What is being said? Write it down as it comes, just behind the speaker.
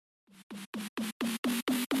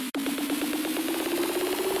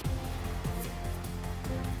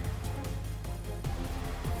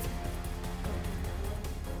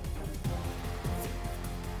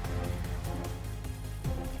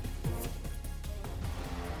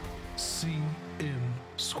CM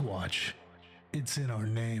Squatch. It's in our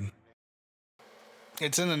name.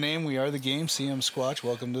 It's in the name. We are the game. CM Squatch.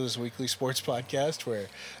 Welcome to this weekly sports podcast where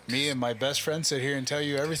me and my best friend sit here and tell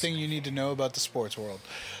you everything you need to know about the sports world.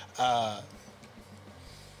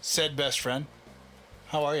 Said best friend,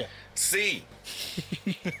 how are you? C.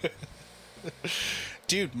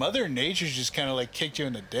 Dude, Mother Nature's just kind of like kicked you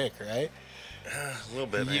in the dick, right? A little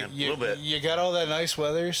bit, man. A little bit. You got all that nice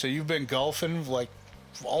weather, so you've been golfing like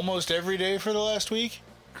almost every day for the last week?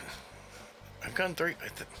 I've gone three.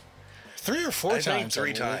 3 or 4 times. I think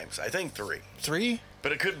 3 times. I think 3. 3?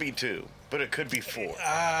 But it could be 2. But it could be 4.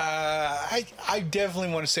 I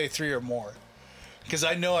definitely want to say 3 or more. Because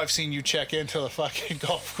I know I've seen you check into the fucking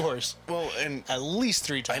golf course. Well, and at least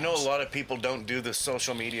 3 times. I know a lot of people don't do the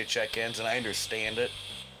social media check-ins, and I understand it.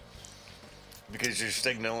 Because you're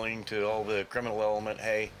signaling to all the criminal element,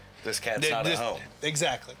 hey, this cat's not at home.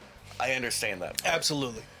 Exactly. I understand that part.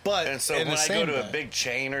 Absolutely. But and so when I go to a big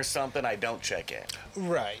chain or something, I don't check in.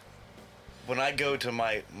 Right. When I go to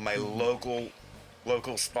my local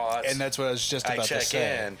spots, and that's what I was just about to say. I check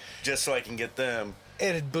in just so I can get them.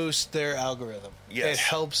 It boosts their algorithm. Yes, it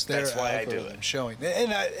helps their that's why algorithm I do it. Showing.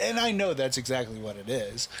 And I know that's exactly what it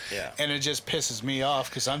is. Yeah. And it just pisses me off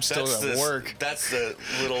because I'm still at work. That's the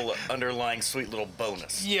little underlying sweet little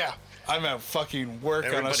bonus. Yeah. I'm at fucking work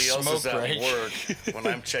on a smoke break. Everybody else is at work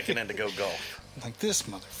when I'm checking in to go golf. I'm like, this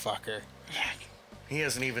motherfucker. He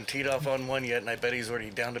hasn't even teed off on one yet, and I bet he's already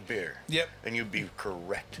down to beer. Yep. And you'd be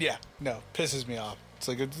correct. Yeah. No, pisses me off. It's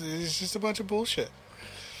like, it's just a bunch of bullshit.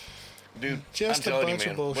 Dude, just I'm a telling bunch you,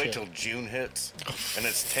 man, of bullshit. wait till June hits, and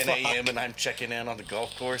it's 10 a.m. and I'm checking in on the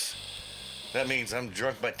golf course. That means I'm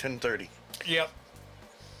drunk by 10:30. Yep.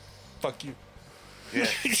 Fuck you. Yeah.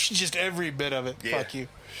 Just every bit of it. Yeah. Fuck you.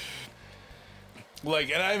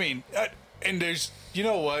 Like, and I mean, and there's, you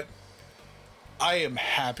know what? I am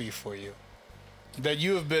happy for you that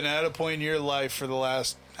you have been at a point in your life for the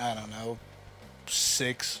last, I don't know,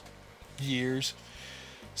 6 years,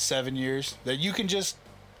 7 years, that you can just,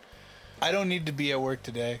 I don't need to be at work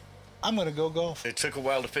today. I'm going to go golf. It took a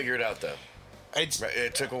while to figure it out, though.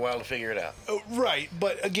 It took a while to figure it out. Right,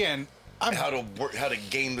 but again, how to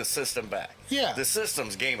game the system back. Yeah. The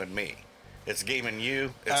system's gaming me. It's gaming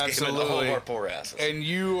you. It's Absolutely. gaming the whole of our poor asses. And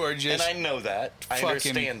you are just... And I know that. I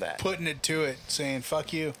understand that. Putting it to it, saying,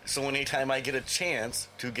 fuck you. So anytime I get a chance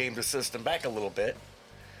to game the system back a little bit,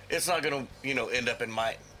 it's not going to, end up in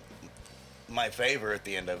my favor at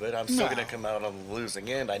the end of it. I'm still going to come out on the losing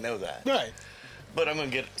end. I know that. Right. But I'm going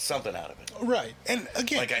to get something out of it. Right. And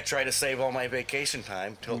again... Like I try to save all my vacation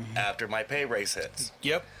time till after my pay raise hits.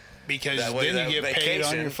 Yep. Because then you get paid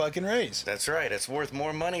on your fucking raise. That's right. It's worth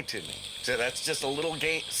more money to me. So that's just a little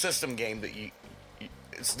system game that you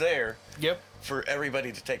it's there. Yep. For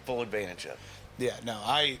everybody to take full advantage of. Yeah.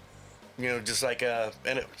 No, just like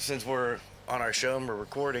since we're on our show and we're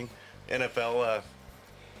recording, NFL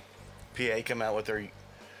PA come out with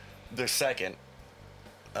their second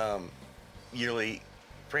yearly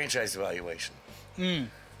franchise evaluation.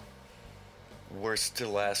 Worst to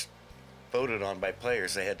last voted on by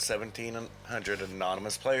players. They had 1,700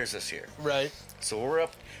 anonymous players this year. Right. So we're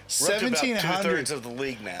up 1,700. About 2/3 of the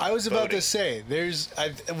league now. I was about to say,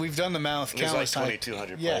 we've done the math countless times. There's like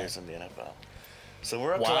 2,200 players in the NFL. So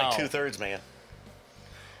we're up to like 2/3, man.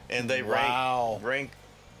 And they rank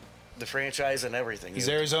the franchise and everything. Is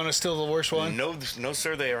Arizona still the worst one? No,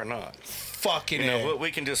 sir, they are not. Fucking You know what?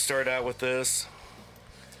 We can just start out with this.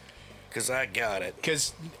 Because I got it.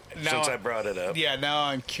 Because since I brought it up. Yeah, now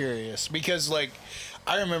I'm curious. Because, like,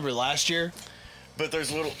 I remember last year. But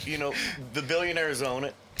there's little, the billionaires own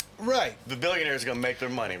it. Right. The billionaires are going to make their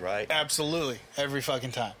money, right? Absolutely. Every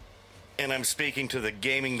fucking time. And I'm speaking to the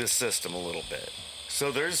gaming the system a little bit.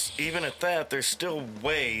 So even at that, there's still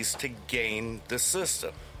ways to game the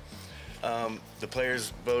system. The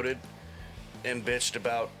players voted and bitched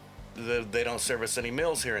about they don't service any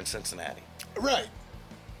meals here in Cincinnati. Right.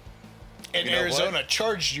 And Arizona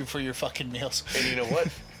charged you for your fucking meals. And you know what?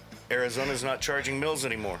 Arizona's not charging meals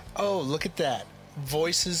anymore. Oh, look at that.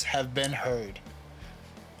 Voices have been heard.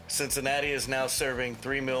 Cincinnati is now serving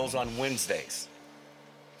 3 meals on Wednesdays.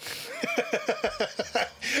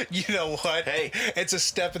 You know what? Hey. It's a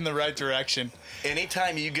step in the right direction.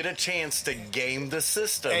 Anytime you get a chance to game the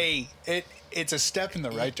system. Hey, it's a step in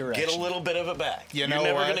the right direction. Get a little bit of it back. You're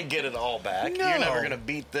never going to get it all back. No. You're never going to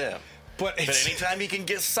beat them. But anytime you can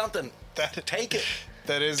get something, take it. Take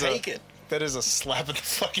it. That is a slap in the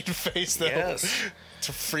fucking face, though. Yes. It's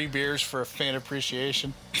free beers for a fan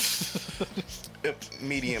appreciation.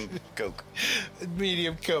 Medium Coke.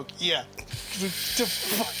 Medium Coke, yeah. Get the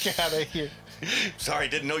fuck out of here. Sorry,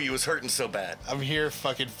 didn't know you was hurting so bad. I'm here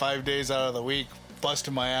fucking 5 days out of the week,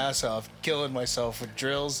 busting my ass off, killing myself with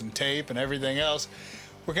drills and tape and everything else.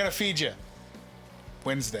 We're gonna feed you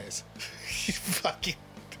Wednesdays. You fucking...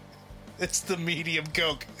 It's the medium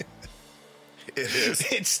Coke. It is.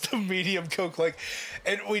 It's the medium Coke. Like,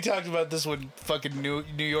 and we talked about this when fucking New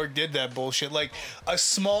York did that bullshit. Like, a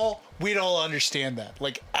small, we'd all understand that.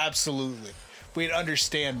 Like, absolutely. We'd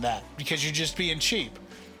understand that because you're just being cheap.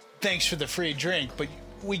 Thanks for the free drink, but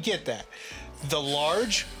we get that. The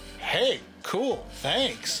large, hey, cool,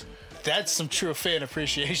 thanks. That's some true fan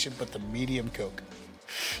appreciation, but the medium Coke.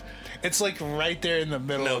 It's like right there in the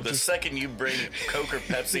middle. No, of the second you bring Coke or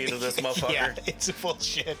Pepsi into this motherfucker. Yeah, it's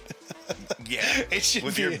bullshit. Yeah, it should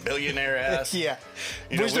with be your billionaire ass. Yeah.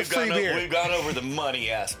 You know, Where's the free beer? We've gone over the money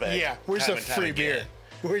aspect. Yeah, where's the time and time free again. beer?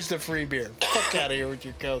 Where's the free beer? Fuck out of here with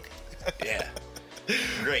your Coke. Yeah.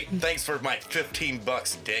 Great. Thanks for my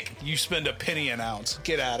 $15, dick. You spend a penny an ounce.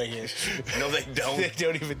 Get out of here. No, they don't. They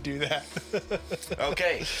don't even do that.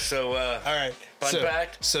 Okay, so All right. fun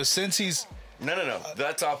fact. So since he's... No.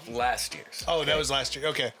 That's off last year's. Oh, okay? that was last year.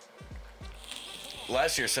 Okay.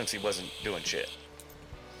 Last year since he wasn't doing shit.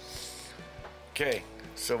 Okay,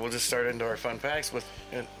 so we'll just start into our fun facts with,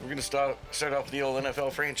 and we're gonna start off with the old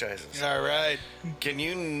NFL franchises. All right. Can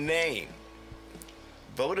you name,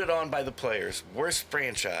 voted on by the players, worst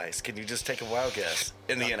franchise? Can you just take a wild guess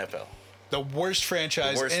in the NFL? The worst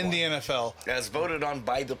franchise The worst in one. the NFL. As voted on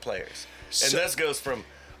by the players. And So- this goes from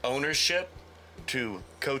ownership to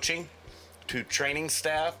coaching to training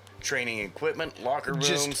staff, training equipment, locker rooms,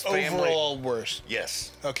 Just family. overall worst.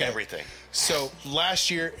 Yes. Okay. Everything. So last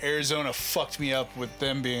year, Arizona fucked me up with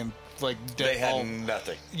them being like They had all-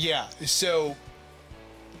 nothing. Yeah. So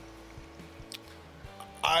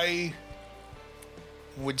I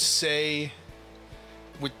would say,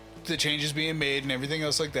 with the changes being made and everything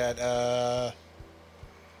else like that, I'm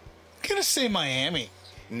gonna say Miami.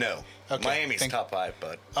 No. Okay, Miami's top 5,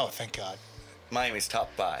 bud. Oh, thank God. Miami's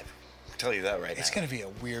top 5. I'll tell you that right It's now. gonna be a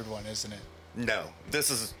weird one, isn't it? No. This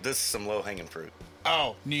is some low hanging fruit.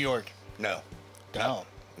 Oh, New York. No. No.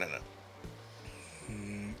 No.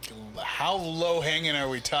 How low hanging are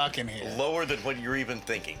we talking here? Lower than what you're even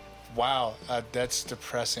thinking. Wow, that's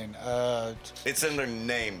depressing. It's in their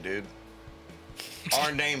name, dude.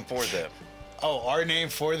 Our name for them. Oh, our name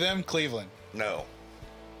for them, Cleveland. No.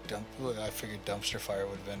 I figured dumpster fire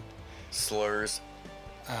would have been. Slurs.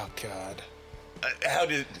 Oh God. How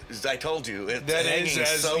did I told you it's That hanging is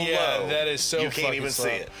as- so yeah, low. that is so you can't fucking even slow.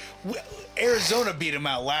 see it. Well, Arizona beat them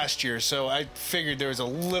out last year, so I figured there was a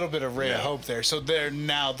little bit of ray of No. hope there. So they're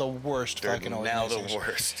now the worst They're fucking now the organization.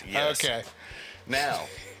 worst. Yes. Okay. Now,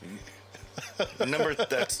 they're number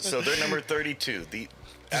 32, the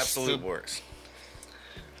absolute worst.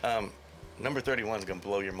 Number 31 is gonna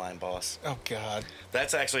blow your mind, boss. Oh God.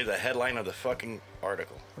 That's actually the headline of the fucking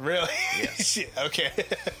article. Really? Yes. Shit, okay.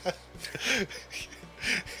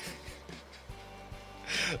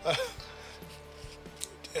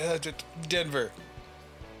 Denver.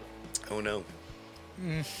 Oh no.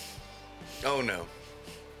 Oh no.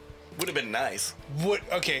 Would have been nice.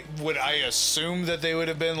 Would I assume that they would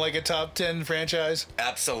have been like a top 10 franchise?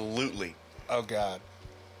 Absolutely. Oh God.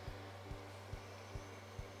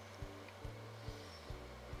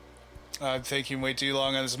 I'm thinking way too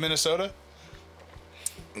long on this. Minnesota?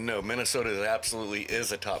 No, Minnesota absolutely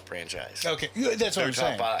is a top franchise. Okay, that's what They're I'm top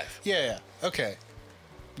saying. 5. Yeah. Okay.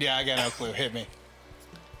 Yeah, I got no clue. Hit me.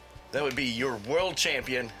 That would be your world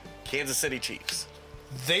champion, Kansas City Chiefs.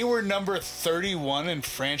 They were number 31 in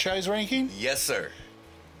franchise ranking? Yes, sir.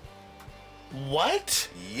 What?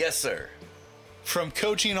 Yes, sir. From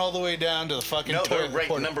coaching all the way down to the fucking No, they're toilet ranked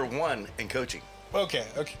porta- number 1 in coaching. Okay.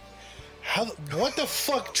 What the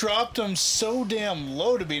fuck dropped them so damn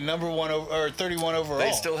low to be number 1 or 31 overall?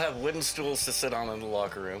 They still have wooden stools to sit on in the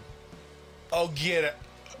locker room. Oh, get it.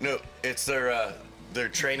 No, it's their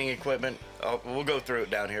training equipment. We'll go through it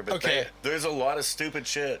down here, but Okay. there's a lot of stupid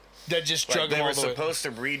shit. That just Like drug they them were all the way. supposed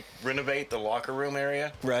to renovate the locker room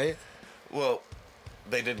area. Right? Well,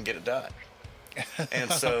 they didn't get it done,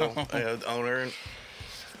 and so owner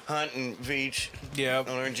Hunt and Veach, Yeah.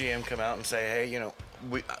 owner and GM come out and say, "Hey,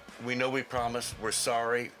 we know we promised. We're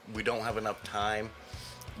sorry. We don't have enough time.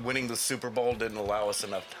 Winning the Super Bowl didn't allow us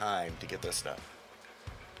enough time to get this done.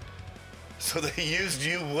 So they used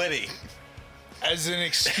you winning." As an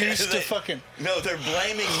excuse to fucking... No, they're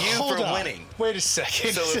blaming you Hold for on. winning. Wait a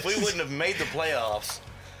second. So if we wouldn't have made the playoffs,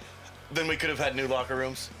 then we could have had new locker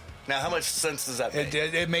rooms. Now, how much sense does that make?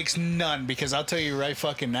 It makes none, because I'll tell you right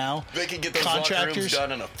fucking now. They can get those locker rooms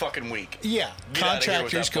done in a fucking week. Yeah, Get outta here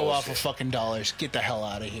with contractors that go off bullshit. of fucking dollars. Get the hell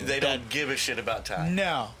out of here. They don't give a shit about time.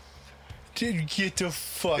 No. Dude, get the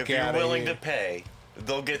fuck If you're out of here. willing to pay,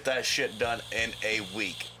 they'll get that shit done in a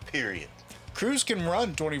week. Period. Crews can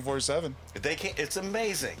run 24/7. They can. It's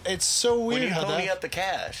amazing. It's so weird When you how pony that. up the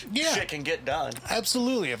cash, Yeah. shit can get done.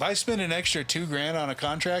 Absolutely. If I spend an extra $2,000 on a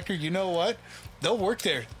contractor, you know what? They'll work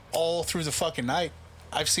there all through the fucking night.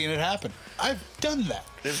 I've seen it happen. I've done that.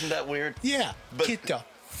 Isn't that weird? Yeah. But- get the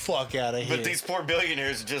fuck out of here. But these poor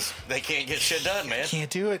billionaires they can't get shit done, man. Can't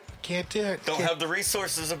do it. Can't do it. Don't have the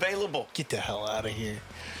resources available. Get the hell out of here.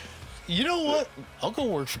 You know what? I'll go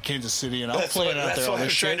work for Kansas City and I'll That's play what, it out that's there what on I'm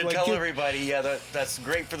this trying shit. to Like, tell get- everybody. Yeah, that's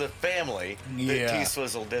great for the family Yeah. that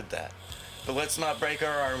T-Swizzle did that. But let's not break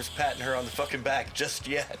our arms patting her on the fucking back just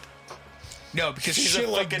yet. No, because She's shit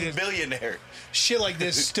a like fucking this, billionaire. shit like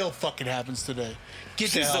this still fucking happens today.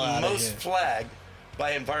 Get the She's hell the out of most here. flagged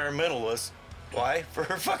by environmentalists. Why? For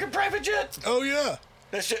her fucking private jet. Oh yeah.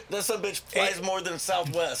 That some bitch flies more than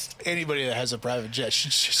Southwest. Anybody that has a private jet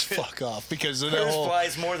should just fuck off because of the Hers whole.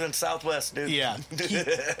 flies more than Southwest, dude. Yeah.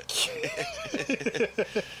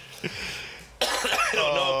 I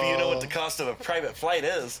don't know if you know what the cost of a private flight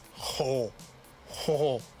is. Oh.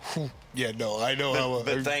 Oh. Yeah. No, I know how.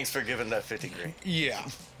 But thanks for giving that 50 grand. Yeah.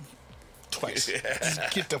 Twice.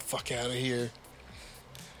 Just get the fuck out of here.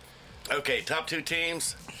 Okay, top two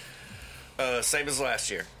teams, same as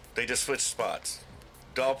last year. They just switched spots.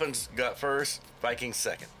 Dolphins got first, Vikings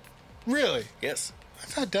second. Really? Yes. I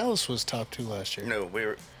thought Dallas was top 2 last year. No,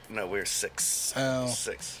 we're six. Oh.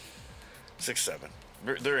 6, 7.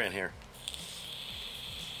 They're in here.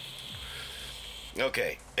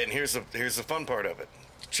 Okay, and here's the fun part of it.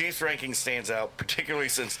 Chiefs ranking stands out, particularly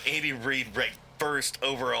since Andy Reid ranked first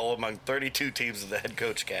overall among 32 teams in the head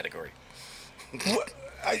coach category. What?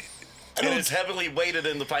 I And don't. it's heavily weighted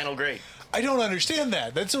in the final grade. I don't understand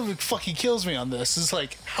that. That's what fucking kills me on this. It's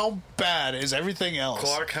like, how bad is everything else?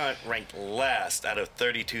 Clark Hunt ranked last out of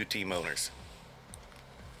 32 team owners.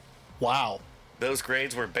 Wow. Those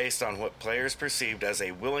grades were based on what players perceived as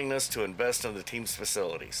a willingness to invest in the team's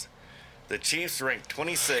facilities. The Chiefs ranked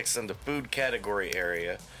 26th in the food category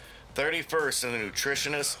area, 31st in the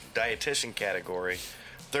nutritionist, dietitian category,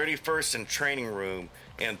 31st in training room,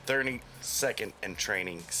 and 32nd in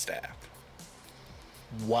training staff.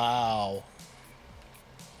 Wow.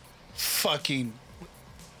 Fucking.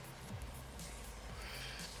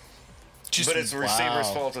 Just, But it's the receiver's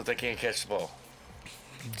wow. fault that they can't catch the ball.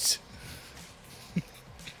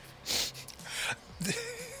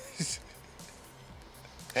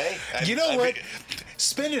 Hey, You know what?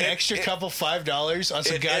 Spend an extra couple $5 on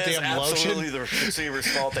some goddamn absolutely lotion. the receiver's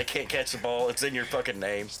fault. They can't catch the ball. It's in your fucking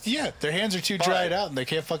name. Yeah, their hands are too dried out and they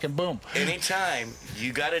can't fucking boom. Anytime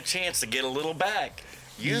you got a chance to get a little back,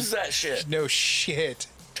 use that shit. No shit.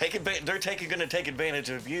 They're going to take advantage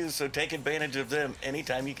of you, so take advantage of them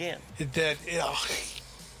anytime you can. That. Ugh.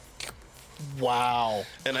 Wow.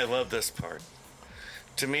 And I love this part.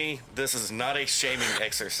 To me, this is not a shaming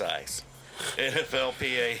exercise.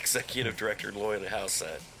 NFLPA Executive Director Lloyd House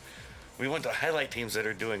said, "We want to highlight teams that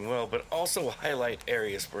are doing well, but also highlight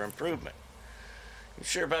areas for improvement." You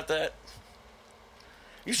sure about that?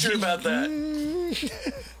 You sure about that?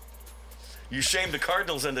 You shamed the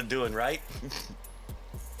Cardinals into doing right.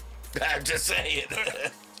 I'm just saying.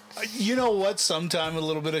 You know what? Sometime a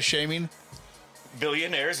little bit of shaming.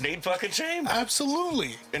 Billionaires need fucking shame.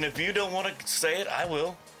 Absolutely. And if you don't want to say it, I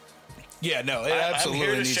will. Yeah, no, it I'm absolutely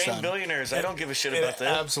here to needs shame to billionaires. I don't give a shit It about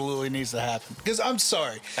that. absolutely needs to happen. Because I'm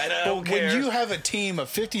sorry. And I but don't when care. you have a team of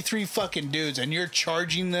 53 fucking dudes and you're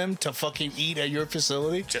charging them to fucking eat at your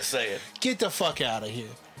facility, Just saying. get the fuck out of here.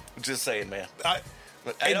 Just saying, man. I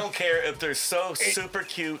I don't care if they're so super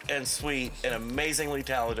cute and sweet and amazingly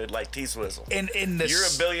talented like T-Swizzle. in the You're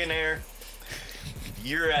a billionaire.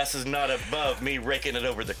 Your ass is not above me raking it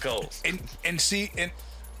over the coals. and see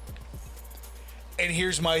and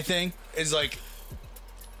here's my thing is like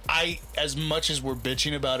as much as we're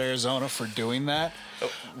bitching about Arizona for doing that,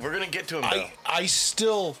 Oh, we're gonna get to him though. I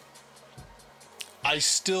still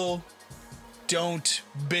don't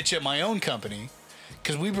bitch at my own company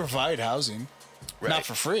because we provide housing, Right. not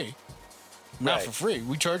for free. Not Right. for free.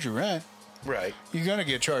 We charge you rent. Right. You're gonna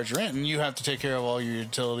get charged rent, and you have to take care of all your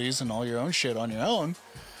utilities and all your own shit on your own.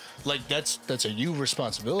 Like that's a you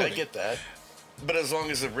responsibility. I get that. But as long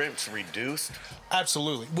as the rent's reduced,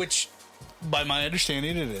 Absolutely. Which, by my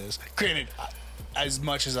understanding, it is. Granted, as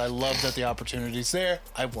much as I love that the opportunity's there,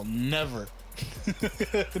 I will never,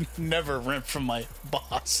 never rent from my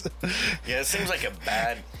boss. yeah, it seems like a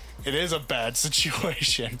bad. It is a bad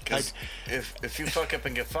situation. Because if you fuck up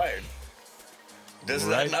and get fired, does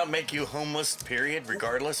Right. that not make you homeless? Period,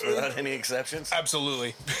 regardless, without any exceptions.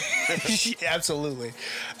 Absolutely. Absolutely.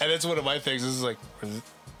 And that's one of my things is like,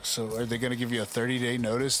 So are they going to give you a 30-day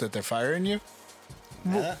notice that they're firing you?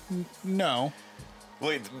 Huh? No.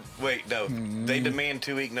 Wait, no. They demand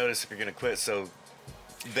 2-week notice if you're going to quit, so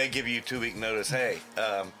they give you 2-week notice. Hey,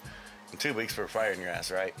 in 2 weeks we're firing your ass,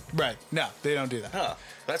 right? Right. No, they don't do that. Huh.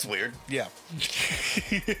 That's weird. Yeah.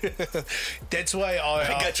 That's why I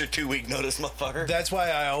got your 2-week notice, motherfucker. That's why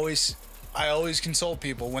I always consult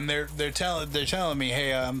people when they're telling me,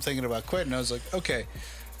 hey, I'm thinking about quitting. I was like, okay.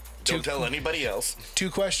 Don't tell anybody else. 2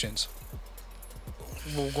 questions.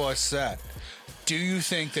 Well, what's that? Do you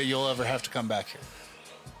think that you'll ever have to come back here?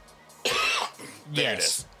 There it Yes.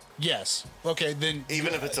 is. Yes. Okay, then.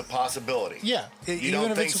 Even if it's a possibility. Yeah. You even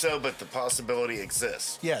don't if think it's- so, but the possibility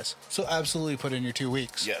exists. Yes. So absolutely put in your 2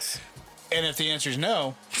 weeks. Yes. And if the answer is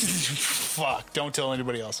no, fuck, don't tell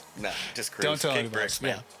anybody else. No, just cruise. Don't tell Kick anybody bricks,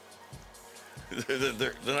 else. man. Yeah.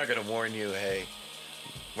 They're not going to warn you, hey,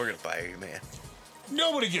 we're going to fire you, man.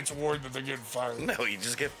 Nobody gets warned that they're getting fired. No, you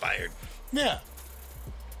just get fired. Yeah.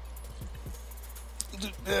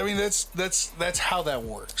 I mean, that's how that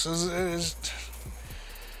works. It's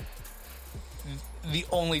the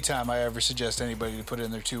only time I ever suggest anybody to put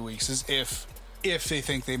in their 2 weeks is if they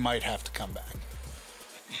think they might have to come back.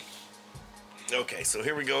 Okay, so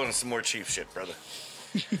here we go into some more Chief shit, brother.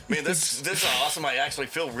 Man, this is awesome. I actually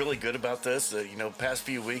feel really good about this. Past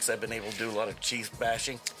few weeks I've been able to do a lot of Chiefs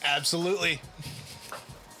bashing. Absolutely.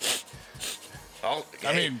 I'll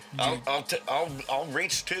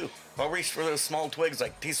reach too. I'll reach for those small twigs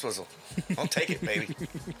like T-Swizzle. I'll take it, baby.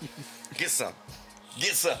 Get some.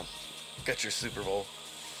 Got your Super Bowl.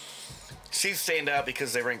 Chiefs stand out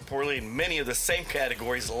because they ranked poorly in many of the same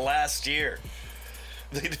categories last year.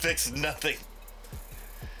 They fixed nothing.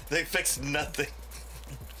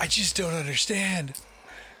 I just don't understand.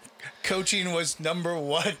 Coaching was number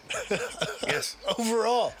 1. Yes.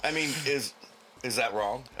 Overall. I mean, is that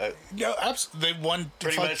wrong? No, absolutely. They won.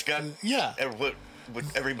 Pretty much got yeah. what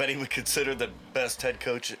everybody would consider the best head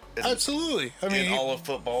coach Absolutely. I mean, in all of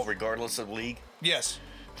football, regardless of league. Yes.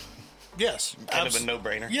 Kind of a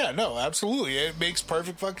no-brainer. Yeah, no, absolutely. It makes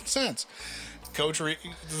perfect fucking sense.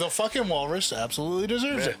 The fucking walrus absolutely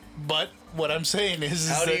deserves Yeah. it. But what I'm saying is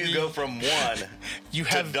How do that you go from one you to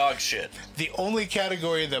have dog shit? the only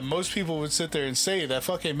category that most people would sit there and say that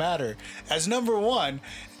fucking matter as number 1,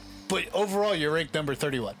 but overall you're ranked number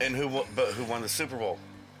 31. And who won the Super Bowl?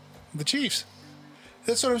 The Chiefs.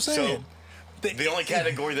 That's what I'm saying. The only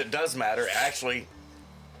category that does matter actually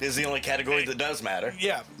is the only category that does matter.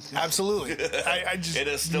 Yeah, absolutely. I just It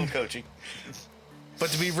is still coaching. But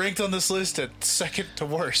to be ranked on this list at second to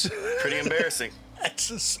worst, Pretty embarrassing. that's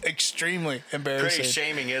just extremely embarrassing. Pretty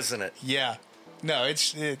shaming, isn't it? Yeah. No,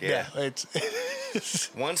 Yeah. it's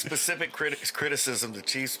One specific criticism the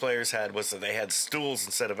Chiefs players had was that they had stools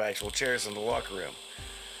instead of actual chairs in the locker room.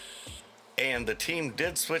 And the team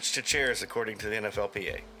did switch to chairs according to the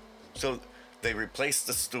NFLPA. So they replaced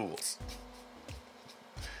the stools.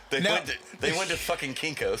 They went to fucking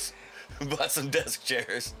Kinko's, bought some desk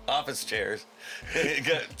chairs, office chairs, and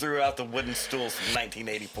threw out the wooden stools from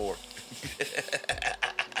 1984.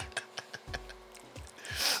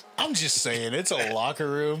 I'm just saying, it's a locker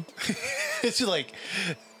room. It's like,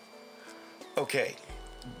 Okay,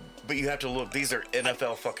 but you have to look. These are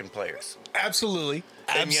NFL fucking players. absolutely.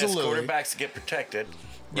 And yes, Absolutely. quarterbacks get protected,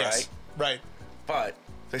 Yes. Right. but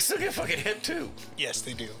they still get fucking hit too. Yes,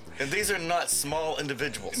 they do. And these are not small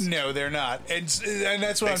individuals. No, they're not. And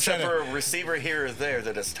that's what Except I'm for trying to. a receiver here or there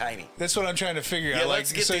that is tiny. That's what I'm trying to figure Yeah, out.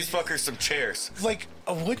 let's like, get so, these fuckers some chairs. like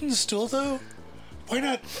a wooden stool, though. Why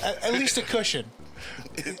not? At least a cushion.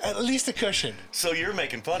 At least a cushion. So you're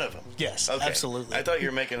making fun of them. Yes, Okay. absolutely. I thought you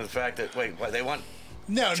were making the fact that, why they want...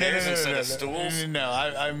 No, chairs no, instead of stools? No,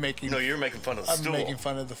 I'm making. No, you're making fun of the I'm stool. making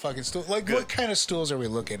fun of the fucking stool. Like, Good. what kind of stools are we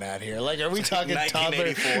looking at here? Like, are we talking toddler?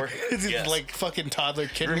 1984. Yes. Like fucking toddler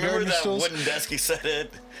kindergarten Remember that stools? wooden desk you said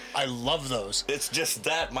it? I love those. It's just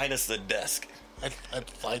that minus the desk.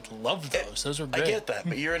 I love those. Those are great. I get that,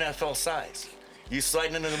 but you're NFL size. You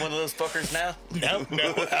sliding into one of those fuckers now?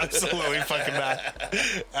 No, absolutely fucking not.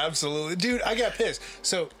 Absolutely. Dude, I got pissed.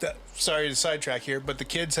 So, sorry to sidetrack here, but the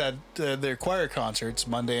kids had their choir concerts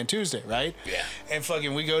Monday and Tuesday, right? Yeah. And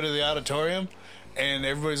fucking we go to the auditorium, and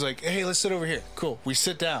everybody's like, hey, let's sit over here. Cool. We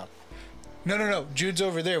sit down. No. Jude's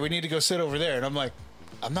over there. We need to go sit over there. And I'm like,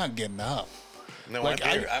 I'm not getting up. No, Like,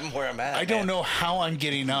 I'm where I'm at. I don't man. know how I'm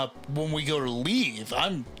getting up when we go to leave.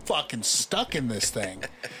 I'm fucking stuck in this thing.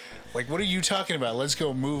 Like, what are you talking about? Let's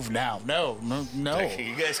go move now. No.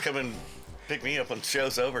 You guys come and pick me up when the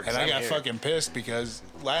show's over. 'cause And I I'm got here. fucking pissed because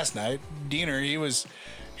last night, Diener, he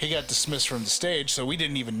got dismissed from the stage, so we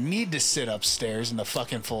didn't even need to sit upstairs in the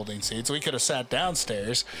fucking folding seats. We could have sat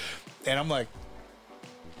downstairs. And I'm like,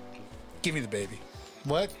 Give me the baby.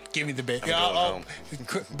 What? Give me the baby. I'm going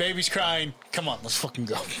home. Baby's crying. Come on, let's fucking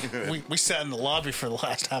go. we sat in the lobby for the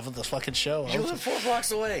last half of the fucking show. You live 4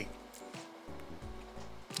 blocks away.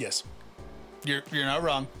 Yes. You're not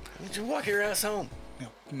wrong. Why don't you walk your ass home?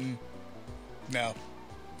 No.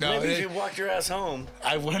 Maybe if you walked your ass home.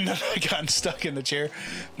 I wouldn't have gotten stuck in the chair.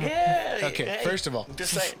 Yeah. Okay, hey, first of all,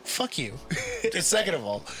 just say fuck you. And second of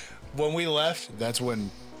all, when we left, that's when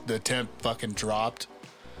the temp fucking dropped.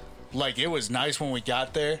 Like, it was nice when we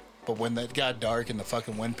got there, but when it got dark and the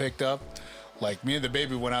fucking wind picked up, like, me and the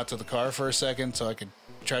baby went out to the car for a second so I could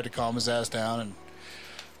try to calm his ass down and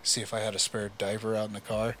see if I had a spare diaper out in the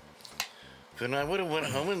car. Then I would have went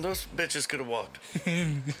home and those bitches could have walked.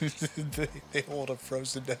 They would have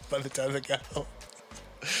frozen to death by the time they got home.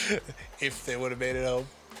 If they would have made it home.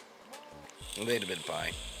 They'd have been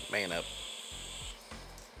fine. Man up.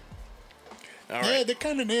 All Yeah, right. they're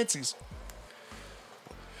kind of Nancy's.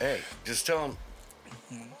 Hey, just tell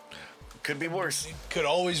them. Could be worse. Could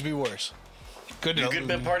always be worse. You could have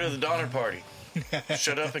been part of the Donner Party.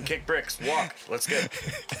 Shut up and kick bricks. Walk. Let's go.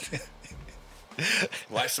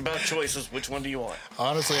 Life's about choices. Which one do you want?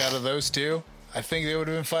 Honestly, out of those two, I think they would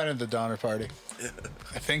have been fine at the Donner Party.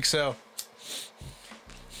 I think so.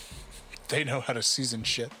 They know how to season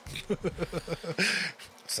shit.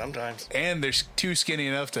 Sometimes. And they're too skinny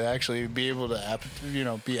enough to actually be able to,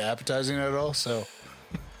 be appetizing at all. So,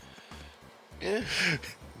 Yeah.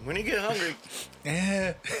 When you get hungry,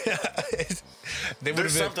 yeah,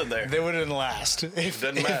 there's something there. They wouldn't last.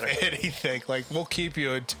 Doesn't matter. If anything, like, we'll keep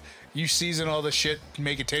you. You season all the shit,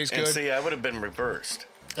 make it taste And good. see, I would have been reversed.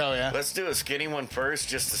 Oh yeah. Let's do a skinny one first,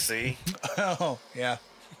 just to see. Oh yeah.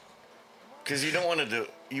 Because you don't want to do.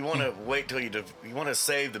 You want to wait till you do. You want to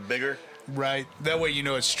save the bigger. Right. That way you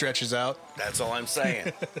know it stretches out. That's all I'm saying.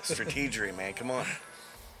 Strategery, man. Come on.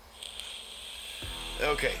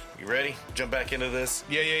 Okay, you ready? Jump back into this.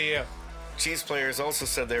 Yeah. Chiefs players also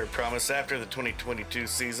said they were promised after the 2022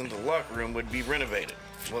 season the locker room would be renovated.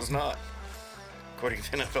 It was not. According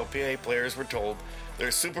to NFLPA, players were told their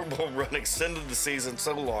Super Bowl run extended the season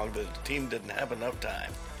so long that the team didn't have enough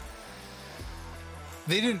time.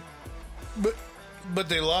 They didn't, but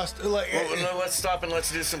they lost. Like, Well, no, let's stop and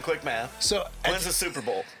let's do some quick math. So When's the Super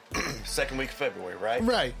Bowl? Second week of February, right?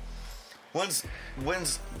 right? When's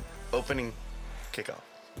opening kickoff?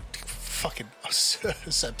 Fucking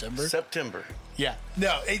September. September. Yeah.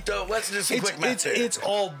 No. So let's do some quick math here. It's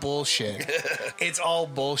all bullshit. It's all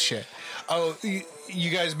bullshit. Oh, you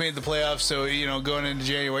guys made the playoffs, so going into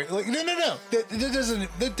January. Like, no.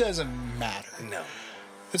 That doesn't matter. No.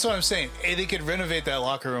 That's what I'm saying. They could renovate that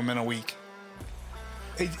locker room in a week.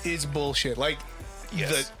 It's bullshit. Like,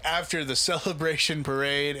 Yes. after the celebration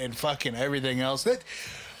parade and fucking everything else, that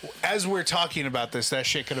as we're talking about this, that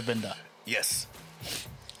shit could have been done. Yes.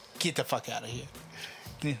 Get the fuck out of here.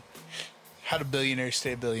 Yeah. How do billionaires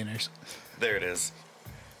stay billionaires? There it is.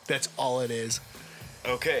 That's all it is.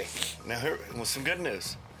 Okay, now here was some good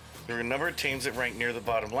news. There were a number of teams that ranked near the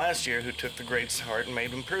bottom last year who took the grades to heart and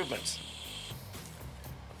made improvements.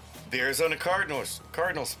 The Arizona Cardinals,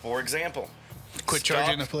 for example, Quit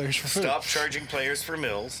charging the players for food. Stop charging players for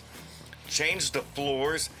meals, changed the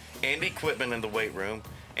floors and equipment in the weight room,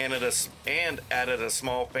 and added a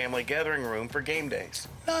small family gathering room for game days.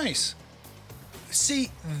 Nice.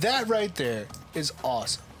 See, that right there is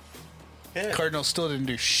awesome. Yeah. Cardinals still didn't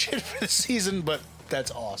do shit for the season, but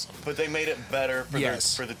that's awesome. But they made it better for,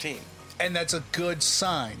 Yes. for the team. And that's a good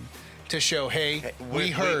sign to show, hey,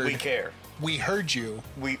 we heard. We care. We heard you.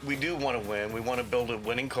 We do want to win. We want to build a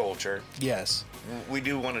winning culture. Yes. We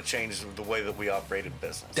do want to change the way that we operate in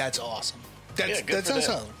business. That's awesome. That's Yeah, good that's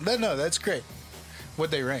for them. awesome. No, that's great.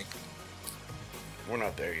 What'd they rank? We're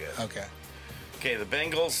not there yet. Okay. Okay, the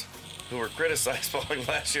Bengals, who were criticized following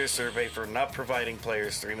last year's survey for not providing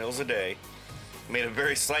players 3 meals a day, made a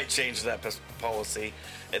very slight change to that policy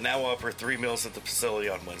and now offer 3 meals at the facility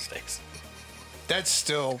on Wednesdays. That's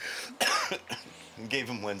still Gave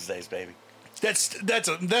them Wednesdays, baby.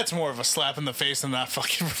 that's more of a slap in the face than not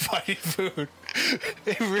fucking providing food.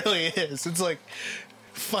 It really is. It's like,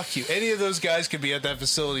 fuck you. Any of those guys could be at that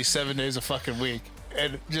facility 7 days a fucking week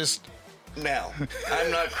and just Now,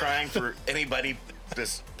 I'm not crying for anybody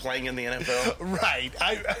that's playing in the NFL. right.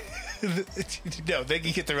 No, they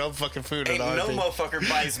can get their own fucking food. Ain't on no our thing. motherfucker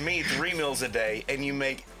buys me 3 meals a day, and you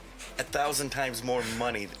make 1,000 times more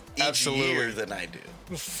money each Absolutely. year than I do.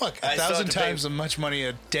 Fuck, I still have 1,000 to pay- times as much money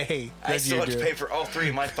a day I than still you have do. to pay for all 3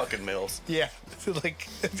 of my fucking meals. Yeah, like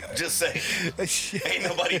Just say, ain't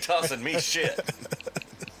nobody tossing me shit.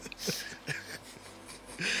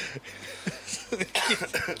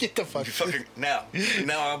 Get the fuck. You fucking now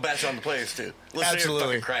I'll bash on the players too. Listen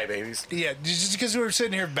Absolutely. to fucking crybabies. Yeah, just because we're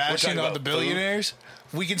sitting here bashing on about the billionaires,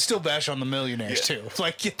 we can still bash on the millionaires too.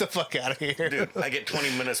 Like, get the fuck out of here. Dude, I get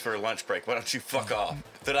 20 minutes for a lunch break. Why don't you fuck off?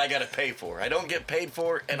 That I gotta pay for. I don't get paid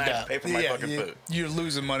for, and I have to pay for my fucking food. You're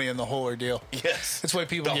losing money in the whole ordeal. Yes. That's why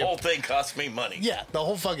people The whole thing costs me money. Yeah, the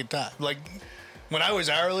whole fucking time. Like, when I was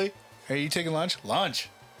hourly, are you taking lunch? Lunch?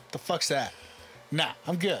 The fuck's that? Nah,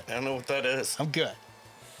 I'm good. I don't know what that is. I'm good.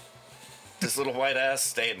 This little white ass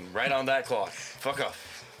staying right on that clock. Fuck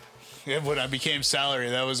off. Yeah, when I became salary,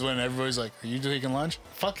 that was when everybody's like, are you taking lunch?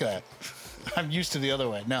 Fuck that. I'm used to the other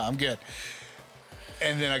way. No, I'm good.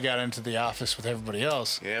 And then I got into the office with everybody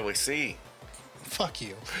else. Yeah, we see. Fuck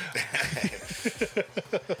you.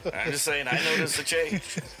 I'm just saying, I noticed a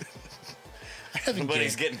change.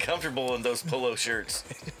 Somebody's getting comfortable in those polo shirts.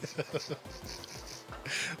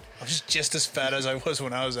 I was just as fat as I was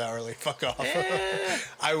when I was hourly. Fuck off.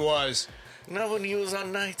 I was. No, when you was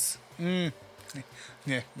on nights. Yeah.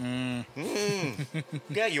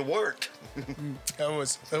 Yeah, you worked. That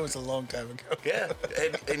was a long time ago. Yeah,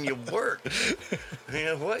 and you worked. You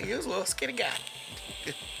know what? You was a little skinny guy.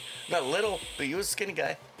 Not little, but you was a skinny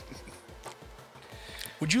guy.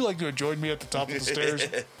 Would you like to have joined me at the top of the stairs?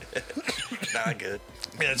 Nah, good.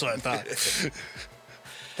 Yeah, that's what I thought.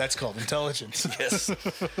 That's called intelligence. Yes.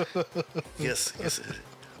 Yes.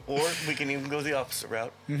 Or we can even go the opposite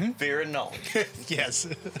route. Fear and knowledge. Yes.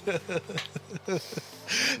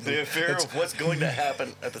 The fear of what's going to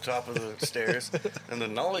happen at the top of the stairs, and the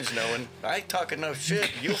knowledge knowing, I talk enough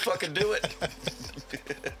shit, you'll fucking do it.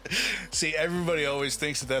 See, everybody always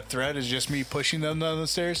thinks that threat is just me pushing them down the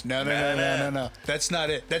stairs. No. That's not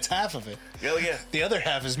it. That's half of it. Oh, yeah. The other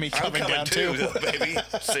half is me coming down too. too. Though, baby.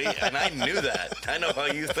 See, and I knew that. I know how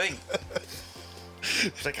you think.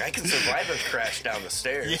 It's like, I can survive a crash down the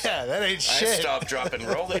stairs. Yeah, that ain't shit. I stopped, drop, and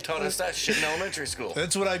roll. They taught us that shit in elementary school.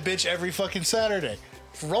 That's what I bitch every fucking Saturday.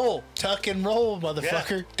 Roll, tuck and roll,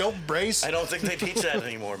 motherfucker. Yeah. Don't brace. I don't think they teach that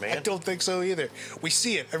anymore, man. I don't think so either. We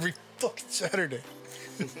see it every fucking Saturday.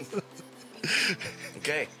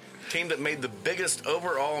 Okay, team that made the biggest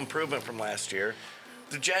overall improvement from last year,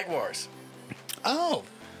 the Jaguars. Oh.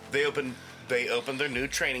 They opened their new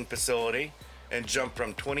training facility and jumped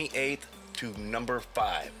from 28th to number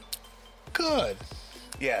 5. Good.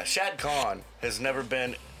 Yeah, Shad Khan he's never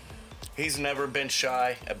been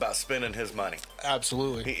shy about spending his money.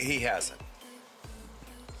 Absolutely. He hasn't.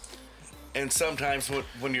 And sometimes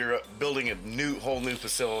when you're building a whole new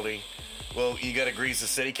facility, well, you got to grease the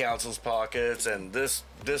city council's pockets and this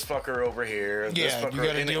fucker over here. And this fucker, you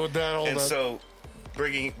got to deal with that all And that. so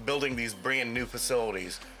building these brand new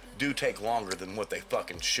facilities do take longer than what they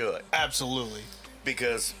fucking should. Absolutely.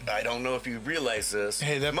 Because I don't know if you realize this.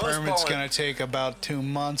 Hey, that permit's going to take about 2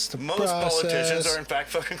 months to process. Most politicians are in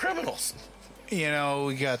fact fucking criminals. You know,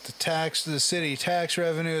 we got the city tax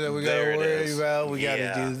revenue that we got to worry about. We got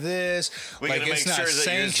to do this. We got to make sure that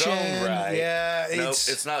you're zoned right. Yeah,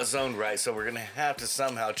 it's not zoned right, so we're going to have to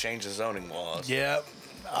somehow change the zoning laws. Yeah.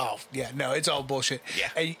 Oh, yeah. No, it's all bullshit. Yeah.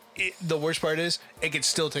 And the worst part is, it could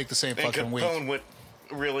still take the same fucking week. Capone went,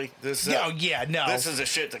 really? This no. This is the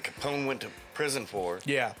shit that Capone went to prison for.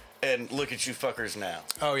 Yeah. And look at you fuckers now.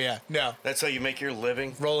 Oh, yeah. No. That's how you make your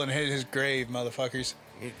living? Rolling in his grave, motherfuckers.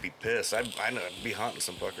 You'd be pissed. I'd be haunting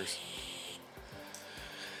some fuckers.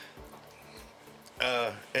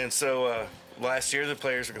 And so last year the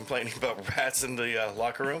players were complaining about rats in the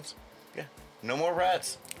locker rooms. Yeah. No more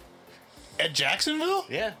rats. At Jacksonville?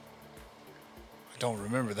 Yeah. I don't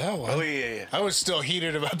remember that one. Oh, yeah. I was still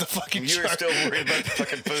heated about the fucking You were still worried about the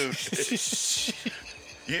fucking food.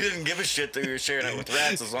 You didn't give a shit that you were sharing it with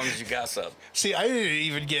rats as long as you got some. See, I didn't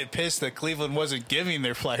even get pissed that Cleveland wasn't giving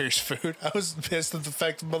their players food. I was pissed at the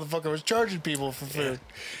fact the motherfucker was charging people for food.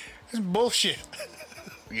 It's bullshit.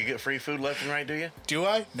 You get free food left and right, do you? Do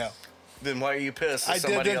I? No. Then why are you pissed at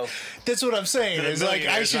somebody else? That's what I'm saying. It's like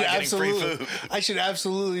I should food.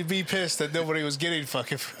 absolutely be pissed that nobody was getting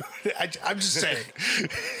fucking food. I'm just saying.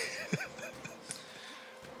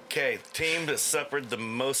 Okay, team that suffered the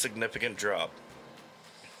most significant drop.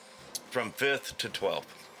 From 5th to 12th.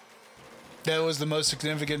 That was the most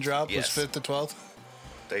significant drop? Yes. Was 5th to 12th?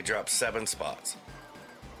 They dropped 7 spots.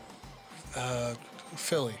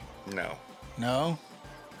 Philly. No. No?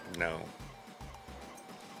 No.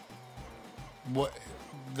 What?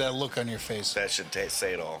 That look on your face. That should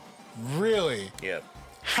say it all. Really? Yep.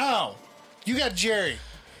 How? You got Jerry.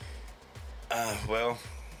 Well,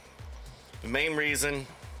 the main reason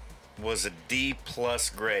was a D+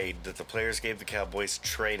 grade that the players gave the Cowboys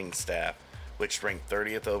training staff, which ranked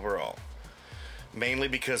 30th overall. Mainly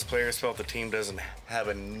because players felt the team doesn't have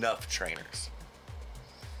enough trainers.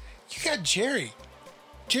 You got Jerry.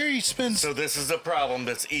 Jerry spends. So this is a problem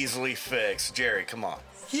that's easily fixed. Jerry, come on.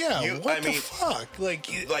 Yeah, what the fuck?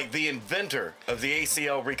 Like the inventor of the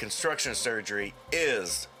ACL reconstruction surgery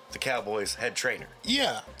is the Cowboys' head trainer.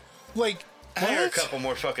 Yeah. Like, hire a couple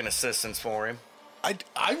more fucking assistants for him.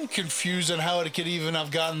 I'm confused on how it could even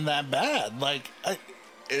have gotten that bad. Like,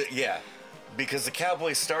 yeah, because the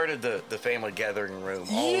Cowboys started the family gathering room,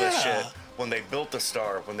 all this shit, when they built the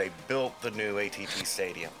Star, when they built the new AT&T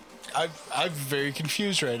Stadium. I'm very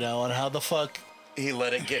confused right now on how the fuck he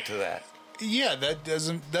let it get to that. Yeah, that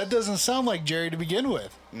doesn't sound like Jerry to begin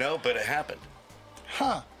with. No, but it happened.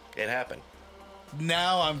 Huh. It happened.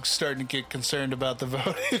 Now I'm starting to get concerned about the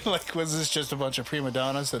voting. Like, was this just a bunch of prima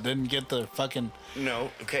donnas that didn't get the fucking...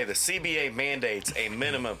 No. Okay, the CBA mandates a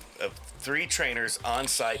minimum of 3 trainers on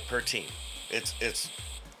site per team. It's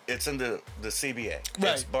in the CBA.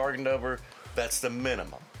 Right. It's bargained over. That's the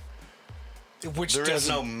minimum. Which there is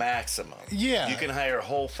no maximum. Yeah. You can hire a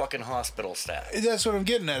whole fucking hospital staff. That's what I'm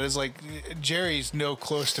getting at. Is like, Jerry's no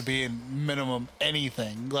close to being minimum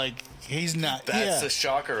anything. Like, he's not. That's the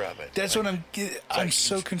shocker of it. That's like, what I'm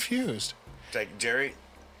so confused. Like, Jerry,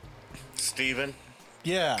 Steven.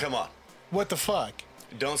 Yeah. Come on. What the fuck?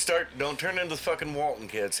 Don't turn into the fucking Walton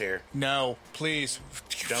kids here. No, please.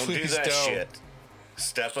 Don't do that shit.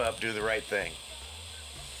 Step up, do the right thing.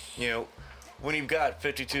 You know, when you've got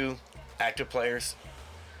 52 active players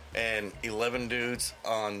and 11 dudes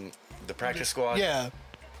on the practice squad,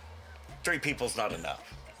 3 people's not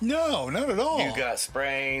enough. No, not at all. You got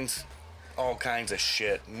sprains, all kinds of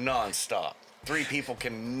shit, nonstop. 3 people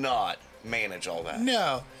cannot manage all that.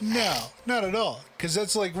 No, not at all. Because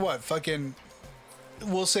that's like what, fucking,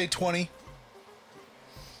 we'll say 20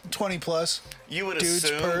 plus. You would dudes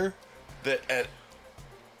assume per. that at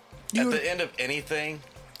the end of anything,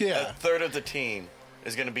 a third of the team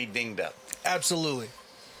is going to be dinged up. Absolutely.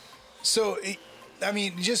 So, I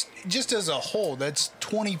mean, just as a whole, that's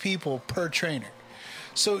 20 people per trainer.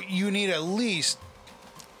 So you need at least,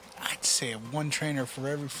 I'd say, 1 trainer for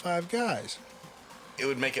every 5 guys. It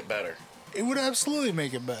would make it better. It would absolutely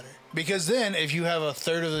make it better. Because then, if you have a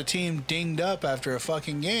third of the team dinged up after a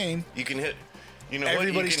fucking game, you can hit. You know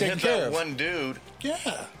everybody's what? You can taken hit care that of. one dude.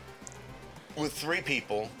 Yeah. With 3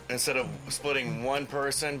 people instead of splitting 1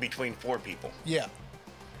 person between 4 people. Yeah.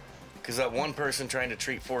 Because that 1 person trying to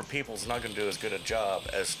treat 4 people is not going to do as good a job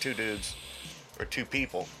as 2 dudes or 2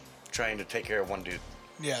 people trying to take care of 1 dude.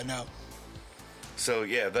 Yeah, no. So,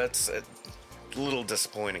 yeah, that's a little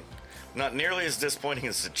disappointing. Not nearly as disappointing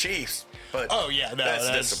as the Chiefs, but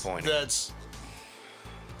that's disappointing. That's...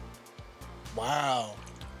 Wow.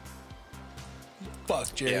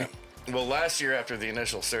 Fuck, Jerry. Yeah. Well, last year after the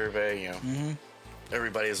initial survey,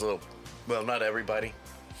 everybody is a little... Well, not everybody,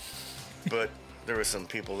 but... There were some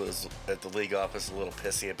people that was at the league office a little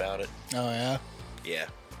pissy about it. Oh, yeah? Yeah.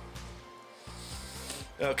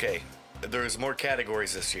 Okay. There's more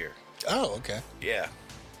categories this year. Oh, okay. Yeah.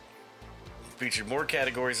 Featured more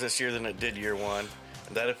categories this year than it did year 1.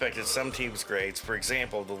 And that affected some teams' grades. For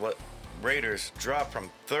example, the Raiders dropped from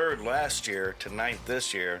 3rd last year to 9th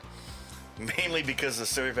this year, mainly because the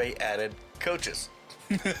survey added coaches.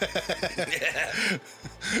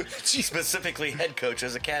 Specifically head coach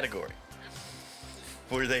as a category.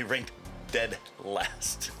 Where they ranked dead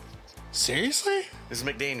last. Seriously? This is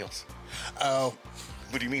McDaniels. Oh.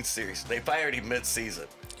 What do you mean serious? They fired him mid-season.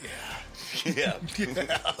 Yeah.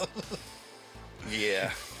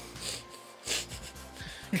 Yeah.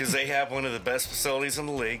 Because they have one of the best facilities in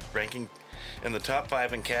the league, ranking in the top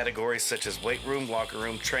 5 in categories such as weight room, locker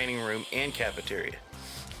room, training room, and cafeteria.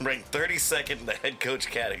 Ranked 32nd in the head coach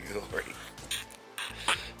category.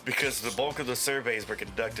 Because the bulk of the surveys were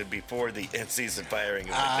conducted before the in-season firing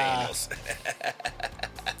of McDaniels.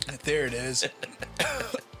 There it is.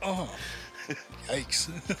 Oh, yikes.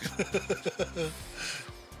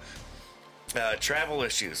 Travel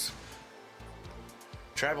issues.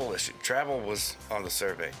 Travel was on the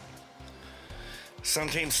survey. Some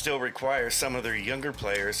teams still require some of their younger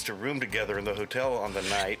players to room together in the hotel on the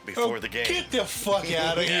night before the game. Get the fuck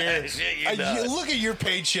out of here. Yeah, look at your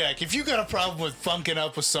paycheck. If you got a problem with funking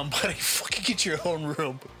up with somebody, fucking get your own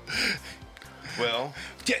room. Well,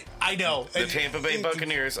 yeah, I know. The Tampa Bay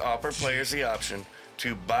Buccaneers offer players the option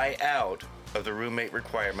to buy out of the roommate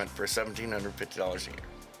requirement for $1,750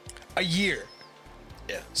 a year.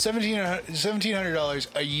 Yeah.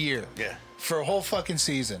 $1,700 a year. Yeah. For a whole fucking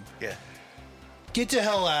season. Yeah. Get the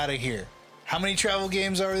hell out of here. How many travel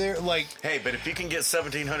games are there? Like, hey, but if you can get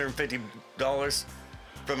 $1,750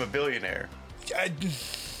 from a billionaire, I'm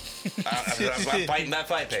fighting that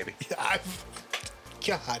fight, baby.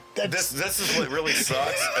 God. This is what really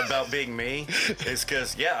sucks about being me, is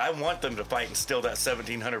because, I want them to fight and steal that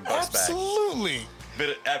 $1,700 back. Absolutely.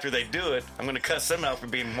 But after they do it, I'm going to cuss them out for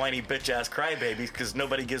being whiny bitch-ass crybabies because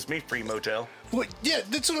nobody gives me free motel. What? Yeah,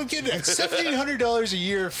 that's what I'm getting at. $1,700 a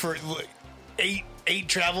year for eight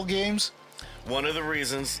travel games? One of the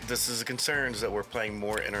reasons this is a concern is that we're playing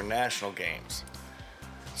more international games.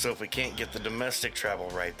 So if we can't get the domestic travel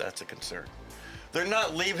right, that's a concern. They're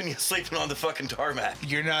not leaving you sleeping on the fucking tarmac.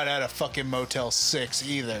 You're not at a fucking Motel 6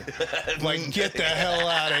 either. Like, get the hell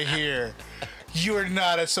out of here. You're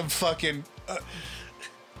not at some fucking...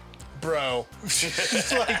 bro.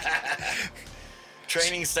 Like,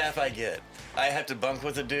 training staff, I get. I have to bunk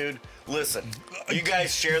with a dude. Listen, you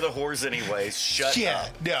guys share the whores anyways. Shut up.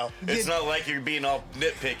 No. It's not like you're being all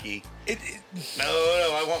nitpicky. No,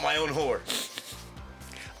 I want my own whore.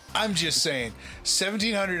 I'm just saying,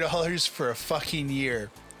 $1,700 for a fucking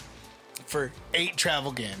year for 8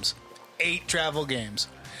 travel games. 8 travel games.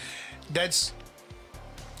 That's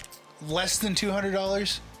less than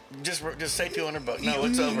 $200? Just say $200. No,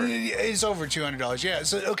 it's over. It's over $200. Yeah.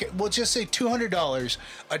 So okay, well, just say $200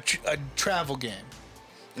 a travel game.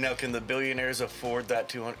 Now, can the billionaires afford that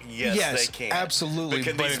 $200? Yes, they can. Absolutely. But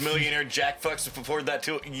can these millionaire jack fucks afford that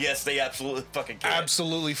too? Yes, they absolutely fucking can.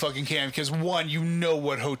 Absolutely fucking can. Because one, you know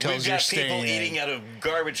what hotels you're staying in. We've got people eating out of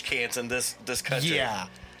garbage cans in this country. Yeah.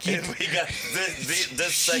 And we got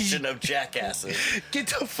this section of jackasses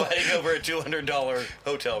fighting over a $200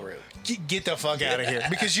 hotel room. Get the fuck out of here.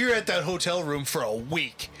 Because you're at that hotel room for a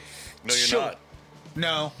week. No, you're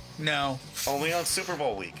not. No. Only on Super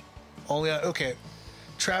Bowl week. Okay.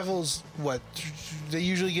 Travels, what? They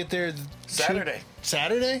usually get there... Saturday.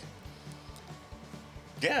 Saturday?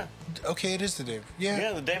 Yeah. Okay, it is the day. Yeah.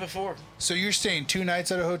 Yeah, the day before. So you're staying 2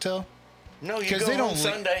 nights at a hotel? No, you go home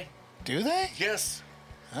Sunday. Do they? Yes.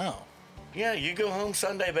 Oh. Yeah, you go home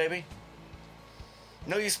Sunday, baby.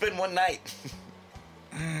 No, you spend 1 night.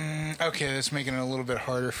 Okay, that's making it a little bit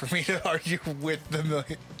harder for me to argue with the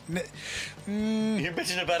million. You're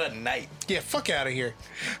bitching about a night. Yeah, fuck out of here.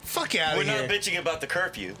 Fuck out of here. We're not bitching about the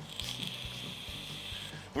curfew.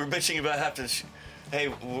 We're bitching about having to...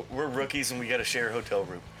 Hey, we're rookies and we got to share a hotel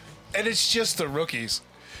room. And it's just the rookies.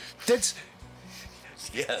 That's...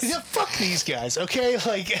 Yes. Yeah, fuck these guys, okay?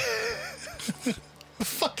 Like...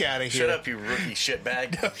 fuck out of here. Shut up, you rookie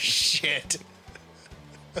shitbag. Oh, shit.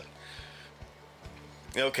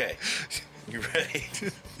 Okay. You ready?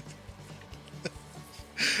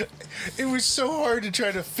 It was so hard to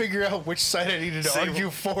try to figure out which side I needed to argue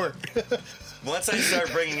for. Once I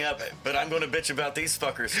start bringing up it, but I'm going to bitch about these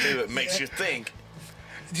fuckers too, it makes you think.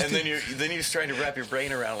 And then you're trying to wrap your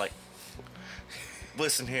brain around like,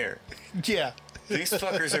 listen here. Yeah. These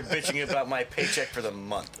fuckers are bitching about my paycheck for the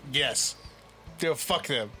month. Yes. Yo, fuck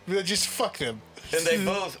them. Just fuck them. And they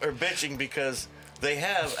both are bitching because they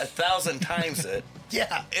have 1,000 times it.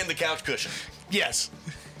 Yeah. In the couch cushion. Yes.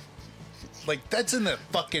 Like, that's in the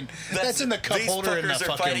fucking... That's in the cup holder in the fucking Lambo. These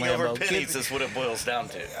fuckers are fighting over pennies is what it boils down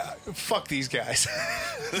to. Fuck these guys.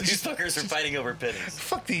 These fuckers are fighting over pennies.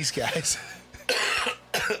 Fuck these guys.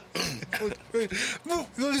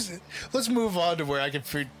 Let's move on to where I can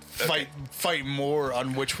fight more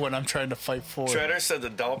on which one I'm trying to fight for. Treader said the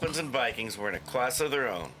Dolphins and Vikings were in a class of their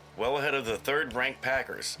own, well ahead of the third-ranked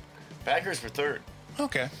Packers. Packers were third.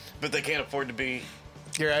 Okay. But they can't afford to be...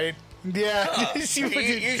 You're right. Yeah. Huh. You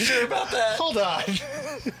sure about that? Hold on.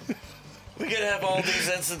 We could have all these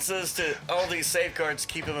instances to all these safeguards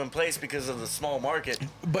to keep them in place because of the small market.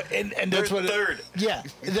 But and that's they're what third. Yeah,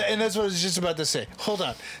 and that's what I was just about to say. Hold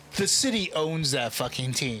on. The city owns that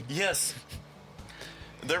fucking team. Yes.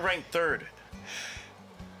 They're ranked third.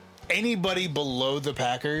 Anybody below the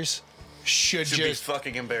Packers should just be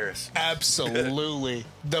fucking embarrassed. Absolutely.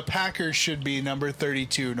 The Packers should be number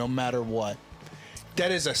 32 no matter what.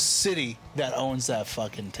 That is a city that owns that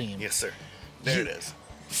fucking team. Yes, sir. There it is.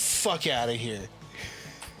 Fuck out of here.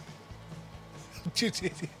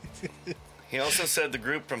 He also said the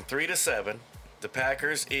group from 3 to 7, the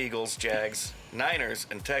Packers, Eagles, Jags, Niners,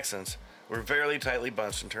 and Texans, were very tightly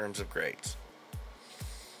bunched in terms of grades.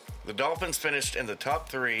 The Dolphins finished in the top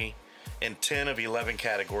 3 in 10 of 11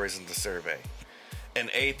 categories in the survey, and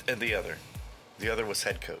 8th in the other. The other was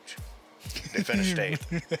head coach. They finished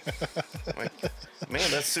 8th. Like,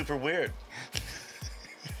 man, that's super weird.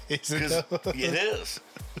 Is it? It is.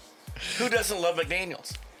 Who doesn't love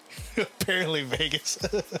McDaniels? Apparently Vegas.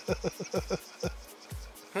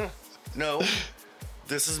 Huh. No,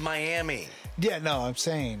 this is Miami. Yeah, no, I'm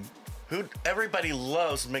saying. Everybody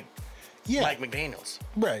loves Mike McDaniels.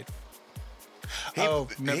 Right.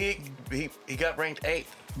 He got ranked 8th.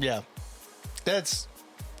 Yeah. That's...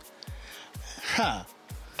 Huh.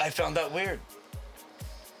 I found that weird.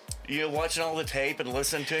 You know, watching all the tape and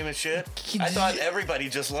listening to him and shit. I thought everybody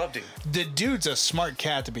just loved him. The dude's a smart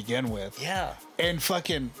cat to begin with. Yeah. And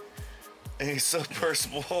fucking... And he's so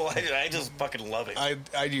personable. I just fucking love him.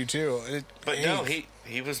 I do too. No,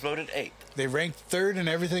 he was voted 8th. They ranked 3rd in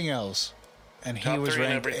everything else. And he Top was 3 in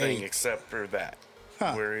ranked everything 8th. except for that,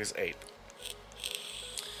 Huh. where he's 8th.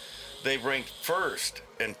 They ranked 1st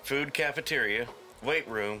in food cafeteria, weight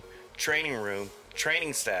room,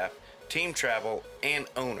 training staff, team travel, and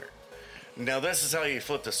owner. Now this is how you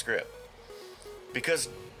flip the script. Because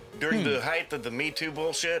during the height of the Me Too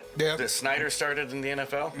bullshit that Snyder started in the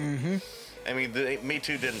NFL, I mean, the Me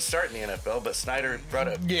Too didn't start in the NFL, but Snyder brought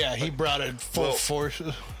it. Yeah, he brought it full force.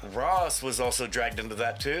 Ross was also dragged into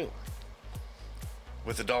that too.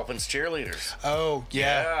 With the Dolphins cheerleaders. Oh,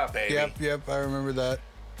 yeah. Yeah, baby. Yep, I remember that.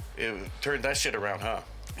 It turned that shit around, huh?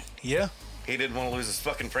 Yeah. He didn't want to lose his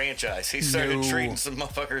fucking franchise. He started treating some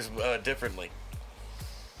motherfuckers differently.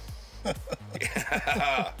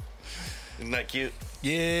 Yeah. Isn't that cute?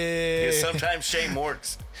 Yeah. Sometimes shame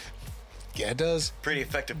works. Yeah, it does. Pretty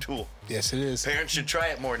effective tool. Yes, it is. Parents should try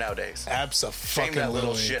it more nowadays. Absolutely. Shame that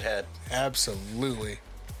little shithead. Absolutely.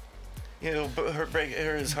 You know, break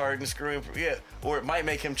his heart and screw him. Yeah, or it might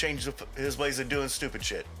make him change his ways of doing stupid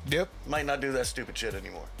shit. Yep. Might not do that stupid shit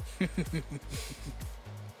anymore.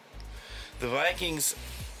 The Vikings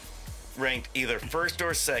ranked either 1st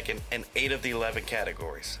or 2nd in 8 of the 11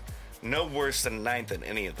 categories. No worse than 9th in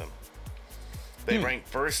any of them. They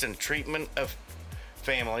ranked 1st in treatment of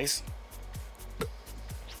families.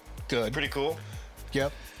 Good. Pretty cool.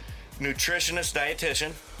 Yep. Nutritionist,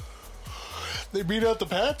 dietitian. They beat out the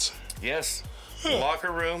Pats? Yes.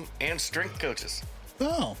 Locker room and strength coaches.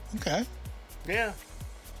 Oh, okay. Yeah.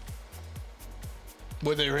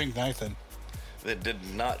 Would they rank 9th then? That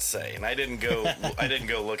did not say, and I didn't go. I didn't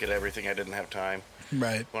go look at everything. I didn't have time.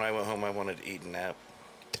 Right. When I went home, I wanted to eat and nap.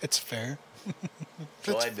 It's fair.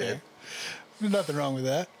 So I did. There's nothing wrong with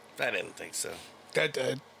that. I didn't think so. I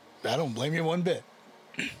don't blame you one bit.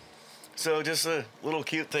 So just a little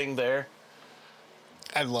cute thing there.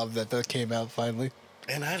 I love that came out finally.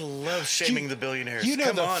 And I love shaming the billionaires. You know,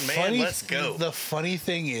 Come on, man, let's go. The funny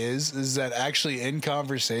thing is that actually in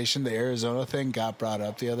conversation, the Arizona thing got brought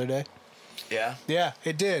up the other day. Yeah? Yeah,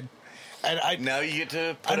 it did. And now you get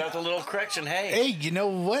to put out the little correction. Hey, you know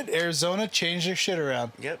what? Arizona changed their shit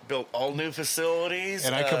around. Yep, built all new facilities.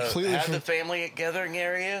 And I completely had the family gathering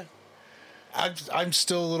area. I'm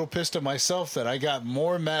still a little pissed at myself that I got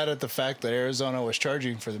more mad at the fact that Arizona was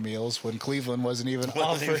charging for the meals when Cleveland wasn't even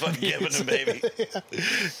offering fucking giving them, baby.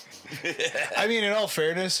 I mean, in all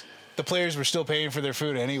fairness, the players were still paying for their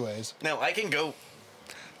food anyways. Now, I can go.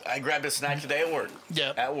 I grabbed a snack today at work.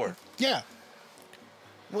 Yeah. At work. Yeah.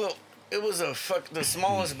 Well, it was the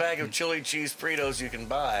smallest bag of chili cheese Fritos you can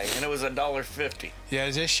buy, and it was $1.50. Yeah,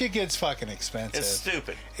 this shit gets fucking expensive. It's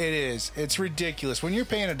stupid. It is. It's ridiculous. When you're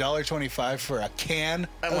paying $1.25 for a can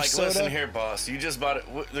I'm of like, soda, listen here, boss. You just bought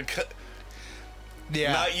it.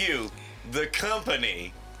 Yeah. Not you. The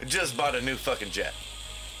company just bought a new fucking jet.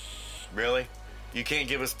 Really? You can't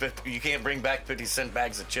give us. You can't bring back 50-cent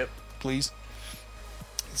bags of chip. Please.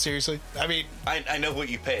 Seriously? I mean, I know what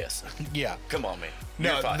you pay us. yeah. Come on, man.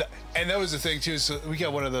 No, You're fine. and that was the thing too. So we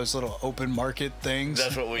got one of those little open market things.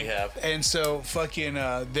 That's what we have. And so fucking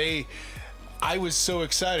I was so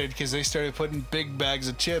excited because they started putting big bags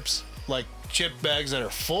of chips, like chip bags that are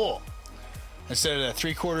full, instead of that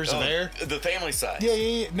 3/4 of air. The family size.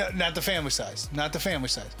 Yeah. No, not the family size. Not the family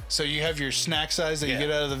size. So you have your snack size that you get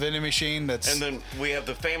out of the vending machine. That's And then we have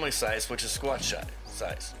the family size, which is Squatch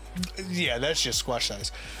size. yeah, that's just Squash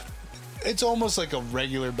size. It's almost like a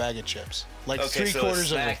regular bag of chips, like Okay, 3/4 so a of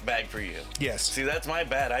snack bag for you. Yes. See, that's my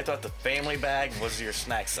bad. I thought the family bag was your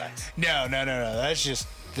snack size. No. That's just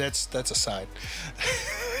that's a side.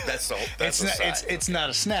 That's the whole. That's It's the not. side. It's not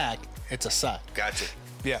a snack. It's a side. Gotcha.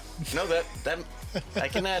 Yeah. No, that I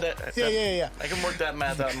can add it. Yeah. I can work that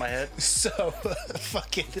math out in my head. So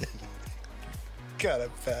fucking. God, I'm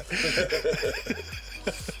fat.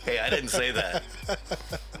 Hey, I didn't say that.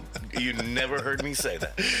 You never heard me say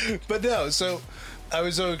that. But no, so I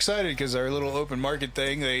was so excited because our little open market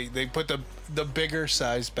thing, they put the bigger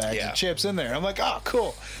size bags of chips in there. I'm like, oh,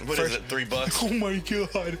 cool. What is it, $3? Oh my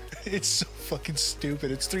god, it's so fucking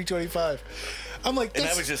stupid. It's $3.25. I'm like, And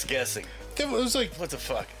I was just guessing. It was like, What the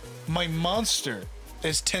fuck? my Monster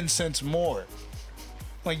is 10 cents more.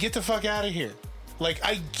 Like, get the fuck out of here. Like,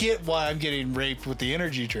 I get why I'm getting raped with the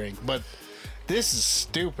energy drink, but this is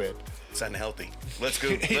stupid. It's unhealthy. Let's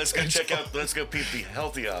go check out. Let's go peep the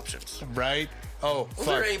healthy options. Right? Oh, Well, fuck.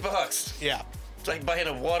 they're $8. Yeah. It's like buying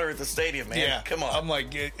a water at the stadium, man. Yeah. Come on. I'm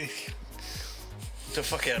like, The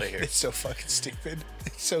fuck out of here. It's so fucking stupid.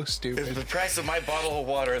 It's so stupid. If the price of my bottle of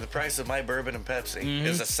water and the price of my bourbon and Pepsi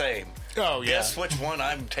is the same. Oh, yeah. Guess which one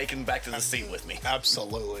I'm taking back to the seat with me.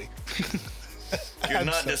 Absolutely. You're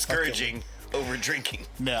not discouraging over drinking.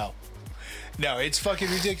 No, it's fucking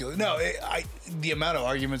ridiculous. No, the amount of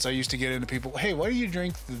arguments I used to get into people. Hey, why do you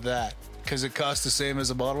drink that? Because it costs the same as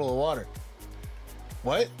a bottle of water.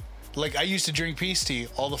 What? Like, I used to drink peace tea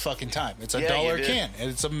all the fucking time. It's $1 you a did. can, and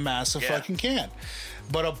it's a massive fucking can.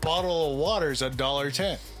 But a bottle of water is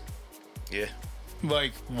 $1.10. Yeah.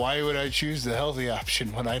 Like, why would I choose the healthy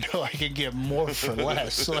option when I know I can get more for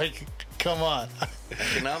less? Like, come on.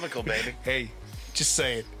 Economical, baby. Hey, just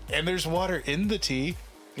say it. And there's water in the tea.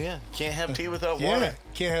 Yeah. Can't have tea without Yeah, water.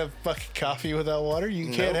 can't have fucking coffee without water. You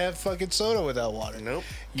can't have fucking soda without water. Nope.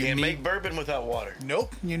 You Can't need- make bourbon without water.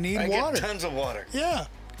 Nope, you need I water. get tons of water. Yeah,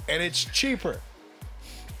 and it's cheaper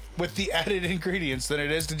with the added ingredients than it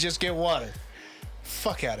is to just get water.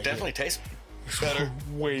 Fuck out of Definitely tastes here. better.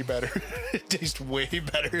 Way better. It tastes way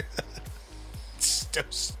better. It's so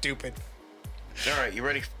stupid. All right, you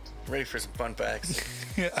ready for some fun facts?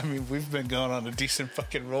 Yeah, I mean, we've been going on a decent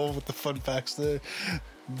fucking roll with the fun facts there.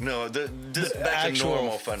 No, this back to Actual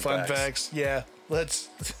normal fun facts. Yeah, let's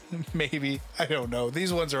maybe. I don't know.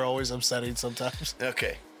 These ones are always upsetting sometimes.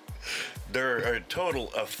 Okay. There are a total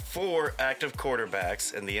of 4 active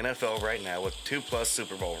quarterbacks in the NFL right now with 2+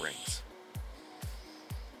 Super Bowl rings.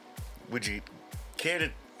 Would you care to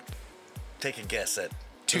take a guess at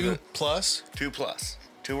 2 plus. 2+,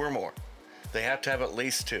 2 or more? They have to have at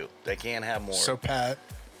least 2. They can't have more. So Pat.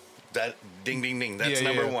 That ding ding ding. That's Yeah,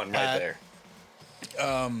 number yeah. 1 right Pat. there.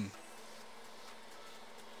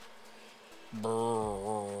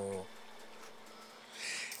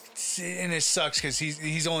 And it sucks because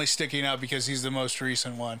he's only sticking out because he's the most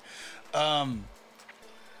recent one.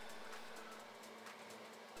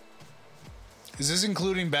 Is this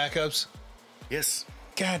including backups? Yes.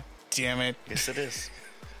 God damn it. Yes, it is.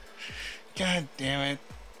 God damn it.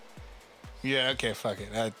 Yeah, okay, fuck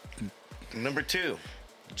it. Number 2,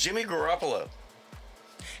 Jimmy Garoppolo.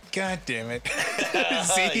 God damn it.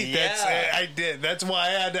 See, that's I did. That's why I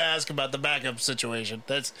had to ask about the backup situation.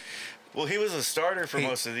 Well, he was a starter for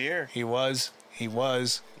most of the year. He was. And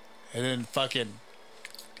then fucking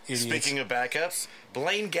idiots. Speaking of backups,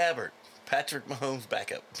 Blaine Gabbert, Patrick Mahomes'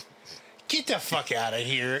 backup. Get the fuck out of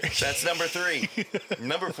here. That's number 3.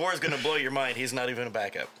 Number 4 is going to blow your mind. He's not even a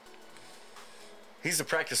backup. He's a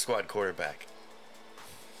practice squad quarterback.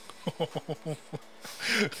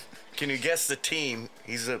 Can you guess the team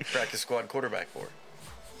he's a practice squad quarterback for?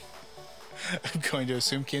 I'm going to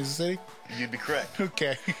assume Kansas City. You'd be correct.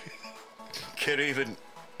 Okay. Could even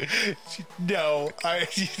No,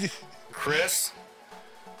 Chris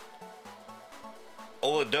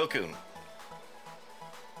Oladokun.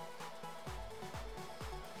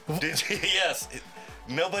 Did you? Yes.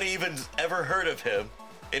 Nobody even ever heard of him,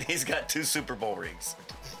 and he's got 2 Super Bowl rings.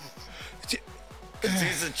 'Cause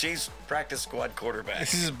he's the Chiefs practice squad quarterback.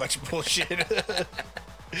 This is a bunch of bullshit. It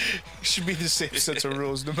should be the same sets of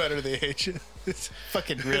rules no matter the age. It's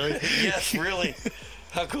fucking really. Yes, really.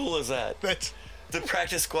 How cool is that? That's The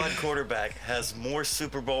practice squad quarterback has more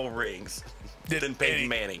Super Bowl rings than Peyton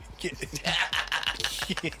Manning. Get the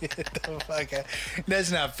fuck out.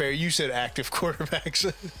 That's not fair. You said active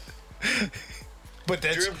quarterbacks. But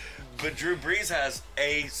that's But Drew Brees has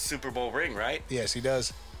a Super Bowl ring, right? yes, he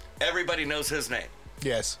does. Everybody knows his name.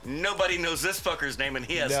 Yes. Nobody knows this fucker's name, and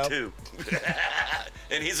he has Nope. 2.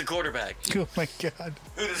 And he's a quarterback. Oh my god.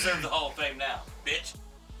 Who deserves the Hall of Fame now, bitch?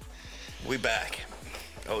 We back.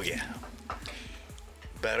 Oh, yeah.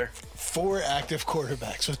 Better? 4 active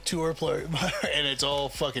quarterbacks with 2 are player, and it's all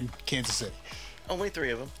fucking Kansas City. Only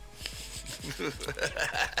 3 of them.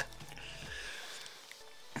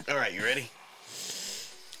 All right, you ready?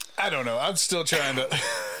 I don't know. I'm still trying to.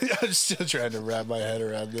 I'm still trying to wrap my head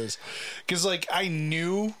around this, because like I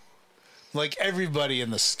knew, like everybody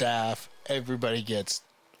in the staff, everybody gets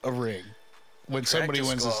a ring when somebody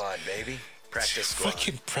wins. Squad, baby. Practice squad.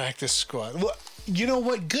 Fucking practice squad. Well, you know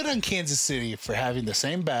what? Good on Kansas City for having the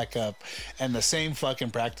same backup and the same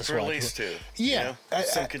fucking practice For squad. at least 2. Yeah, You know?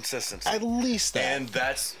 Some consistency. At least that. And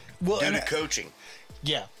that's Well, due and to coaching.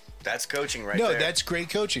 Yeah. That's coaching right No, there. that's great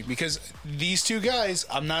coaching, because these 2 guys,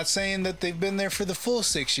 I'm not saying that they've been there for the full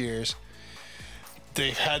 6 years.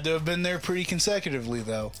 They've had to have been there pretty consecutively,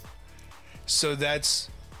 though. So that's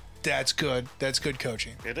good. That's good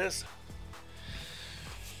coaching. It is.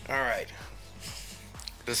 All right.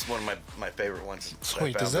 This is one of my favorite ones. I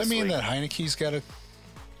Wait, found does that this mean week. that Heineke's got a...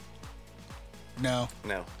 No.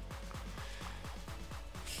 No.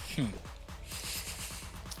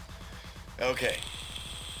 Okay.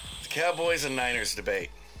 Cowboys and Niners debate.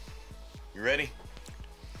 You ready?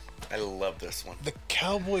 I love this one. The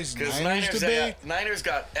Cowboys Because Niners debate. Niners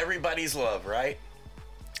got everybody's love, right?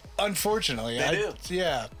 Unfortunately, They do.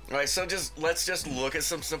 Yeah. All right, so let's just look at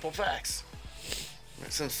some simple facts.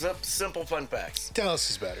 Some simple fun facts. Dallas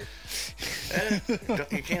is better.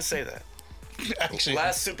 You can't say that. Actually,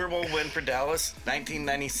 Last Super Bowl win for Dallas,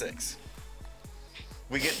 1996.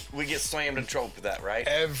 We get slammed in trouble for that, right?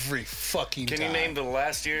 every fucking Can time. you name the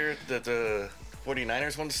last year that the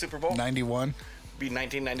 49ers won the Super Bowl? 91? Be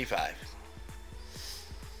 1995.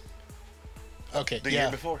 Okay. The yeah.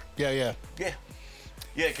 year before. Yeah. Yeah.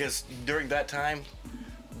 Yeah, because during that time,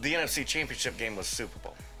 the NFC Championship game was Super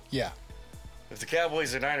Bowl. Yeah. If the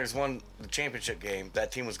Cowboys or Niners won the championship game,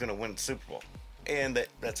 that team was going to win the Super Bowl. And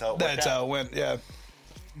that's how it went. That's how it went. Yeah.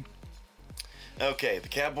 Okay, the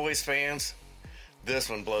Cowboys fans, this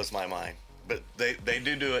one blows my mind. But they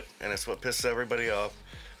do it, and it's what pisses everybody off.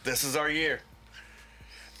 This is our year.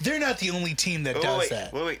 They're not the only team that does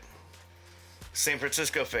that. Wait. San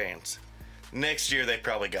Francisco fans, next year they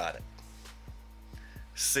probably got it.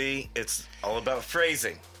 See, it's all about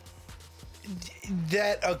phrasing.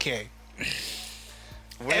 Okay.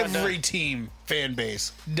 We're not Every done. team fan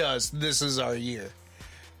base does. This is our year.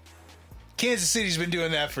 Kansas City's been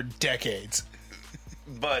doing that for decades.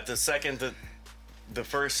 But the second that the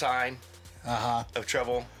first sign of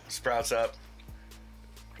trouble sprouts up,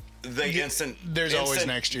 There's always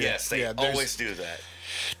next year. Yes, they Yeah, there's- always do that.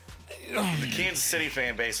 The Kansas City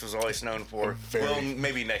fan base was always known for,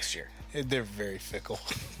 maybe next year. They're very fickle.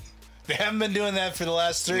 They haven't been doing that for the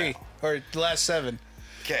last 3 or the last 7.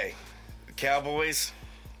 Okay, the Cowboys,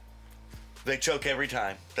 they choke every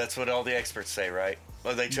time. That's what all the experts say, right?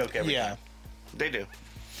 Well, they choke every time. They do.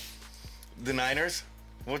 The Niners,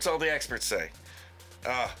 what's all the experts say?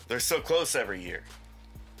 They're so close every year.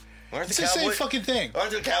 Aren't It's the same fucking thing.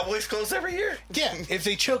 Aren't the Cowboys close every year? Yeah, if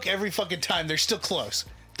they choke every fucking time, they're still close.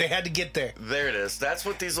 They had to get there. There it is. That's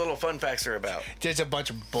what these little fun facts are about. There's a bunch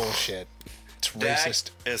of bullshit. It's Dak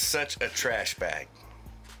racist. is such a trash bag.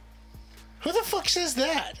 Who the fuck says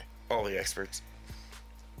that? All the experts.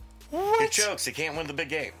 What? He chokes. He can't win the big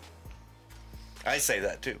game. I say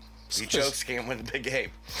that too. He chokes. Can't win the big game.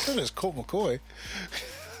 So does Colt McCoy.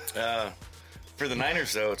 For the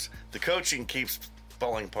Niners, though, the coaching keeps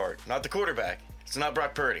falling apart. Not the quarterback. It's not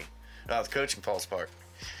Brock Purdy. The coaching falls apart.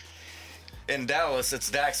 In Dallas, it's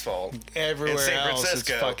Dak's fault. Everywhere In San else,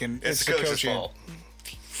 Francisco, it's the the coach's coaching. fault.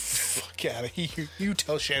 Fuck out of here. You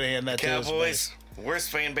tell Shanahan that Cowboys, worst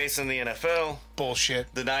fan base in the NFL.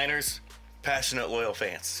 Bullshit. The Niners, passionate, loyal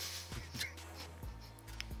fans.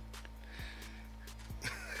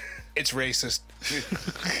 It's racist.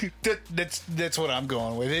 That's what I'm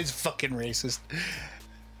going with. It's fucking racist.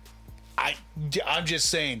 I'm just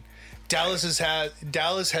saying,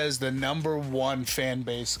 Dallas has the number 1 fan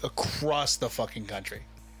base across the fucking country.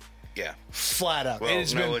 Yeah. Flat out. Well,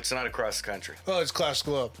 no, it's not across the country. Oh, it's class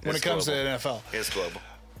globe when It's it comes global. to the NFL. It's global.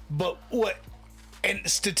 But what? And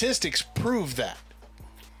statistics prove that.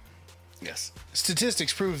 Yes.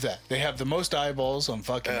 Statistics prove that they have the most eyeballs on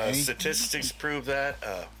fucking any. Statistics prove that.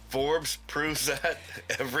 Forbes proves that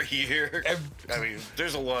every year. I mean,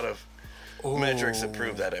 there's a lot of metrics that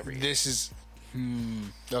prove that every year. This is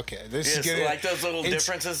okay. This is Yes, getting like those little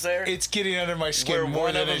differences there. It's getting under my skin where more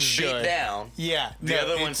one than of it them's should. beat down. Yeah, The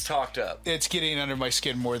other one's talked up. It's getting under my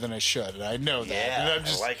skin more than it should, and I know that. Yeah, and I'm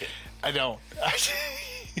just, I like it. I don't.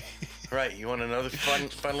 Right, you want another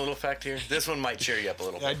fun little fact here? This one might cheer you up a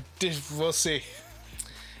little bit. We'll see.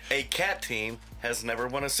 A cat team has never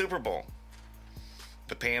won a Super Bowl.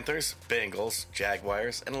 The Panthers, Bengals,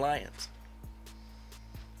 Jaguars, and Lions.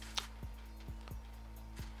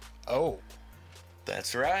 Oh.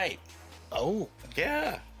 That's right. Oh.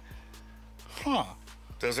 Yeah. Huh.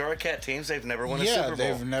 Those are our cat teams. They've never won a Yeah, Super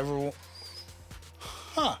Bowl. they've never.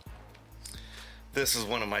 Huh. This is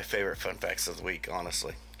one of my favorite fun facts of the week,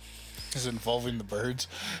 honestly. Is it involving the birds?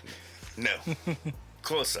 No.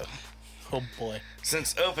 Close though. Oh boy.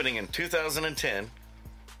 Since opening in 2010,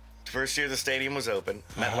 the first year the stadium was open,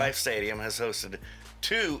 MetLife Stadium has hosted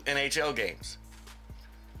 2 NHL games.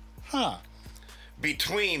 Huh.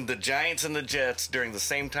 Between the Giants and the Jets during the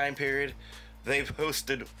same time period, they've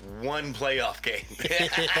hosted 1 playoff game. And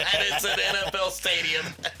it's an NFL stadium.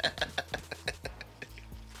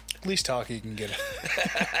 At least hockey can get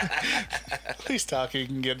at least hockey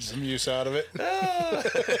can get some use out of it.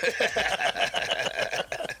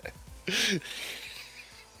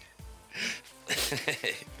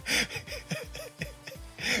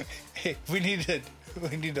 Hey, we need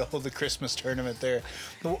to hold the Christmas tournament there.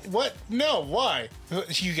 What? No, why?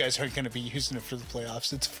 You guys aren't going to be using it for the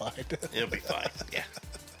playoffs. It's fine. It'll be fine. Yeah.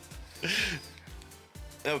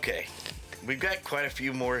 Okay, we've got quite a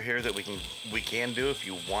few more here that we can do if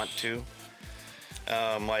you want to.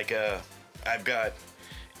 I've got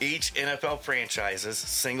each NFL franchise's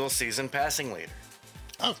single season passing leader.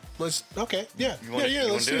 Oh, let's do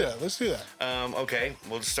that. Let's do that. Okay,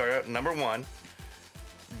 we'll just start out number one.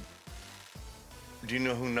 Do you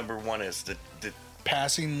know who number one is? The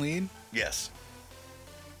Passing lead? Yes.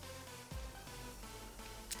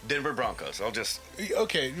 Denver Broncos. I'll just...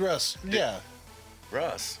 Okay, Russ. Yeah.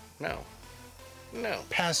 Russ? No.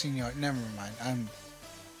 Passing yard. Never mind.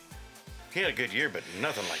 He had a good year, but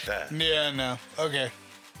nothing like that. Yeah, no. Okay.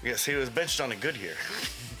 Yes, he was benched on a good year.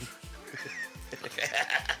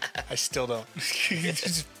 I still don't.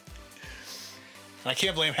 I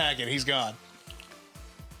can't blame Hackett. He's gone.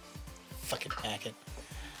 Fucking Hackett.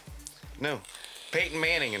 No. Peyton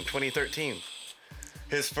Manning in 2013.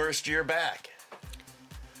 His first year back.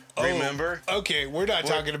 Remember? Okay, we're not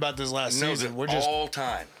talking about this last season. We're just all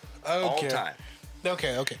time. Okay. All time.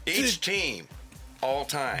 Okay. Each team, all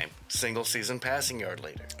time, single season passing yard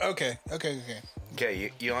leader. Okay.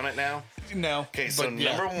 Okay, you on it now? No. Okay, so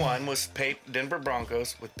number one was Denver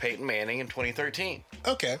Broncos with Peyton Manning in 2013.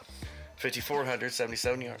 Okay.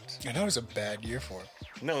 5,477 yards. I know it was a bad year for him.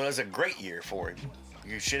 No, that was a great year for him.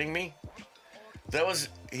 You shitting me?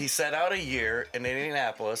 He sat out a year in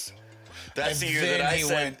Indianapolis. That's the year that I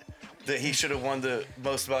said that he should have won the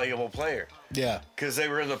most valuable player. Yeah. Because they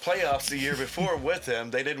were in the playoffs the year before with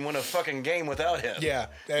him. They didn't win a fucking game without him. Yeah.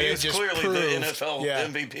 He was clearly the NFL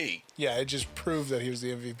MVP. Yeah, it just proved that he was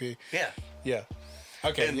the MVP. Yeah. Yeah.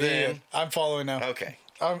 Okay, and then, I'm following now. Okay.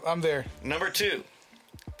 I'm there. Number two,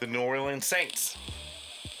 the New Orleans Saints.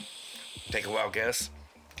 Take a wild guess.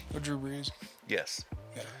 Drew Brees? Yes.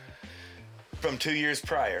 Yeah. From 2 years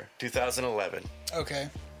prior, 2011. Okay.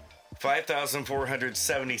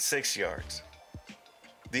 5,476 yards.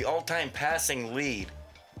 The all-time passing lead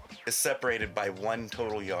is separated by 1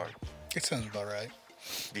 total yard. It sounds about right.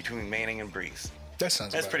 Between Manning and Brees.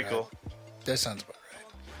 That's pretty cool. That sounds about right.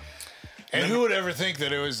 And who would ever think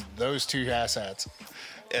that it was those two asshats?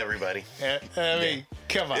 Everybody. I mean,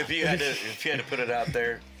 come on. If you had to put it out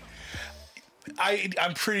there,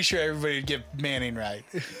 I'm pretty sure everybody would get Manning right.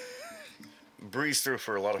 Brees threw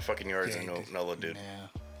for a lot of fucking yards and Nola did. Yeah.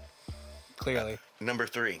 Clearly. Number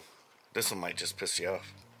three. This one might just piss you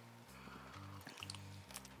off.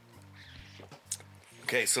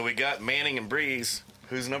 Okay, so we got Manning and Brees.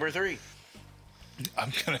 Who's number three?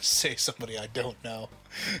 I'm going to say somebody I don't know.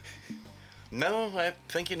 No, I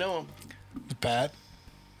think you know him. Pat?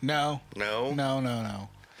 No. No. No.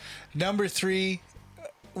 Number three,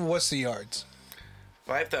 what's the yards?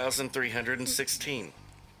 5,316.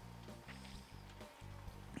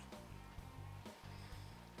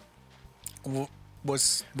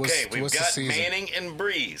 What's okay, we've what's got the season? Manning and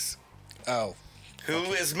Brees. Oh.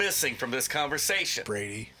 Who is missing from this conversation?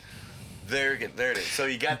 Brady. There it is. So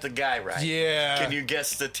you got the guy right. Yeah. Can you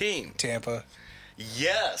guess the team? Tampa.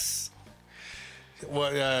 Yes.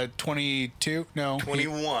 What, 22? No.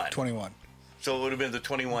 21. 21. So it would have been the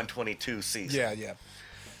 21-22 season. Yeah.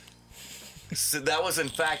 So that was, in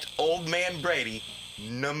fact, Old Man Brady,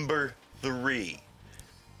 number 3.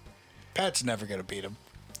 Pat's never going to beat him.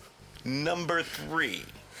 Number 3.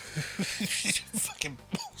 Fucking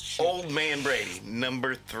bullshit. Old Man Brady,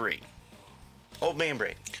 number 3. Old Man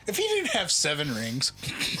Brady. If he didn't have 7 rings,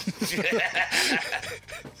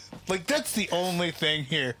 like, that's the only thing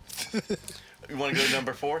here. You want to go to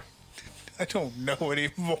number 4? I don't know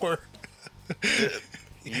anymore.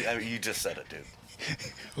 You just said it, dude.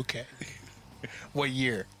 Okay. What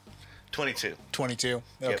year? 22. 22?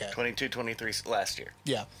 Okay. Yep, 22, 23 last year.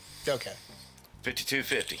 Yeah. Okay.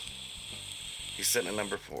 52-50. He's sitting at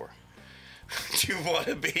number 4. Do you want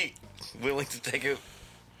to be willing to take a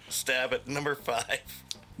stab at number 5?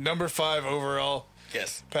 Number 5 overall.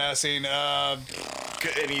 Yes. Passing. And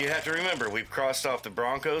you have to remember, we've crossed off the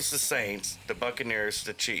Broncos, the Saints, the Buccaneers,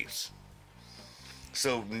 the Chiefs.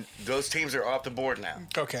 So those teams are off the board now.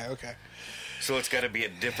 Okay. So it's got to be a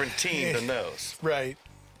different team than those. Right.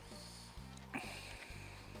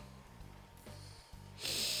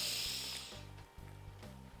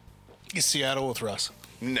 Is Seattle with Russ?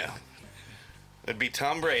 No. It'd be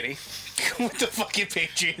Tom Brady. With the fucking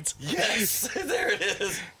Patriots. Yes, there it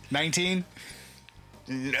is. 19?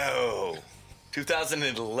 No.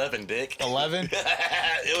 2011, Dick. 11?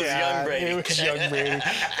 It was young Brady. It was young Brady.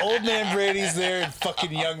 Old man Brady's there and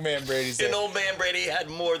fucking young man Brady's there. And old man Brady had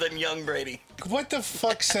more than young Brady. What the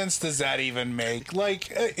fuck sense does that even make?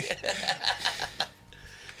 Like,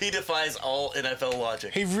 he defies all NFL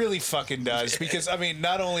logic. he really fucking does. Because, I mean,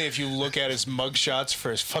 not only if you look at his mugshots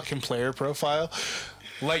for his fucking player profile,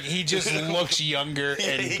 Like, he just looks younger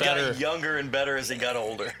and he better. got younger and better as he got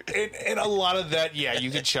older. And a lot of that, yeah,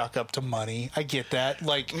 you could chalk up to money. I get that.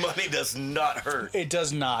 Like, Money does not hurt. it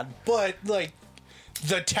does not. But, like,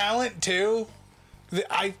 the talent, too.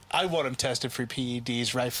 I want him tested for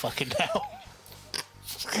PEDs right fucking now.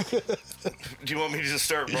 Do you want me to just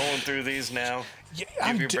start rolling through these now? Yeah,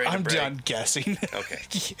 Give your brain a I'm break. done guessing. Okay.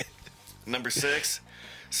 Yeah. Number 6,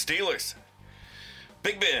 Steelers.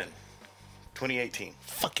 Big Ben, 2018.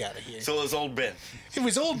 Fuck out of here. So it was old Ben. It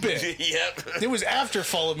was old Ben. Yep. It was after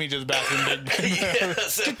Follow Me to the Bathroom, Big Ben.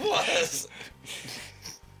 Yes, it was.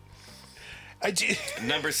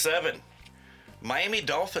 Number 7, Miami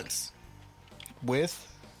Dolphins. With?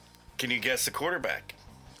 Can you guess the quarterback?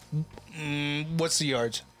 What's the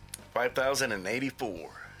yards? 5,084.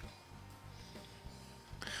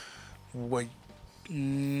 Wait.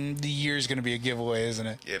 The year's going to be a giveaway, isn't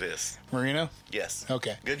it? It is. Marino? Yes.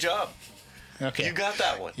 Okay. Good job. Okay. You got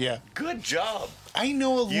that one. Yeah. Good job. I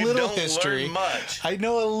know a You little don't history. learn much I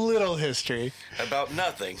know a little history. about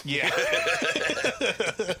nothing. Yeah.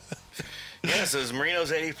 Yes, it was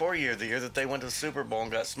Marino's 84 year, the year that they went to the Super Bowl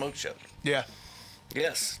and got smoke show. Yeah.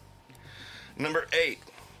 Yes. Number 8.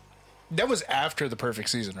 That was after the perfect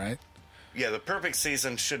season, right? Yeah, the perfect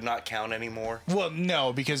season should not count anymore. Well,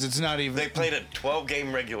 no, because it's not even. They played a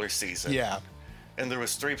 12-game regular season. Yeah. And there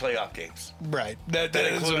was 3 playoff games. Right. That is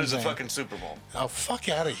what included I'm the saying. fucking Super Bowl. Oh, fuck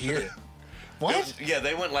out of here. What? Yeah,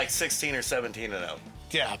 they went like 16 or 17-0.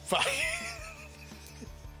 Yeah, fuck.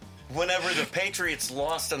 Whenever the Patriots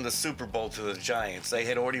lost in the Super Bowl to the Giants, they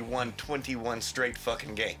had already won 21 straight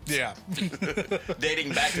fucking games. Yeah.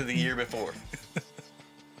 Dating back to the year before.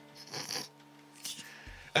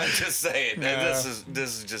 I'm just saying, this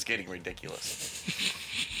is just getting ridiculous.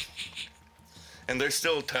 And they're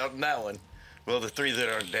still touting that one. Well, the 3 that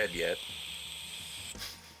aren't dead yet.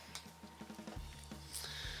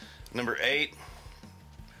 Number 8.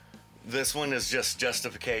 This one is just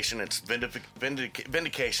justification. It's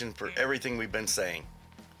vindication for everything we've been saying.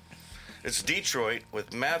 It's Detroit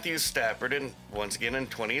with Matthew Stafford, and once again in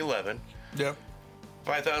 2011, Yep.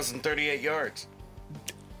 5,038 yards.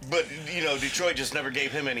 But, you know, Detroit just never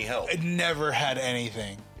gave him any help. It never had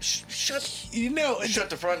anything. Shut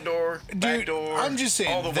the front door, back Dude, door, I'm just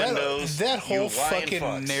saying, all the windows. that you whole lying fucking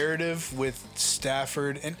fucks. narrative with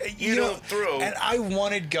Stafford, and You know, don't throw. And I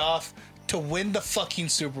wanted Goff to win the fucking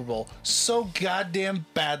Super Bowl so goddamn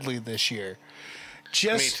badly this year.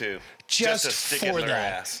 Just, Me too. Just to stick it for in their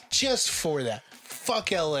that. ass. Just for that. Fuck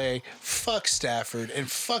LA, fuck Stafford, and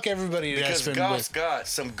fuck everybody that's Because been Goff's with. got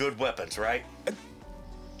some good weapons, right?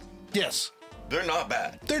 Yes, They're not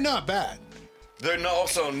bad. they're not bad. They're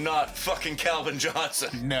also not fucking Calvin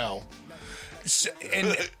Johnson. No.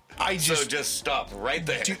 And I So just stop right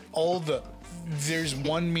there. Dude, there's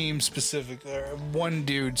one meme specific, or one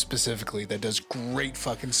dude specifically that does great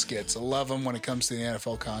fucking skits. I love him when it comes to the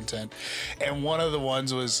NFL content. And one of the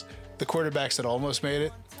ones was the quarterbacks that almost made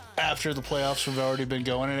it after the playoffs have already been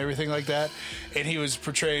going and everything like that. And he was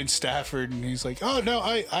portraying Stafford, and he's like, "Oh no,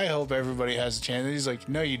 I hope everybody has a chance." And he's like,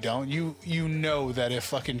 "No, you don't. You know that if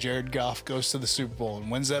fucking Jared Goff goes to the Super Bowl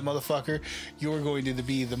and wins that motherfucker, you're going to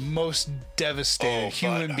be the most devastated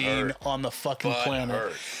human being on the fucking planet."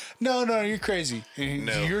 Hurt. No, you're crazy.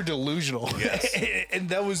 No. You're delusional. Yes. And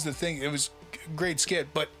that was the thing. It was a great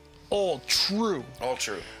skit, but all true. All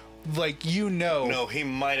true. Like, you know. No, he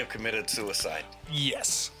might have committed suicide.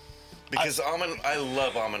 Yes. Because I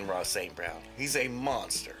love Amon-Ra St. Brown. He's a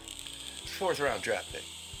monster. 4th round draft pick.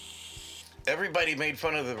 Everybody made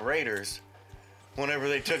fun of the Raiders whenever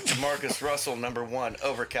they took DeMarcus Russell '1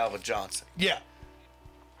 over Calvin Johnson. Yeah.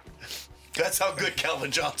 That's how good Calvin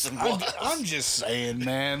Johnson was. I'm just saying,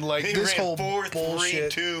 man. Like, He this ran whole 4.32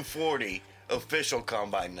 bullshit. 40 official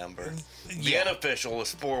combine number. The Yeah. unofficial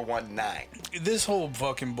was 4.19. This whole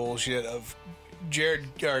fucking bullshit of And he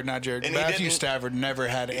Matthew didn't- Stafford never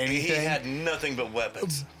had anything. He had nothing but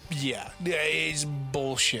weapons. Yeah, it's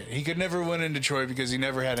bullshit. He could never win in Detroit because he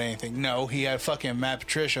never had anything. No, he had fucking Matt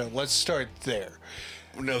Patricia. Let's start there.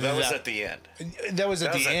 No, that was at the end. That was at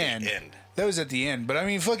That the was at end. the end. That was at the end. But I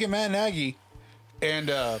mean, fucking Matt Nagy, and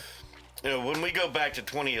You know, when we go back to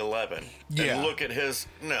 2011 Yeah. and look at his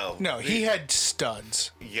he had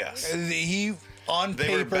studs. yes, He on they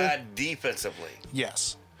paper, were bad defensively,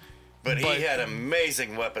 yes. but he But had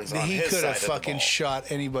amazing weapons on He his could side have of the fucking ball. shot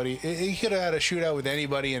anybody. He could have had a shootout with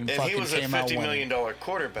anybody and And fucking he was a came out $50 winning. million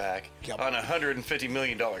quarterback Yep. on a $150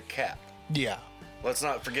 million cap. Yeah, Let's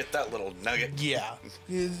not forget that little nugget. yeah.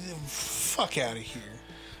 Fuck out of here.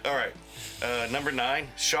 All right, number 9,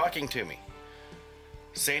 shocking to me.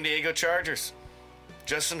 San Diego Chargers,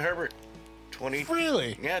 Justin Herbert,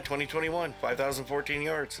 Really? Yeah, 2021, 5,014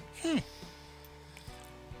 yards.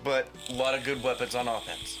 But a lot of good weapons on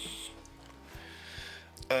offense.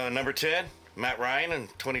 Number 10, Matt Ryan in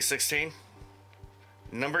 2016.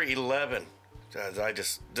 Number 11,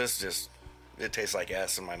 it tastes like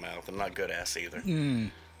ass in my mouth. I'm not good ass either.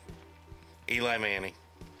 Eli Manning.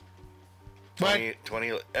 What?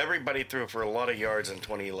 20, everybody threw for a lot of yards in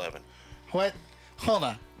 2011. What? Hold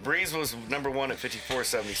on. Breeze was number 1 at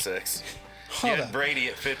 54.76. We Hold had on. Brady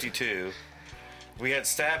at 52. We had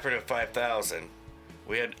Stafford at 5,000.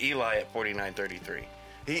 We had Eli at 49.33.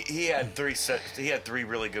 He had three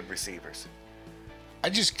really good receivers. I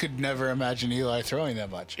just could never imagine Eli throwing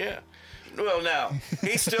that much. Yeah. Well, now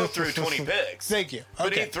he still threw 20 picks. Thank you.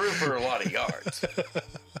 But he Okay. threw for a lot of yards.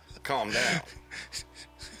 Calm down.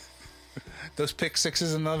 Those pick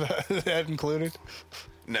sixes and all that included?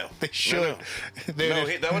 No, They should. No,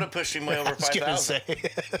 that would have pushed him way over I was gonna 5,000. say.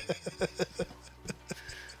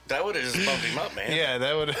 That would have just bumped him up, man. Yeah,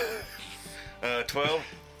 that would. 12,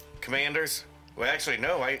 Commanders. Well, actually,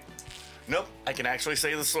 no. I can actually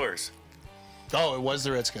say the slurs. Oh, it was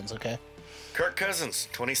the Redskins. Okay. Kirk Cousins,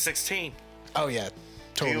 2016. Oh yeah,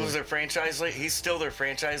 totally. He was their franchise leader. He's still their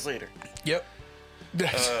franchise leader. Yep.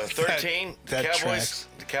 13, that the Cowboys. tracks.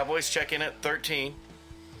 The Cowboys check in at 13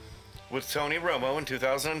 with Tony Romo in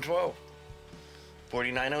 2012.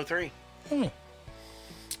 49.03.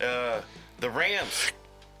 The Rams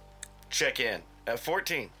check in at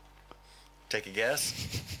 14. Take a guess.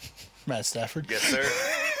 Matt Stafford. Yes, sir.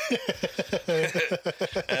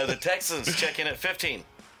 The Texans check in at 15.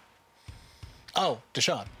 Oh,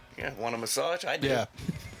 Deshaun. Yeah, want a massage? I do.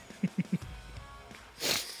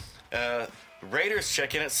 Yeah. Raiders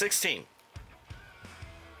check in at 16.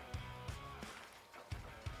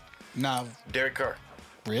 Now, Derek Carr.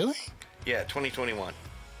 really? Yeah, 2021.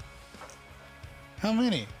 How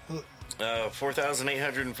many?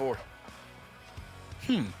 4,804.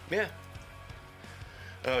 Yeah.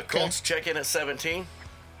 Colts check in at 17.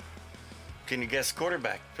 Can you guess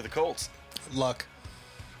quarterback for the Colts? Luck.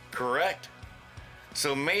 Correct.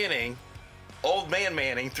 So Manning, old man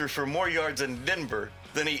Manning, threw for more yards in Denver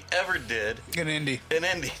than he ever did In Indy. in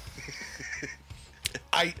Indy.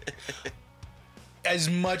 As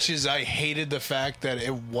much as I hated the fact that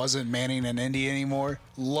it wasn't Manning and Indy anymore,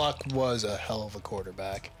 Luck was a hell of a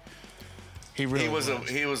quarterback. He really was.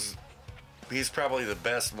 He's probably the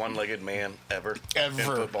best one-legged man ever in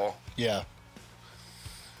Ever. football. Yeah.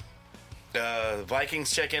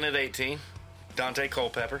 Vikings check in at 18. Dante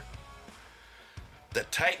Culpepper. The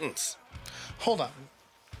Titans, Hold on.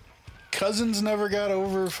 Cousins never got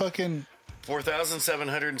over fucking.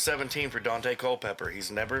 4,717 for Dante Culpepper.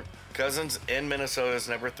 Cousins in Minnesota has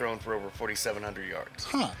never thrown for over 4,700 yards.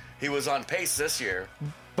 Huh. He was on pace this year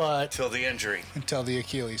But till the injury. until the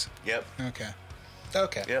Achilles. Yep. Okay.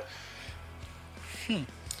 Yep.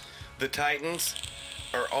 The Titans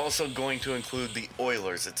are also going to include the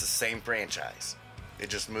Oilers. It's the same franchise. It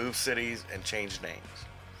just moved cities and changed names.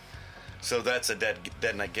 So that's a dead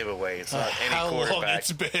nut giveaway. It's not any How quarterback. long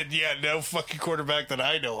it's been? Yeah, no fucking quarterback that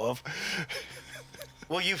I know of.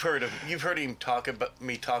 Well, you've heard him talk about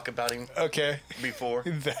him Okay. before.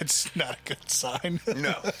 That's not a good sign.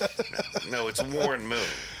 No, it's Warren Moon.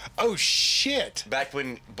 Oh shit! Back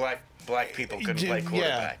when black people couldn't play Yeah.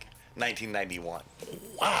 quarterback, 1991.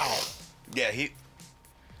 Wow. Yeah,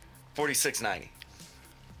 46.90.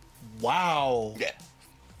 Wow. Yeah.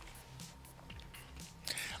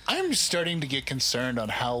 I'm starting to get concerned on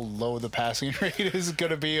how low the passing rate is going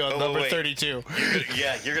to be on number wait. 32.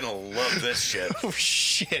 You're gonna love this shit. Oh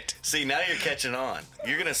shit! See, now you're catching on.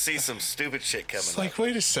 You're gonna see some stupid shit coming It's up. like,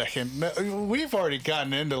 wait a second. No, we've already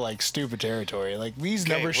gotten into like stupid territory. Like these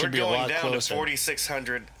Okay, numbers should be a we're lot going down closer. to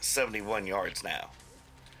 4,671 yards now,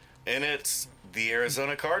 and it's the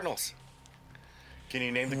Arizona Cardinals. Can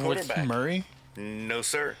you name the With quarterback? Murray. No,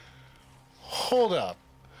 sir. Hold up.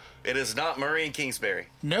 It is not Murray and Kingsbury.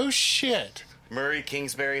 No shit. Murray,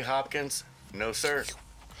 Kingsbury, Hopkins. No, sir.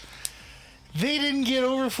 They didn't get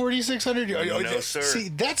over 4,600 yards. No, sir. See,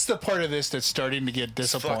 that's the part of this that's starting to get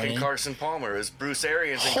disappointing. Fucking Carson Palmer. It was Bruce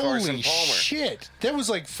Arians and Carson Holy Palmer. shit. That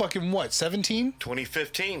was like fucking what, 17?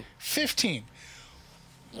 2015. 15.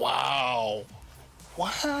 Wow.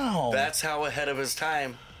 Wow. That's how ahead of his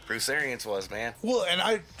time Bruce Arians was, man. Well,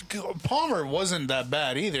 and Palmer wasn't that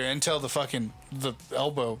bad either until the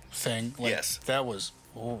elbow thing. Like, Yes. That was.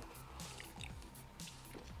 Oh.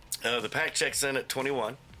 The pack checks in at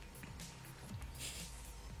 21.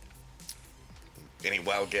 Any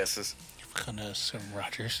wild guesses? You're gonna assume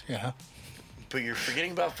Rodgers, yeah. But you're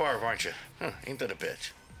forgetting about Favre, aren't you? Huh, ain't that a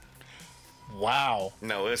bitch? Wow.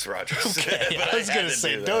 No, it's Rodgers. Okay, But I was had gonna to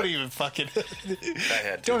say, do don't that. even fucking, I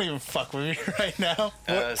had to. don't even fuck with me right now.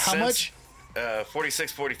 What, how much?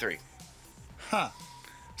 46-43. Huh?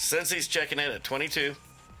 Since he's checking in at 22.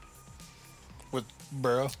 With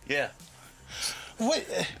Burrow? Yeah. What?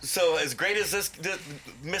 So as great as this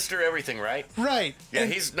Mr. Everything, right? Right. Yeah,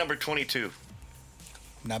 And he's number 22.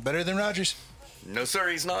 not better than Rodgers. No, sir,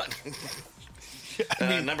 he's not. I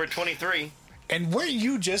mean, Number 23. and weren't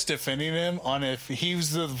you just defending him on if he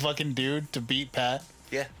was the fucking dude to beat Pat?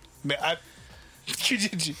 Yeah. Man,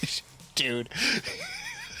 dude.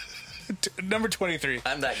 Number 23.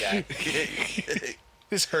 I'm that guy.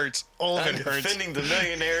 This hurts. All of I'm it hurts. defending the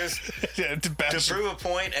millionaires Yeah, to bash to prove a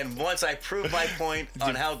point, and once I prove my point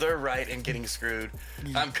on how they're right and getting screwed,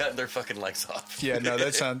 I'm cutting their fucking legs off. Yeah, no,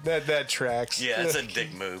 that tracks. Yeah, it's a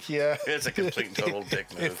dick move. Yeah. It's a complete and total dick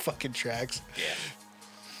It move. fucking tracks.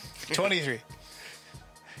 Yeah. 23.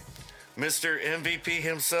 Mr. MVP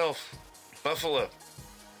himself, Buffalo,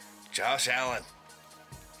 Josh Allen,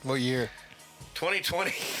 What year? 2020,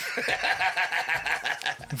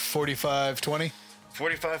 45, 20?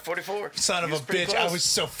 45-44. Son of He a was pretty bitch. I close. was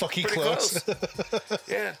so fucking Pretty close.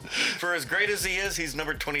 Yeah. For as great as he is, he's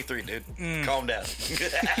number 23, dude. Calm down.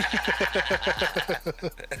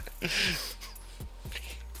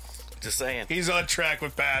 Just saying. He's on track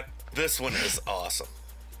with Pat. This one is awesome.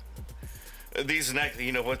 These next,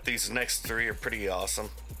 you know what? These next three are pretty awesome.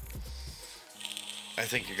 I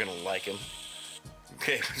think you're gonna like him.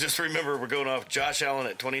 Okay, just remember we're going off Josh Allen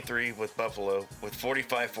at 23 with Buffalo with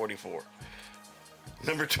 45-44.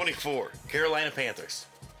 Number 24, Carolina Panthers.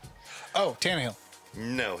 Oh, Tannehill.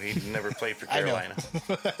 No, he never played for I know. Carolina.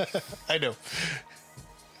 I know.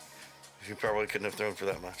 He probably couldn't have thrown for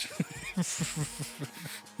that much.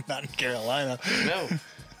 Not in Carolina. No,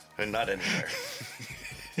 and not anywhere.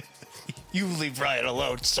 You leave Ryan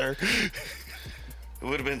alone, sir. It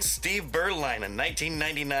would have been Steve Berline in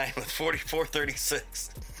 1999 with 44-36.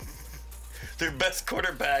 Their best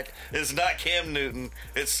quarterback is not Cam Newton.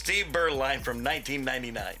 It's Steve Berline from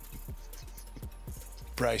 1999.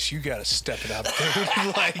 Bryce, you gotta step it up,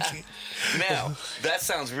 dude. Like, Now, that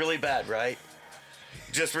sounds really bad, right?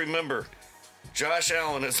 Just remember, Josh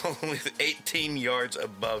Allen is only 18 yards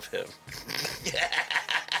above him.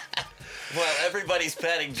 While everybody's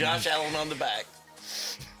patting Josh Allen on the back.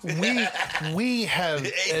 we have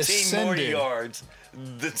 18 ascended. more yards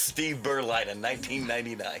than Steve Berline in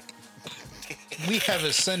 1999. We have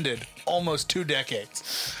ascended almost 2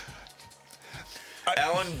 decades.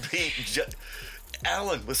 Allen beat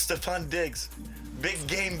Allen with Stephon Diggs. Big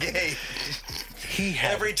game. He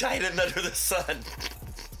had, Every tight end under the sun.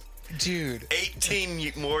 dude.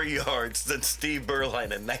 18 more yards than Steve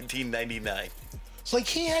Berline in 1999. Like,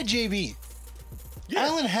 he had JB. Yeah.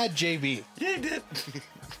 Allen had JB. Yeah, he did.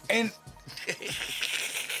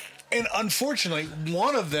 And unfortunately,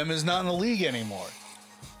 one of them is not in the league anymore.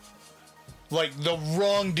 Like, the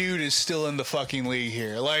wrong dude is still in the fucking league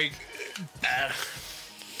here. Like,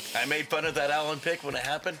 I made fun of that Allen pick when it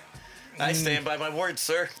happened. I stand by my word,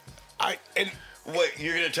 sir. What,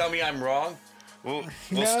 you're going to tell me I'm wrong? Well,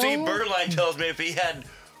 No. Steve Berline tells me if he had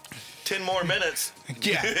 10 more minutes,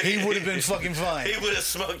 yeah, he would have been fucking fine. he would have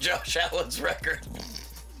smoked Josh Allen's record.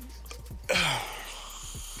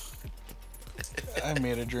 I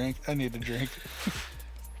made a drink. I need a drink.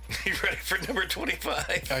 You ready for number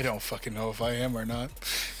 25? I don't fucking know if I am or not.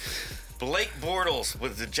 Blake Bortles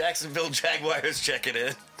with the Jacksonville Jaguars checking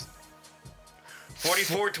in.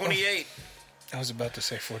 44-28. I was about to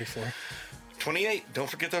say 44. 28. Don't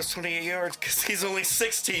forget those 28 yards because he's only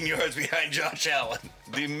 16 yards behind Josh Allen.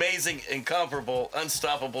 The amazing, incomparable,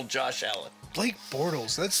 unstoppable Josh Allen. Blake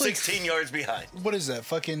Bortles. That's like, 16 yards behind. what is that?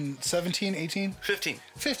 Fucking 17, 18? 15.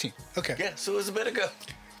 15. Okay. Yeah, so it was a bit ago.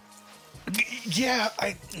 Yeah,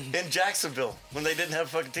 In Jacksonville when they didn't have a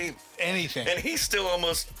fucking team. anything. And he still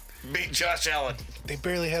almost beat Josh Allen. They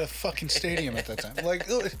barely had a fucking stadium at that time. Like,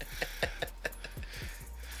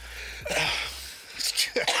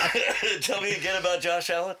 Tell me again about Josh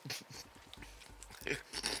Allen.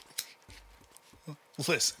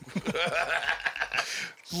 listen.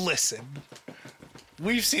 Listen.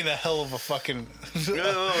 We've seen a hell of a fucking...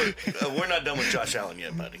 No, we're not done with Josh Allen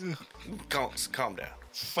yet, buddy. Calm down.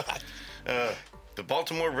 Fuck. The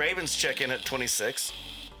Baltimore Ravens check in at 26.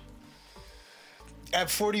 At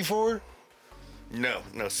 44? No,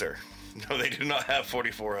 sir. No, they do not have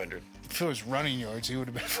 4,400. If it was running yards, he would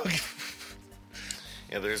have been fucking...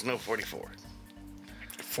 Yeah, there's no 44.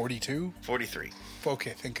 42? 43.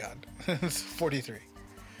 Okay, thank God. 43.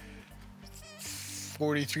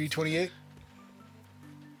 43, 28?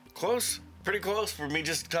 Close. Pretty close for me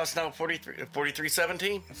just tossing out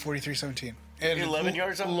 43-17. 43-17. And 11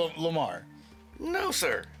 yards on? Lamar. No,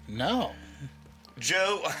 sir. No.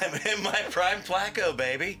 Joe, I'm in my prime Flacco,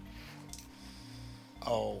 baby.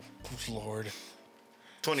 Oh, Lord.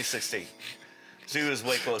 2016. So he was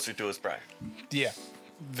way closer to his prime. Yeah.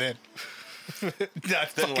 Then.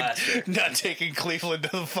 Last year. Not taking Cleveland to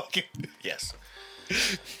the fucking... Yes.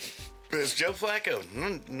 But it's Joe Flacco,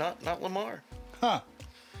 not Lamar. Huh.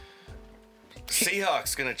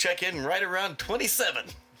 Seahawks going to check in right around 27.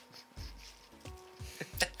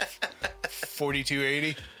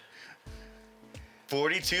 42-80.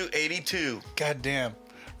 42-82. God damn.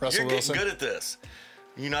 Russell You're Wilson. getting good at this.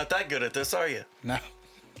 You're not that good at this, are you? No.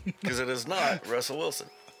 Because it is not Russell Wilson.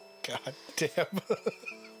 God damn.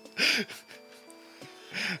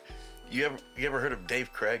 You ever heard of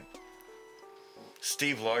Dave Craig?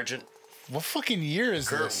 Steve Largent? What fucking year is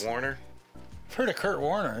Kurt this? Warner? I've heard of Kurt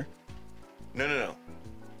Warner. No.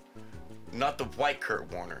 Not the white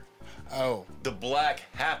Kurt Warner. Oh. The black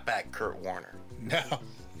halfback Kurt Warner. No.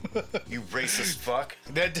 You racist fuck.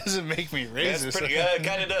 That doesn't make me racist. That's pretty, yeah, it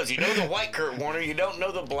kind of does. You know the white Kurt Warner, you don't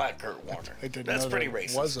know the black Kurt Warner. I didn't That's know pretty there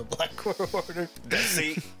racist. Was a black Kurt Warner.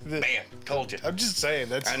 See? Bam. Told you. I'm just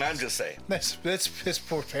saying And I'm just saying. that's piss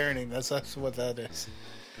poor parenting. That's what that is.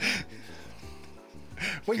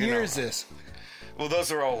 What year is this? Well,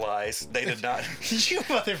 those are all lies. They did not. You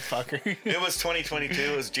motherfucker. It was 2022.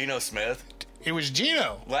 It was Geno Smith. It was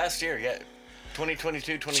Geno. Last year, yeah.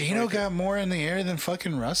 2022, 2023. Geno got more in the air than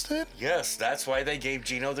fucking Russ did? Yes, that's why they gave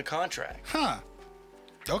Geno the contract. Huh.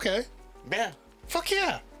 Okay. Yeah. Fuck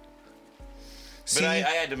yeah. But I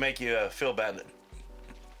had to make you feel bad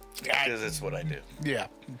because it's what I do. Yeah.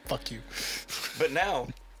 Fuck you. But now,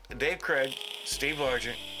 Dave Craig, Steve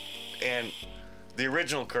Largent, and the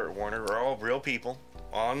original Kurt Warner are all real people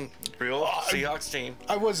on real Seahawks team.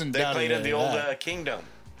 I wasn't They doubting played in the old that. Kingdom.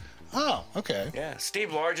 Oh, okay. Yeah,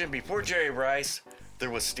 Steve Largent. Before Jerry Rice, there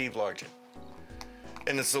was Steve Largent.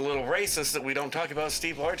 And it's a little racist that we don't talk about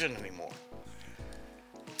Steve Largent anymore.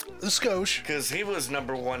 The Skosh. Because he was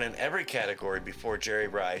number one in every category before Jerry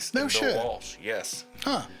Rice. No and shit. Bill Walsh, yes.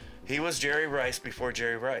 Huh. He was Jerry Rice before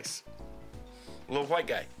Jerry Rice. Little white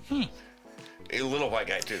guy. A little white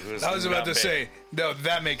guy, too. Who I was about not to big. say, no,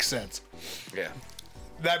 that makes sense. Yeah,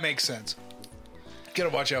 That makes sense. Gotta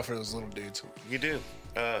watch out for those little dudes. you do.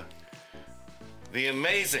 The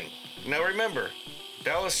amazing. Now remember,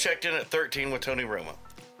 Dallas checked in at 13 with Tony Romo.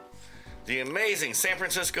 The amazing San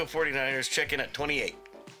Francisco 49ers check in at 28.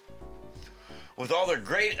 With all their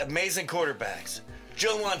great, amazing quarterbacks.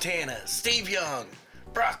 Joe Montana, Steve Young,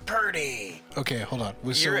 Brock Purdy. Okay, hold on.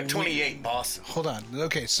 You're at 28, boss. Hold on.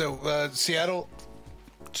 Okay, so Seattle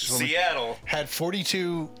had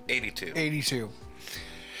 42, 82. 82.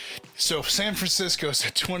 So San Francisco's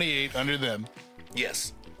at 28 under them.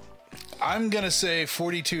 Yes. I'm going to say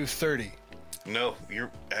 42-30. No,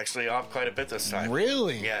 you're actually off quite a bit this time.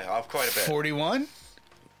 Really? Yeah, off quite a bit. 41?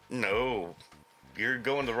 No, you're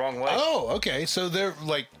going the wrong way. Oh, okay. So they're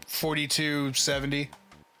like 42-70.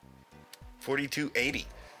 42-80.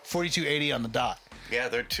 42-80 on the dot. Yeah,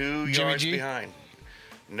 they're 2 Jimmy yards G? behind.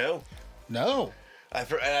 No. No. I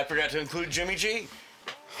forgot to include Jimmy G.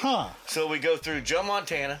 Huh. So we go through Joe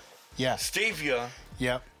Montana, Yeah. Steve Young,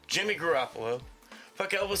 Yep. Jimmy Garoppolo.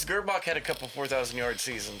 Fuck, Elvis Gerbach had a couple 4,000-yard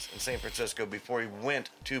seasons in San Francisco before he went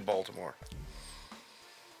to Baltimore.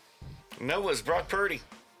 Noah's Brock Purdy,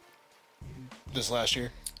 This last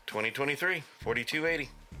year. 2023, 42-80.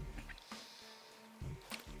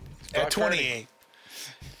 At Brock 28. Purdy.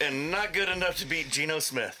 And not good enough to beat Geno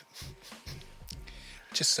Smith.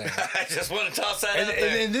 Just saying. I just want to toss that out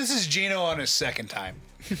there. And this is Geno on his second time.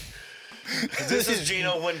 This is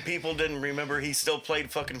Geno when people didn't remember he still played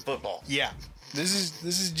fucking football. Yeah. This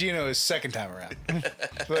is Geno his second time around.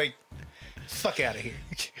 Like, fuck out of here.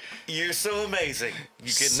 You're so amazing. You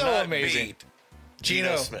could So not amazing. beat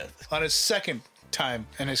Geno Smith. on his second time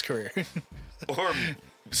in his career. Or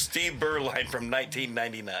Steve Berline from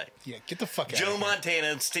 1999. Yeah, get the fuck out Joe of here. Montana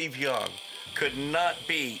and Steve Young could not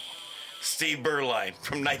beat Steve Berline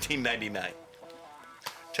from 1999.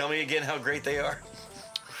 Tell me again how great they are.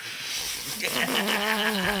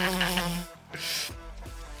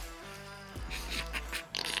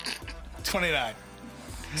 29.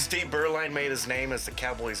 Steve Berline made his name as the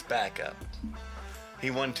Cowboys' backup. He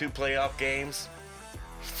won 2 playoff games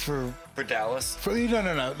For Dallas.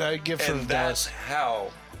 no. I give for And Dallas. that's how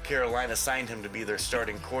Carolina signed him to be their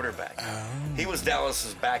starting quarterback. He was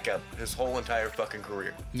Dallas's backup his whole entire fucking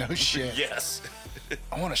career. No shit. Yes,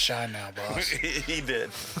 I want to shine now, boss. he did.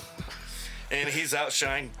 And he's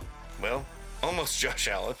outshined, well, almost Josh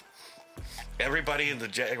Allen. everybody in the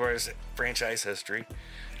Jaguars franchise history,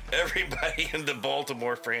 everybody in the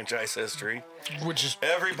Baltimore franchise history, Which is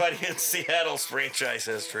everybody in Seattle's franchise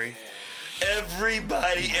history,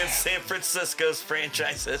 everybody in San Francisco's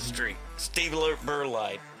franchise history. Steve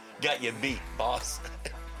Berline got you beat, boss.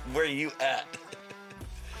 Where you at?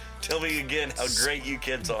 Tell me again how great you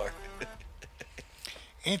kids are.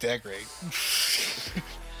 ain't that great.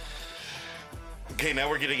 Okay, now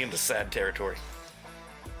we're getting into sad territory.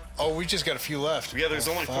 Oh, we just got a few left. Yeah, there's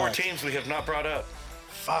only 4 fuck. teams we have not brought up.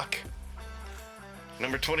 Fuck.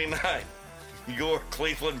 Number 29, your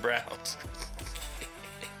Cleveland Browns.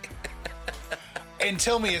 And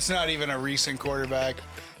tell me it's not even a recent quarterback.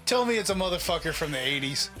 Tell me it's a motherfucker from the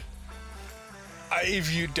 80s.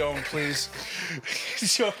 If you don't, please.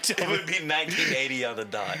 Don't It tell me. would be 1980 on the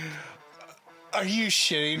dot. Are you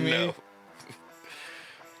shitting me? No.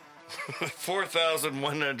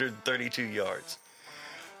 4,132 yards.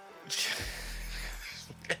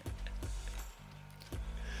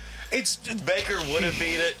 It's Baker would have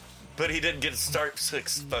beat it, but he didn't get to start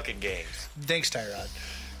 6 fucking games. thanks, Tyrod.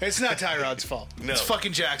 It's not Tyrod's fault. No. It's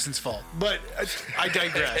fucking Jackson's fault. But I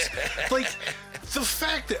digress. Like the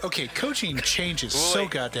fact that coaching changes so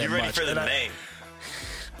Wait, goddamn you ready much. for the and name?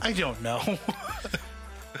 I don't know.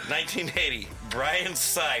 1980, Brian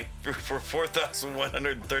Sipe for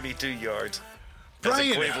 4,132 yards. As a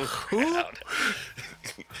Brian, Cleveland who? Brown.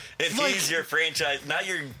 And Like- he's your franchise, not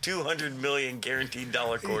your $200 million guaranteed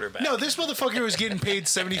dollar quarterback. No, this motherfucker was getting paid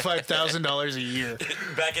 $75,000 a year.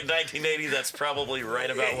 Back in 1980, that's probably right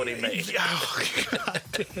about what he made. Oh, god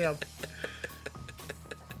damn.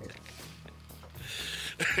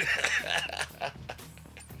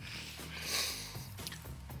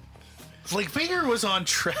 Like Baker was on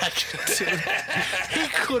track to, he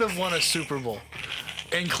could have won a Super Bowl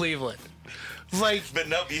in Cleveland. Like But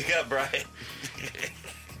nope, you got Brian.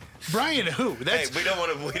 Brian, who? Hey, That's we don't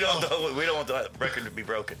want the record to be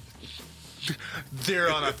broken. they're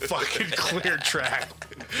on a fucking clear track.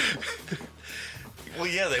 Well,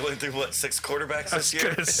 yeah, they went through what 6 quarterbacks I was this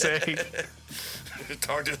year. gonna say, It's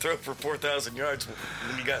hard to throw for 4,000 yards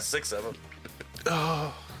when you got 6 of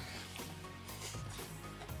them.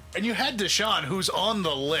 and you had Deshaun, who's on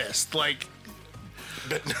the list. Like,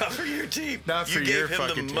 But not for your team. Not for you your gave him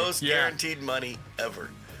fucking the team. most Yeah. guaranteed money ever.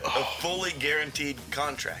 A fully guaranteed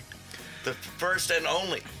contract. The first and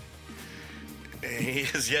only. And he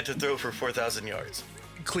has yet to throw for 4,000 yards.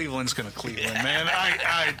 Cleveland's gonna Cleveland, man.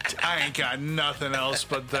 I ain't got nothing else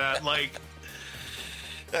but that. Like,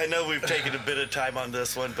 I know we've taken a bit of time on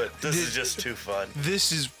this one, but this is just too fun.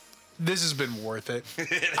 this has been worth it.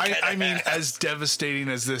 I mean, as devastating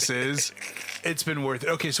as this is, it's been worth it.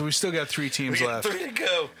 Okay, so we still got 3 teams We got left. 3 to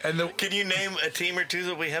go. And Can you name a team or two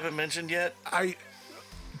that we haven't mentioned yet?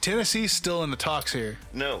 Tennessee's still in the talks here.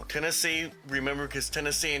 No, Tennessee. Remember, because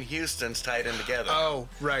Tennessee and Houston's tied in together. Oh,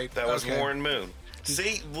 right. That was okay. Warren Moon.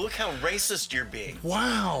 See, look how racist you're being.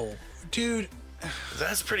 Wow, dude.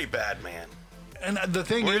 That's pretty bad, man. And the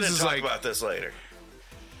thing We're is gonna talk like, about this later.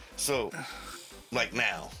 So, like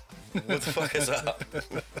now, what the fuck is up?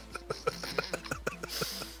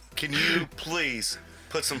 Can you please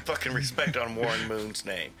put some fucking respect on Warren Moon's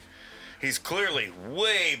name? He's clearly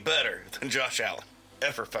way better than Josh Allen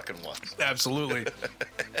ever fucking was. absolutely.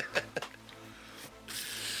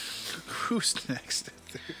 Who's next?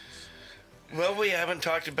 Well, we haven't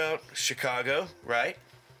talked about Chicago, right?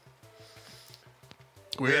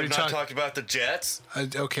 We have already not talked about the Jets.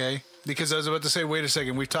 Okay, because I was about to say, wait a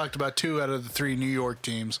second. We've talked about 2 out of the 3 New York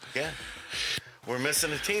teams. Yeah. We're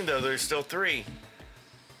missing a team, though. There's still 3.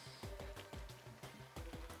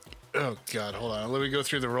 Oh God, hold on. Let me go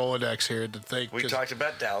through the Rolodex here to think. We talked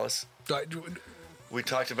about Dallas. We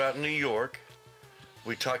talked about New York.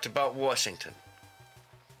 We talked about Washington.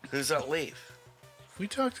 Who's that leave? We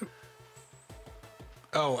talked.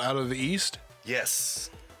 Oh, out of the East. Yes.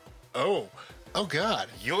 Oh God.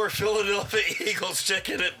 Your Philadelphia Eagles check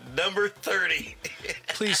in at number 30.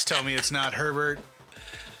 Please tell me it's not Herbert.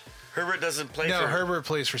 Herbert doesn't play No, for... Herbert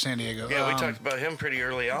plays for San Diego. Yeah, we talked about him pretty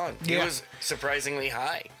early on. He yeah. was surprisingly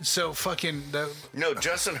high. So fucking. No,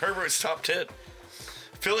 Justin Herbert's top 10.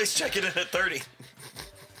 Philly's checking in at 30.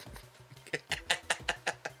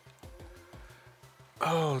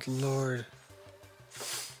 Oh Lord.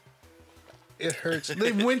 It hurts.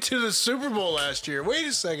 They went to the Super Bowl last year. Wait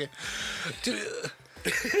a second.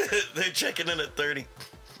 They're checking in at 30.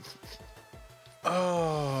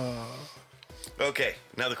 Oh. Okay,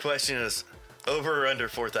 now the question is, over or under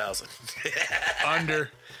 4,000? Under.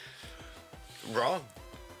 Wrong.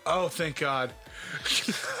 Oh, thank God.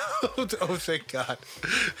 Oh, thank God.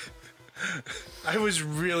 I was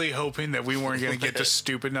really hoping that we weren't going to get to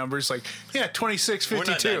stupid numbers like, 26-52. We're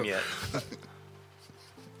not done yet.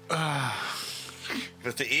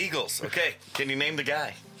 But the Eagles. Okay, can you name the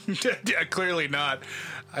guy? Yeah, clearly not.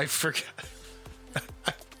 I forgot.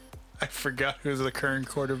 I forgot who the current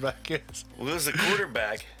quarterback is. Well, who's the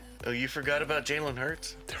quarterback? Oh, you forgot about Jalen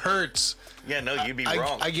Hurts? Hurts. Yeah, no, you'd be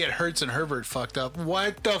wrong. I get Hurts and Herbert fucked up.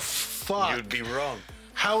 What the fuck? You'd be wrong.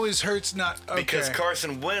 How is Hurts not... Okay. Because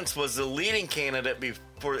Carson Wentz was the leading candidate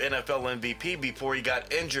for NFL MVP before he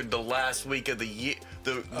got injured the last week of the year.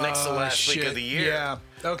 The next to last week of the year. Yeah,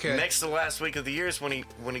 okay. Next to last week of the year is when he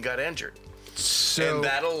got injured. So, and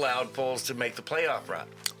that allowed Foles to make the playoff run.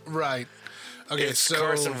 Right. Okay, It's so...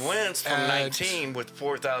 Carson Wentz from 19 with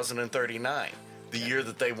 4,039. The year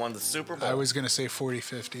that they won the Super Bowl. I was going to say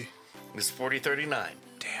 40-50. It was 40-39.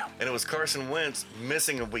 Damn. And it was Carson Wentz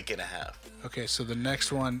missing a week and a half. Okay, so the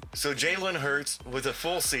next one... So Jalen Hurts with a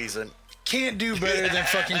full season... Can't do better than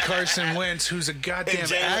fucking Carson Wentz, who's a goddamn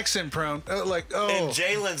accent prone. And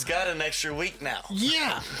Jalen's got an extra week now.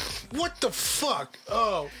 Yeah. What the fuck?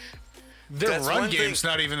 Oh. Their That's run one game's thing-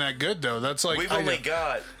 not even that good, though. That's like... We've only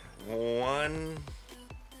got one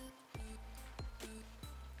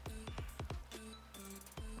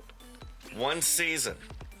season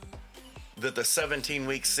that the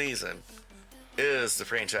 17-week season is the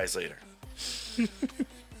franchise leader.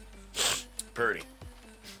 Purdy.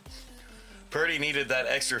 Purdy needed that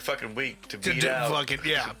extra fucking week to beat out. Fucking,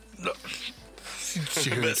 yeah.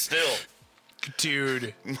 Dude. But still,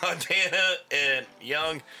 Dude. Montana and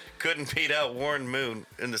Young couldn't beat out Warren Moon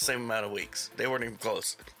in the same amount of weeks. They weren't even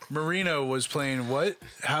close. Marino was playing what?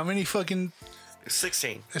 How many fucking...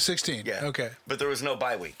 16. 16. Yeah. Okay. But there was no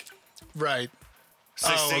bye week. Right.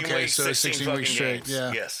 16 okay, weeks, so 16 16 fucking weeks straight, games.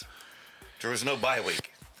 yeah. Yes. There was no bye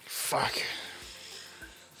week. Fuck.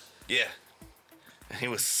 Yeah. He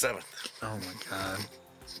was 7th. Oh my god.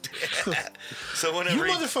 So You whenever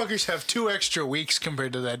motherfuckers have 2 extra weeks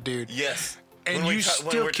compared to that dude. yes. And when you when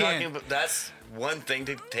still we're can't. talking about, that's one thing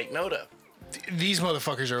to take note of. These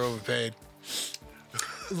motherfuckers are overpaid.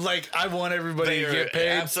 Like, I want everybody They to are get paid,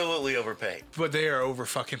 absolutely overpaid. but they are over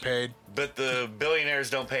fucking paid. But the billionaires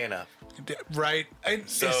don't pay enough. Right?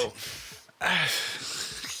 So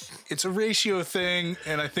It's a ratio thing,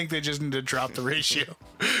 and I think they just need to drop the ratio.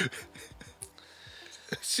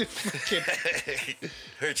 It's just fucking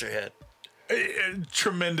hurt your head.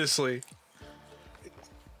 tremendously.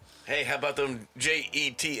 Hey, how about them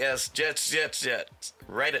Jets, Jets,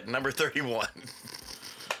 right at number 31.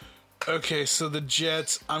 Okay, so the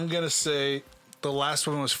Jets, I'm going to say the last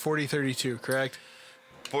one was 40-32, correct?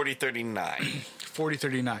 40-39.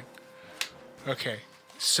 40-39. Okay,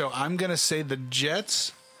 so I'm going to say the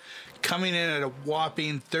Jets coming in at a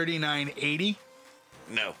whopping 39-80.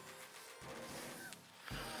 No.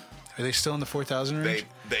 Are they still in the 4,000 range?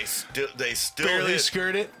 They still Barely hit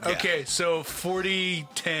skirt it? Yeah. Okay, so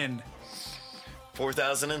 40-10.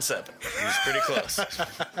 4,007. It was pretty close.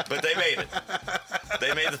 But they made it.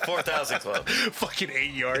 They made the 4,000 club. Fucking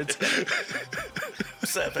 8 yards.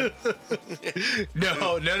 7. No.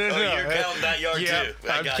 Oh, you're counting that yard Yeah, too.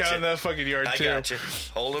 I'm counting that fucking yard I too. got you.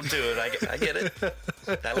 Hold them to it. I get it.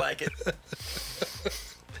 I like it.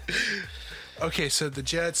 Okay, so the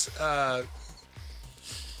Jets,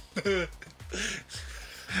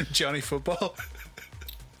 Johnny Football.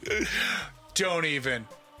 Don't even.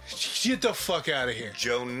 Get the fuck out of here.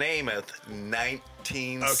 Joe Namath,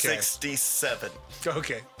 1967.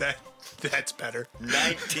 Okay, that's better.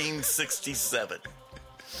 1967.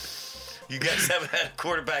 You guys haven't had a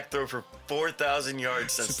quarterback throw for 4,000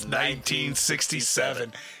 yards since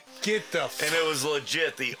 1967. Get the And it was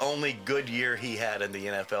legit the only good year he had in the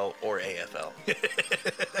NFL or AFL.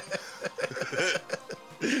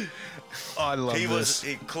 Oh, I love He this.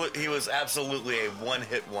 was absolutely a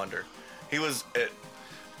one-hit wonder. He was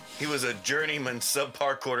a journeyman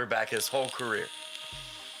subpar quarterback his whole career.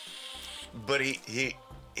 But he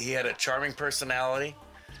had a charming personality.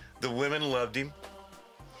 The women loved him.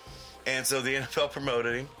 And so the NFL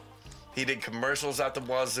promoted him. He did commercials out the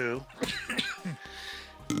wazoo.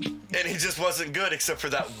 And he just wasn't good except for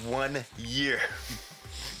that 1 year.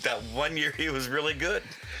 That 1 year he was really good.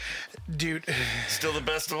 Dude. Still the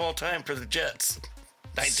best of all time for the Jets.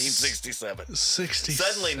 1967. 60.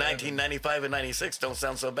 Suddenly 1995 and 96 don't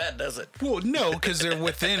sound so bad, does it? Well, no, because they're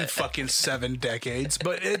within fucking 7 decades,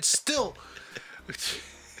 but it's still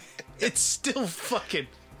fucking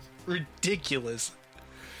ridiculous.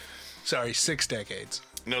 Sorry, 6 decades.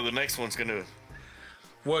 No, the next one's gonna.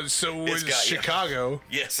 Was got you. Chicago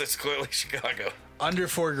Yes, it's clearly Chicago. under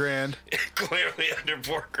 $4,000. Clearly under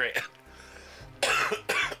 $4,000.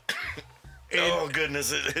 Oh,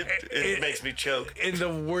 goodness. It makes me choke. And the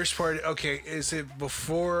worst part, okay, is it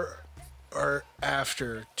before or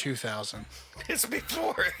after 2000? It's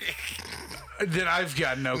before. Then I've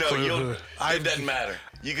got no No, clue. it doesn't matter.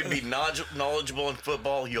 You can be knowledgeable in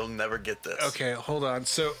football. You'll never get this. Okay, hold on.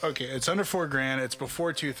 So, okay, it's under $4,000. It's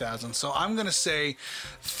before 2000. So I'm going to say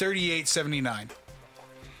 38.79.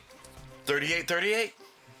 38.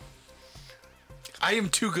 I am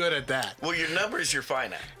too good at that. Well, your numbers you're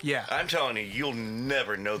fine at. Yeah. I'm telling you, you'll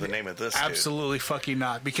never know the name of this dude. Absolutely fucking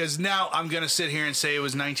not. Because now I'm going to sit here and say it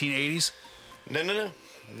was 1980s. No.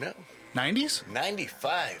 90s?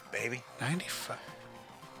 95, baby. 95.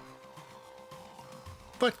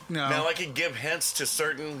 But no. Now, I could give hints to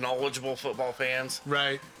certain knowledgeable football fans,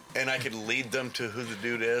 Right. and I could lead them to who the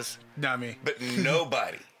dude is. Not me. But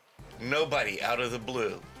nobody out of the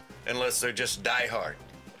blue, unless they're just diehard,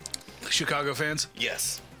 Chicago fans?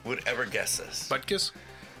 yes, would ever guess this. Butkus?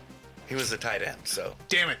 He was a tight end, so.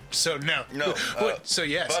 Damn it. So no. No. What? So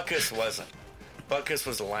yes. Butkus wasn't. Butkus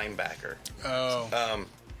was a linebacker. Oh.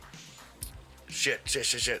 Shit.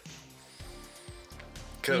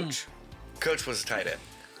 Coach. Coach was a tight end.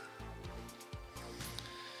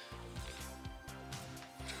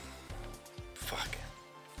 Fuck.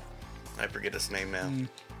 I forget his name now.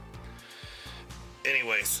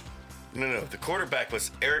 Anyways. No. The quarterback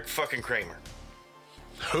was Eric fucking Kramer.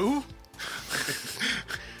 Who?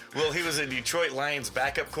 Well, he was a Detroit Lions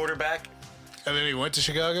backup quarterback. And then he went to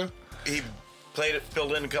Chicago? He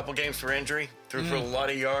filled in a couple games for injury, threw for a lot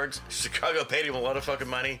of yards. Chicago paid him a lot of fucking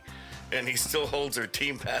money, and he still holds their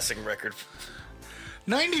team passing record.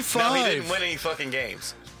 95. No, he didn't win any fucking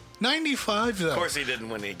games. 95, though. Of course he didn't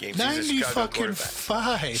win any games. 90 He's a Chicago fucking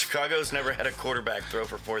quarterback. 5. Chicago's never had a quarterback throw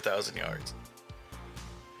for 4,000 yards.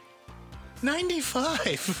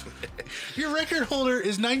 95. Your record holder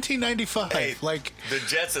is 1995. Hey, like, the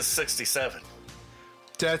Jets is 67.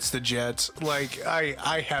 that's the Jets. Like,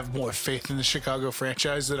 I have more faith in the Chicago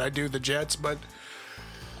franchise than I do the Jets,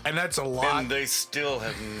 and that's a lot. And they still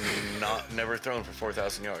have never thrown for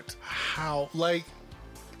 4,000 yards. How? Like,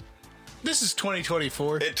 this is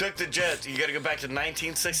 2024. It took the Jets. You got to go back to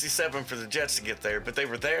 1967 for the Jets to get there, but they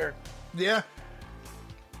were there. Yeah.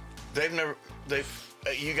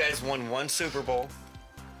 You guys won one Super Bowl.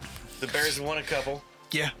 The Bears won a couple.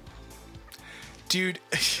 Yeah. Dude,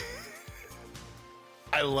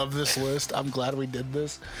 I love this list. I'm glad we did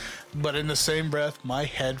this. But in the same breath, my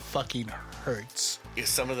head fucking hurts. Yeah,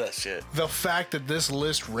 some of that shit. The fact that this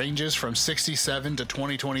list ranges from 67 to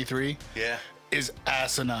 2023 Yeah. is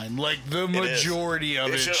asinine. Like, the majority of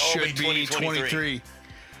It it should all should be be 23.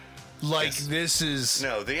 Like, Yes. this is...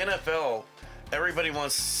 No, the NFL, everybody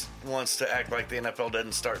wants to act like the NFL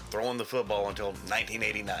didn't start throwing the football until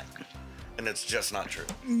 1989. And it's just not true.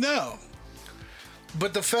 No.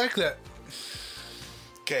 But the fact that...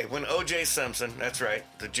 Okay, when O.J. Simpson, that's right,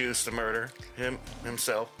 the juice, the murder,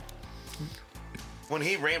 himself, when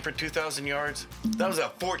he ran for 2,000 yards, that was a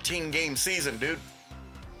 14-game season, dude.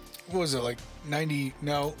 What was it, like 90...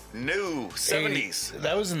 No. New 70s. 80.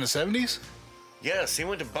 That was in the 70s? Yes, he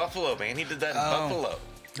went to Buffalo, man. He did that in Buffalo.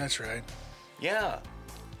 That's right. Yeah.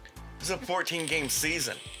 It's a 14-game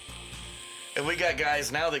season. And we got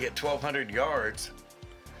guys now that get 1,200 yards.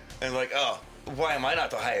 And like, oh, why am I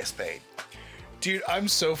not the highest paid? Dude, I'm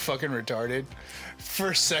so fucking retarded. For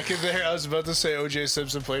a second there, I was about to say O.J.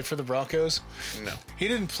 Simpson played for the Broncos. No. He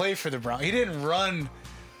didn't play for the Broncos. He didn't run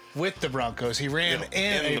with the Broncos. He ran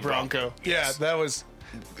in a the Bronco. Yes. Yeah, that was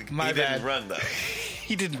my He bad. didn't run, though.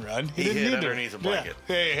 He didn't run. He didn't hid need underneath to. a blanket.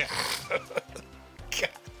 Yeah.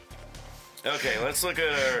 Okay, let's look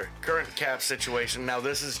at our current cap situation. Now,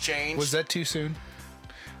 this has changed. Was that too soon?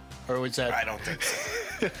 Or was that... I don't think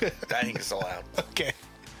so. I think it's allowed. Okay.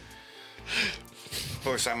 Of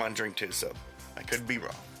course, I'm on drink 2, so I could be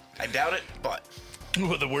wrong. I doubt it, but...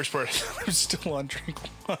 Well, the worst part is I'm still on drink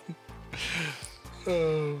 1.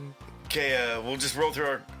 Okay, we'll just roll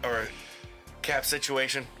through our cap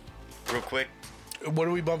situation real quick. What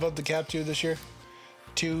do we bump up the cap to this year?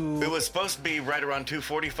 It was supposed to be right around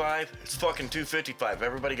 245. It's fucking 255.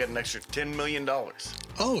 Everybody got an extra $10 million.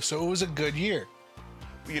 Oh, so it was a good year.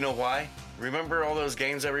 You know why? Remember all those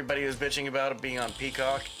games everybody was bitching about it being on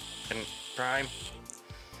Peacock and Prime?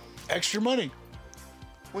 Extra money.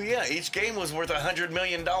 Well, yeah, each game was worth $100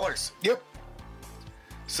 million. Yep.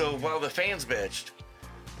 So while the fans bitched,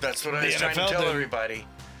 that's what I was trying to NFL tell didn't. everybody.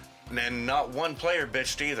 And not one player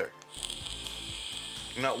bitched either.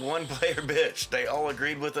 Not one player bitched. They all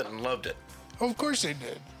agreed with it and loved it. Of course they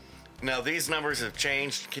did. Now, these numbers have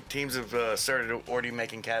changed. Teams have started already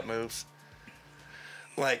making cap moves.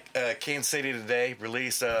 Like Kansas City today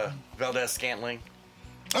released Valdez Scantling.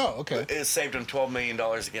 Oh, okay. It saved them $12 million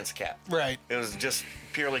against cap. Right. It was just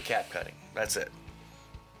purely cap cutting. That's it.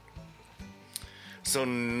 So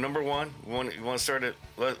number one, you want to start at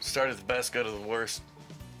the best, go to the worst.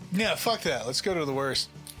 Yeah, fuck that. Let's go to the worst.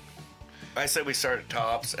 I said we start at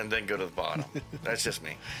tops and then go to the bottom. That's just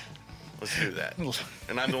me. Let's do that.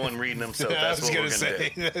 And I'm the one reading them, so that's what we're going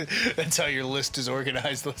to do. That's how your list is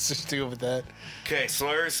organized. Let's just do it with that. Okay,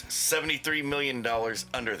 Slurs, $73 million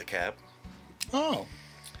under the cap. Oh.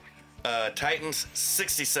 Titans,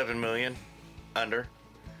 $67 million under.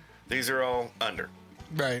 These are all under.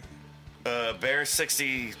 Right. Bears,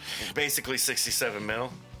 basically $67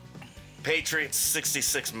 mil. Patriots,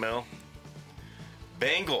 $66 mil.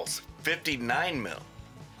 Bengals, $59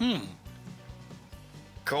 mil.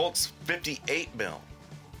 Colts, $58 mil.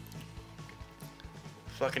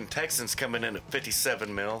 Fucking Texans coming in at $57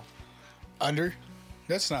 mil. Under?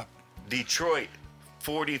 That's not. Detroit,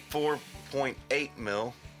 $44.8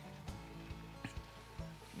 mil.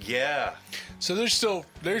 Yeah. So there's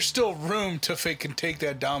still room to can take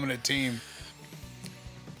that dominant team.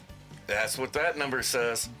 That's what that number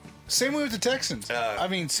says. Same way with the Texans. I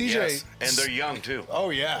mean, CJ. Yes, and they're young too. Oh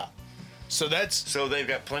yeah. So they've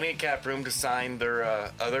got plenty of cap room to sign their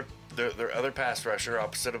other pass rusher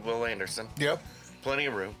opposite of Will Anderson. Yep. Plenty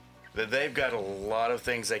of room. They've got a lot of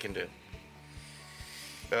things they can do.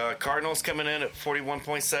 Cardinals coming in at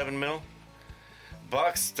 $41.7 mil.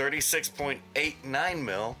 Bucks $36.89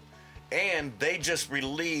 mil, and they just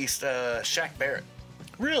released Shaq Barrett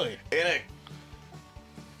really in a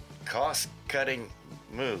cost-cutting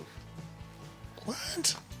move.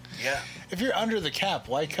 What? Yeah. If you're under the cap,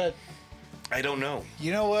 why cut? I don't know.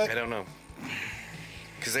 You know what? I don't know.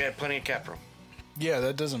 Because they had plenty of cap room. Yeah,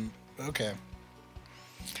 that doesn't. Okay.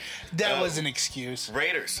 That was an excuse.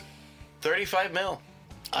 Raiders, $35 mil.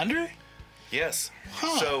 Under? Yes.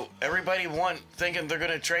 Huh. So everybody thinking they're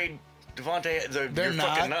going to trade Devontae. You're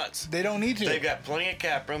not. fucking nuts. They don't need to. They've got plenty of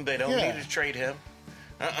cap room. They don't need to trade him.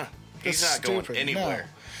 He's That's not going stupid. anywhere.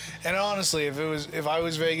 No. And honestly, if I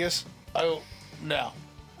was Vegas, I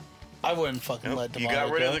wouldn't fucking let Devontae You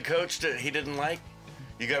got rid go. of the coach that he didn't like.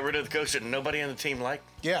 You got rid of the coach that nobody on the team liked.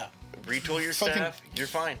 Yeah. Retool your Fucking- staff. You're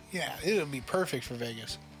fine. Yeah, it would be perfect for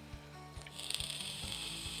Vegas.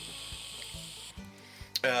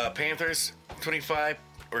 Panthers, 25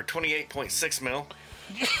 or 28.6 mil.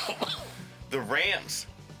 The Rams,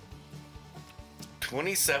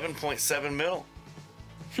 27.7 mil.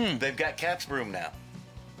 They've got cap room now.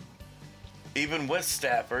 Even with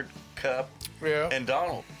Stafford, Kupp, and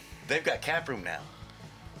Donald, they've got cap room now.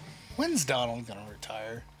 When's Donald gonna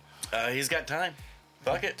retire? He's got time.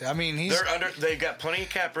 Fuck it. I mean, They've got plenty of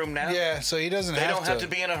cap room now. Yeah, so he doesn't. They don't have to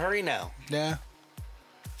be in a hurry now. Yeah.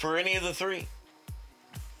 For any of the three.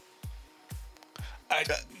 I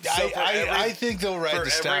think they'll ride the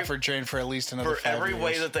Stafford train for at least another 5 years. For every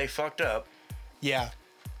way that they fucked up, yeah,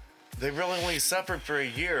 they really only suffered for a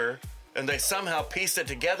year, and they somehow pieced it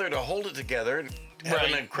together to hold it together and have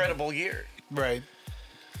an incredible year. Right.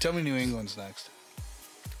 Tell me New England's next.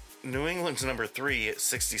 New England's number 3 at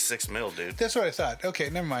 66 mil, dude. That's what I thought. Okay,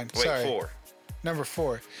 never mind. Wait, Sorry. 4. Number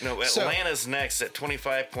 4. No, Atlanta's next at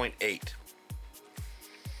 25.8.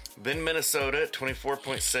 Then Minnesota at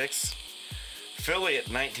 24.6. Philly at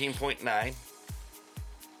 19.9.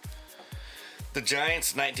 The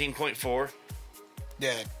Giants 19.4.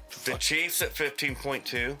 Yeah. The Chiefs at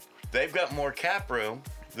 15.2. They've got more cap room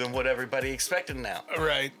than what everybody expected now.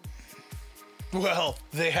 Right. Well,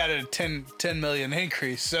 they had a 10 million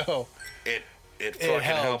increase, so It fucking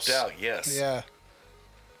helps. helped out, yes. Yeah.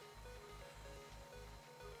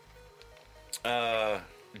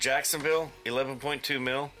 Jacksonville, 11.2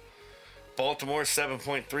 mil. Baltimore,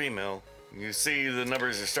 7.3 mil. You see the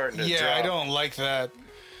numbers are starting to drop. Yeah, I don't like that.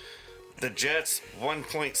 The Jets,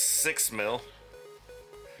 1.6 mil.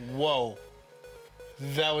 Whoa.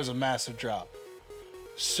 That was a massive drop.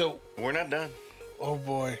 So, We're not done. oh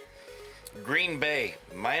boy. Green Bay,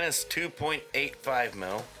 minus 2.85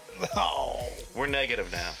 mil. Oh. We're negative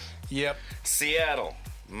now. Yep. Seattle,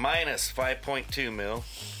 minus 5.2 mil.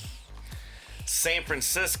 San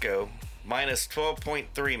Francisco, minus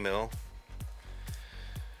 12.3 mil.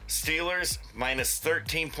 Steelers, minus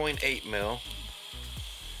 13.8 mil.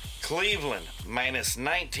 Cleveland, minus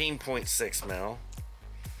 19.6 mil.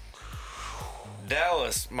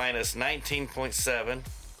 Dallas, minus 19.7.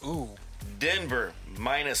 Ooh. Denver,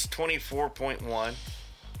 minus 24.1.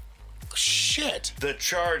 Shit. The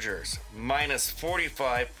Chargers, minus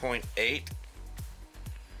 45.8.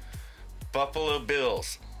 Buffalo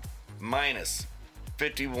Bills, minus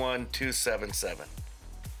 51.277.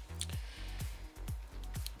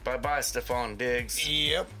 Bye-bye, Stephon Diggs.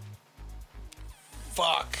 Yep.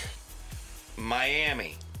 fuck.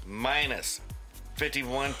 Miami, minus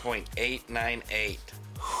 51.898.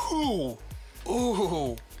 Ooh.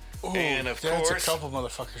 Ooh. Ooh, And of that's course, a couple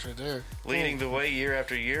motherfuckers right there. leading the way year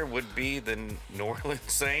after year would be the New Orleans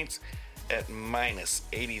Saints at minus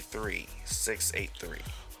 83.683.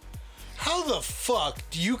 How the fuck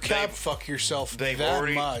do you fuck yourself They've that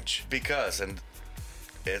already, much? Because, and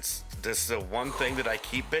this is the one thing that I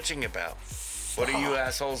keep bitching about. What are you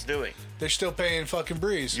assholes doing? They're still paying fucking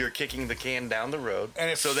Breeze. You're kicking the can down the road.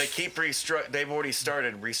 And so they keep they've already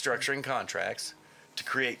started restructuring contracts to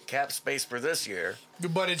create cap space for this year.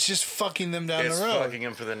 But it's just fucking them down the road. It's fucking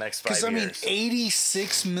them for the next 5 years. Because, I mean,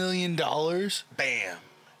 $86 million? Bam.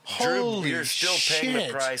 Holy you're still paying shit.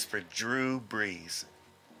 the price for Drew Brees.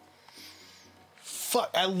 Fuck.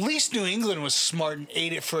 At least New England was smart and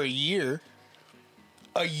ate it for a year.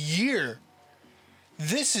 A year.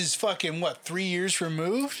 This is fucking, 3 years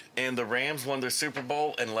removed? And the Rams won their Super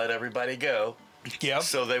Bowl and let everybody go. Yep.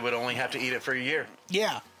 So they would only have to eat it for a year.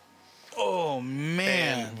 Yeah. Oh,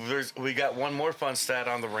 man. And we got one more fun stat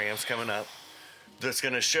on the Rams coming up that's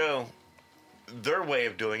going to show their way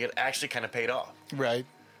of doing it actually kind of paid off. Right.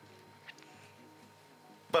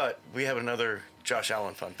 But we have another Josh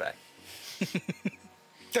Allen fun fact.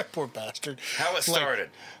 That poor bastard. How it started.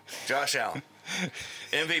 Josh Allen.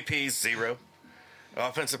 MVP, 0.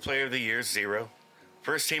 Offensive Player of the Year, 0.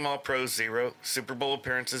 First Team All-Pro, 0. Super Bowl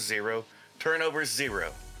appearances, 0. Turnovers,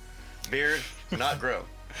 0. Beard, not grown.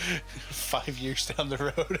 5 years down the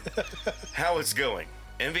road. How it's going.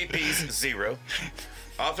 MVPs, 0.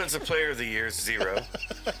 Offensive Player of the Year, 0.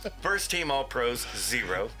 First Team All-Pros,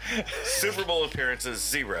 0. Super Bowl appearances,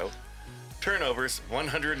 0. Turnovers,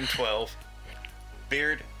 112.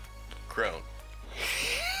 Beard, grown.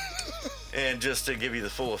 And just to give you the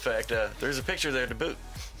full effect, there's a picture there to boot.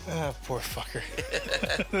 Oh, poor fucker.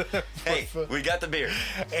 Hey, we got the beard.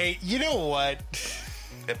 Hey, you know what?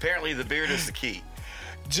 Apparently the beard is the key.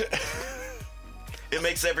 J- It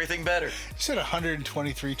makes everything better. You said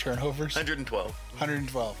 123 turnovers? 112.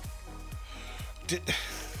 112.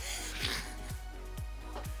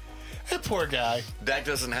 That poor guy. Dak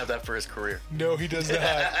doesn't have that for his career. No, he does not.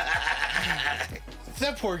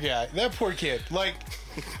 That poor guy. That poor kid. Like,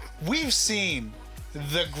 we've seen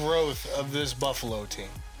the growth of this Buffalo team.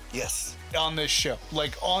 Yes. On this show.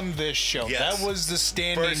 Like, on this show. Yes. That was the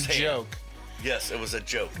standing Firsthand. joke. Yes, it was a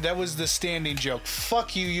joke. That was the standing joke.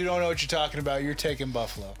 Fuck you, you don't know what you're talking about. You're taking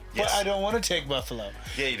Buffalo. Yes. But I don't want to take Buffalo.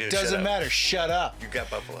 Yeah, you do. Doesn't Shut up. matter. Shut up. You got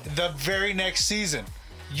Buffalo. The very next season.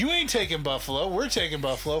 You ain't taking Buffalo. We're taking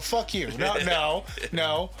Buffalo. Fuck you. No.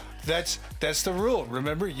 That's the rule.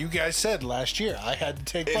 Remember, you guys said last year I had to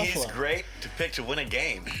take And Buffalo. he's great to pick to win a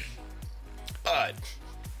game. But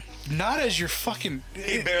Not as your fucking...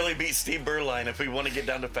 he barely beat Steve Berline if we want to get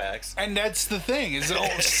down to facts. And that's the thing. Is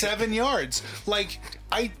 7 yards. Like,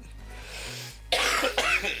 A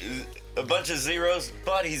bunch of zeros,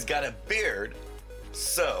 but he's got a beard.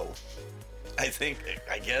 So, I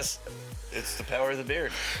guess it's the power of the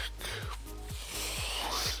beard.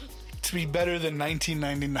 to be better than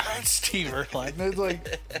 1999 Steve Erline. It's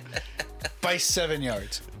like, by 7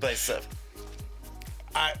 yards. By 7.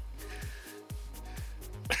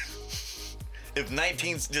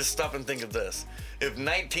 Just stop and think of this. If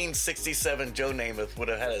 1967 Joe Namath would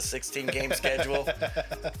have had a 16-game schedule,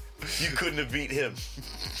 you couldn't have beat him.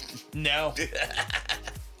 No.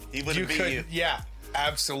 He would have beat you. Yeah,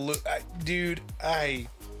 absolutely. Dude,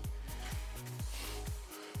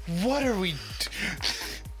 What are we...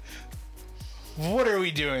 What are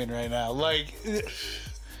we doing right now? Like...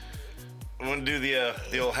 I want to do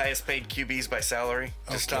the old highest paid QBs by salary.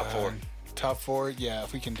 Just top 4. Top 4? Yeah,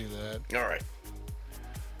 if we can do that. All right.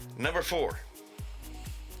 Number 4.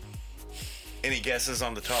 Any guesses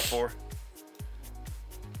on the top 4?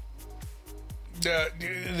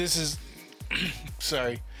 This is...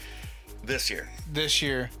 Sorry. This year. This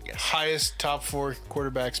year. Yes. Highest top 4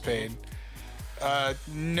 quarterbacks paid.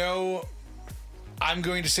 No... I'm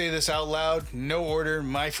going to say this out loud. No order.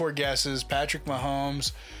 My 4 guesses. Patrick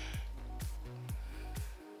Mahomes.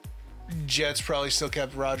 Jets probably still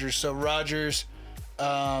kept Rodgers. So Rodgers.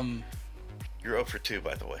 You're 0 for 2,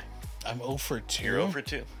 by the way. I'm 0 for 2. You're 0 for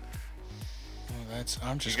 2. Oh,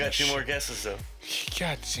 I'm just. You got 2 more guesses, though.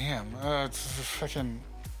 God damn. Fucking.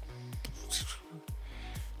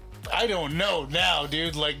 I don't know now,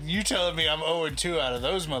 dude. Like, you telling me I'm 0 and 2 out of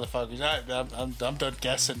those motherfuckers. I'm done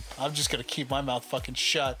guessing. I'm just going to keep my mouth fucking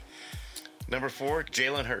shut. Number 4,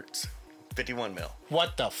 Jalen Hurts, 51 mil.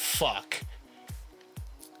 What the fuck?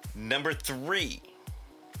 Number 3,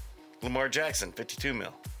 Lamar Jackson, 52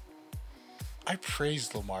 mil. I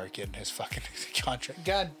praised Lamar getting his fucking contract.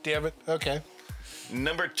 God damn it. Okay.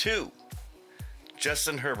 Number 2,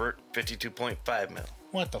 Justin Herbert, $52.5 mil.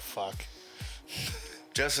 What the fuck?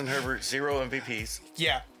 Justin Herbert, 0 MVPs.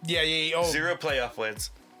 Yeah. Oh. 0 playoff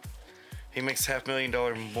wins. He makes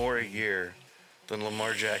 $500,000 more a year than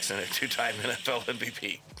Lamar Jackson, a 2-time NFL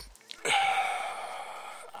MVP.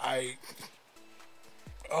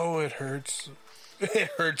 It hurts. It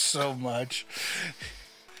hurts so much.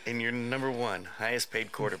 And your number 1 highest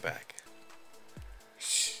paid quarterback.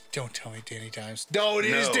 Don't tell me Danny Dimes. No, it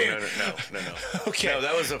is Danny. No. Okay. No,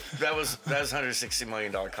 that was $160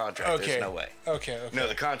 million contract. Okay. There's no way. Okay. No,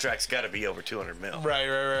 the contract's got to be over $200 million.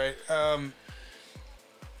 Right.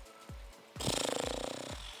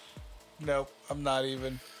 Nope, I'm not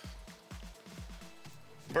even.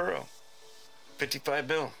 Burrow, $55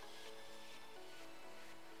 million.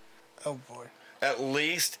 Oh boy. At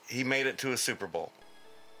least he made it to a Super Bowl.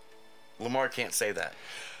 Lamar can't say that.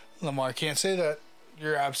 Lamar can't say that.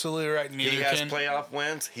 You're absolutely right. Neither He has can playoff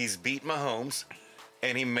wins. He's beat Mahomes,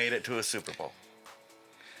 and he made it to a Super Bowl.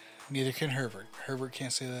 Neither can Herbert. Herbert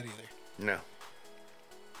can't say that either. No.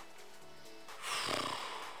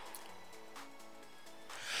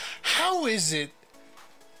 How is it?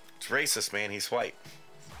 It's racist, man. He's white.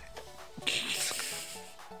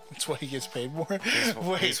 That's why he gets paid more.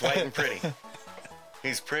 He's white and pretty.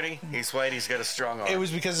 He's pretty. He's white. He's got a strong arm. It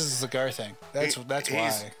was because of the cigar thing. That's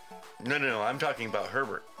why. No. I'm talking about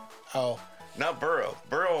Herbert, Oh, not Burrow.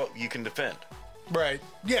 Burrow, you can defend. right.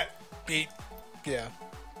 Yeah. Yeah.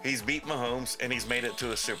 He's beat Mahomes, and he's made it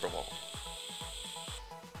to a Super Bowl.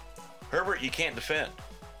 Herbert, you can't defend.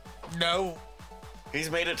 No. He's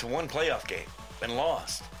made it to one playoff game and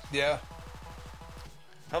lost. Yeah.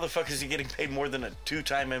 How the fuck is he getting paid more than a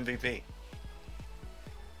 2-time MVP?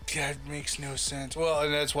 That makes no sense. Well,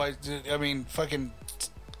 and that's why, I mean, fucking.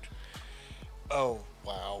 Oh,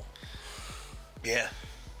 wow. Yeah.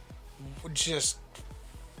 Just.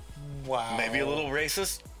 Wow. Maybe a little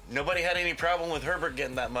racist. Nobody had any problem with Herbert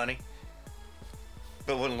getting that money.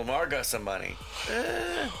 But when Lamar got some money,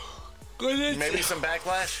 maybe some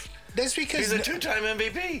backlash. That's because He's a 2-time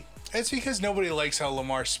MVP. That's because nobody likes how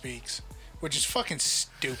Lamar speaks, which is fucking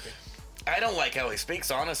stupid. I don't like how he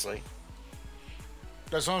speaks, honestly.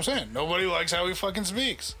 That's what I'm saying. Nobody likes how he fucking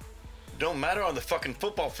speaks. Don't matter on the fucking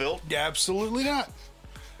football field. Yeah, absolutely not.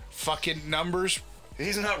 Fucking numbers.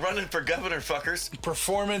 He's not running for governor, fuckers.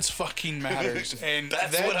 Performance fucking matters. And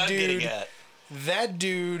That's that what I'm dude, getting at. That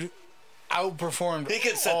dude outperformed. He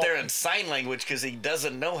could sit there in sign language because he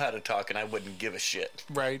doesn't know how to talk, and I wouldn't give a shit.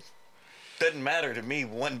 Right. Doesn't matter to me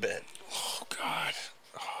one bit. Oh, God.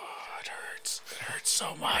 Oh, it hurts. It hurts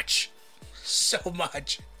so much. So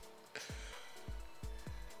much.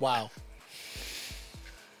 Wow.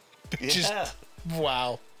 Yeah. Just,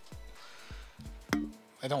 wow.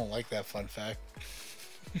 I don't like that fun fact.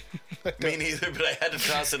 Me neither, but I had to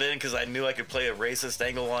toss it in because I knew I could play a racist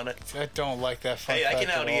angle on it. I don't like that fun Hey, fact. I can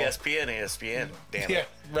out at all. ESPN, damn Yeah, it.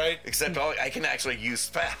 right. Except I can actually use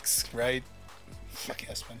facts. Right. Fuck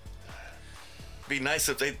Espen. Be nice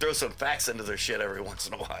if they throw some facts into their shit every once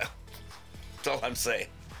in a while. That's all I'm saying.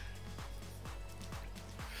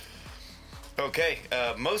 Okay,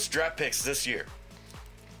 most draft picks this year.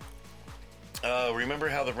 Remember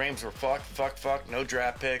how the Rams were fuck, no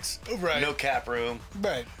draft picks, Right. no cap room.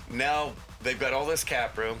 Right. Now they've got all this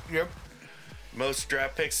cap room. Yep. Most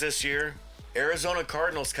draft picks this year. Arizona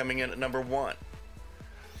Cardinals coming in at number 1.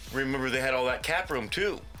 Remember they had all that cap room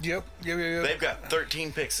too. Yep. They've got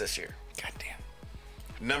 13 picks this year. Goddamn.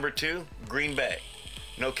 Number 2, Green Bay.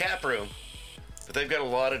 No cap room, but they've got a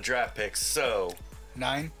lot of draft picks. So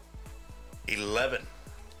 9. 11.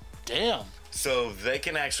 Damn. So they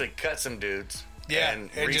can actually cut some dudes. Yeah, and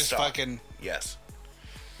and just restock. fucking. Yes.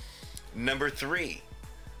 Number 3,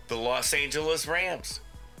 the Los Angeles Rams.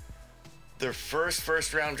 Their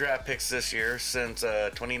first round draft picks this year since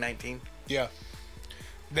 2019. Yeah.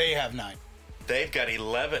 They have 9. They've got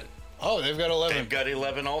 11. Oh, they've got 11. They've got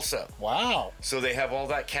 11 also. Wow. So they have all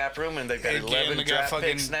that cap room and they've got Again, 11 they got draft fucking-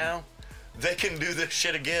 picks now. They can do this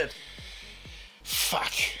shit again.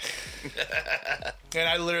 Fuck. And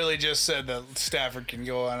I literally just said that Stafford can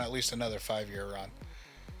go on at least another 5-year run.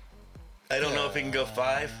 I don't know if he can go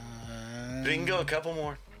 5. But he can go a couple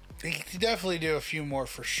more. He can definitely do a few more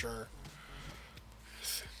for sure.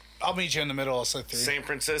 I'll meet you in the middle. I'll say 3. San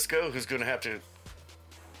Francisco, who's going to have to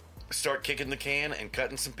start kicking the can and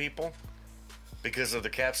cutting some people because of the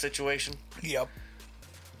cap situation. Yep.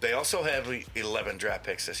 They also have 11 draft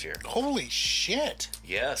picks this year. Holy shit.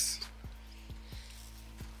 Yes.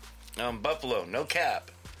 Buffalo, no cap.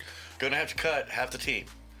 Going to have to cut half the team.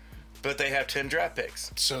 But they have 10 draft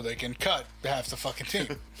picks. So they can cut half the fucking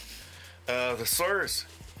team. The Slurs,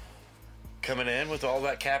 coming in with all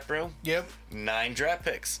that cap room. Yep. 9 draft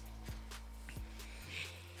picks.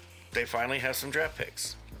 They finally have some draft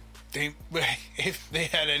picks. If they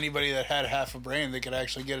had anybody that had half a brain, they could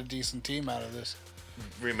actually get a decent team out of this.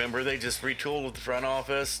 Remember, they just retooled with the front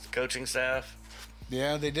office, the coaching staff.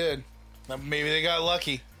 Yeah, they did. Maybe they got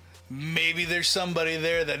lucky. Maybe there's somebody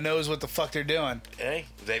there that knows what the fuck they're doing. Hey,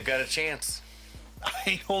 they've got a chance. I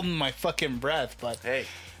ain't holding my fucking breath, but... Hey,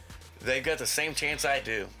 they've got the same chance I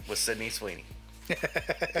do with Sydney Sweeney.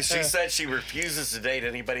 She said she refuses to date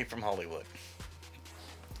anybody from Hollywood.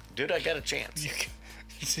 Dude, I got a chance.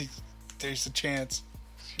 There's a chance.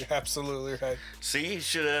 You're absolutely right. See, you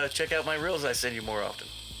should check out my reels I send you more often.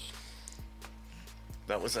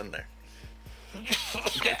 That was in there.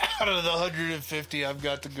 Out of the 150 I've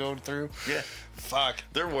got to go through. Yeah. Fuck.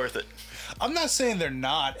 They're worth it. I'm not saying they're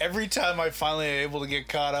not. Every time I finally am able to get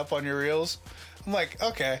caught up on your reels, I'm like,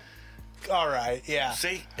 okay. All right, yeah.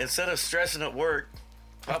 See, instead of stressing at work,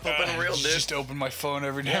 pop up in a reel, dude. Just open my phone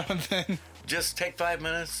every now and then. Just take 5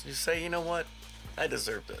 minutes. You say, you know what? I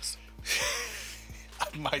deserve this.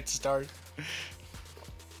 I might start.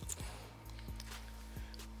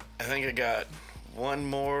 I think I got one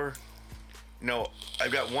more. No,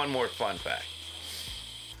 I've got one more fun fact.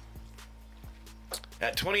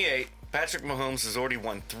 At 28, Patrick Mahomes has already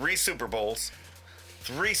won 3 Super Bowls,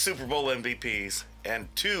 3 Super Bowl MVPs, and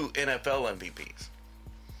 2 NFL MVPs.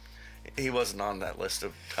 He wasn't on that list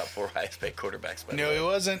of top 4 highest paid quarterbacks. By the way. He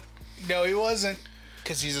wasn't. No, he wasn't.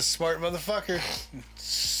 Because he's a smart motherfucker.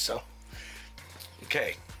 So.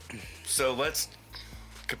 Okay, so let's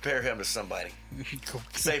compare him to somebody.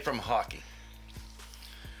 Say from hockey.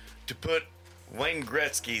 To put Wayne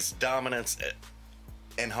Gretzky's dominance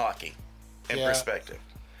in hockey in perspective.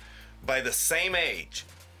 By the same age,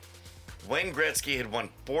 Wayne Gretzky had won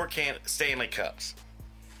 4 Stanley Cups.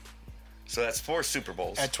 So that's 4 Super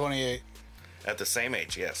Bowls. At 28. At the same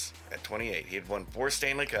age, yes. At 28. He had won 4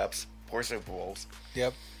 Stanley Cups, 4 Super Bowls.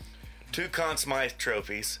 Yep. 2 Conn Smythe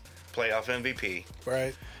trophies, playoff MVP.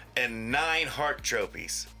 Right. And 9 Hart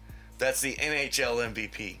trophies. That's the NHL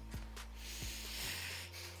MVP.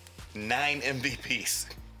 9 MVPs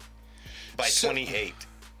by 28.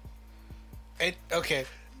 Okay.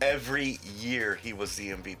 Every year he was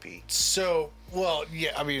the MVP. So, well,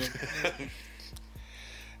 yeah, I mean,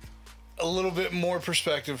 a little bit more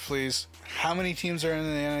perspective, please. How many teams are in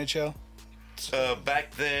the NHL?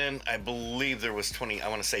 Back then, I believe there was 20. I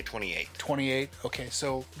want to say 28. 28. Okay,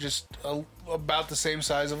 so just about the same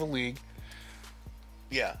size of a league.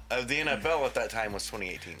 Yeah, the NFL at that time was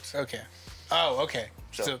 28 teams. Okay. Oh, okay.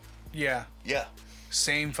 So yeah. Yeah.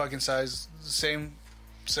 Same fucking size, same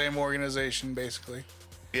organization, basically.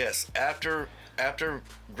 Yes. After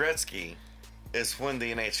Gretzky is when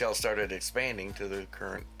the NHL started expanding to the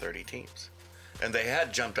current 30 teams. And they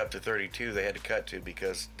had jumped up to 32. They had to cut to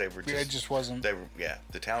because they were just... It just wasn't...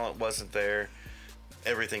 the talent wasn't there.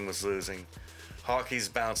 Everything was losing. Hockey's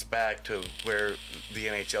bounced back to where the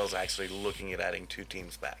NHL's actually looking at adding 2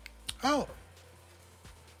 teams back. Oh.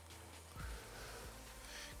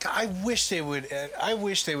 God, I wish they would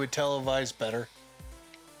televise better.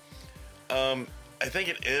 I think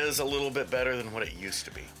it is a little bit better than what it used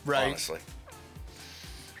to be, right. Honestly.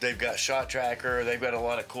 They've got Shot Tracker. They've got a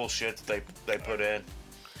lot of cool shit that they put in.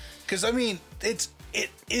 Because, I mean, it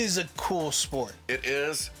is a cool sport. It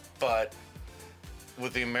is, but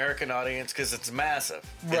with the American audience, because it's massive.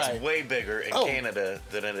 Right. It's way bigger in Canada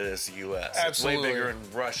than it is the U.S. Absolutely. It's way bigger in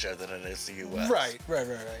Russia than it is the U.S. Right.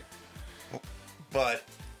 But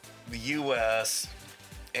the U.S.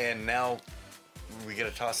 and now we get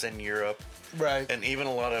a toss in Europe. Right. And even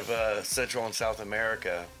a lot of Central and South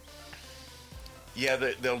America. Yeah,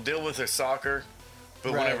 they'll deal with their soccer,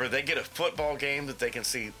 but whenever they get a football game that they can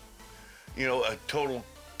see, a total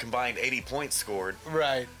combined 80 points scored,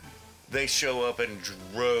 right? They show up in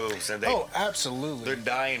droves, and absolutely, they're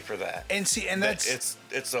dying for that. And see, and that's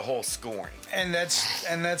it's the whole scoring, and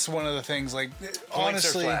that's one of the things. Like, points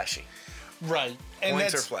honestly, are flashy, right? And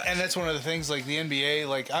points are flashy, and that's one of the things. Like the NBA,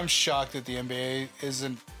 like I'm shocked that the NBA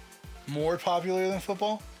isn't more popular than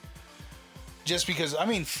football. Just because, I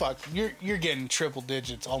mean, fuck, you're getting triple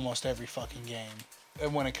digits almost every fucking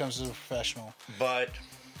game when it comes to the professional. But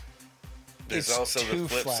there's also the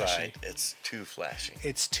flip flashy. side. It's too flashy.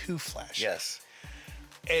 It's too flashy. Yes.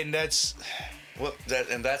 And that's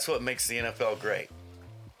what makes the NFL great.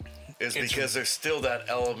 Is because there's still that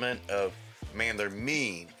element of, man, they're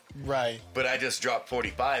mean. Right. But I just dropped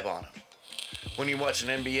 45 on them. When you watch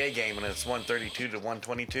an NBA game and it's 132 to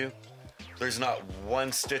 122, there's not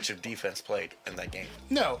one stitch of defense played in that game.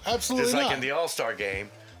 No, absolutely not. Just like in the All-Star game,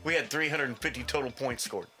 we had 350 total points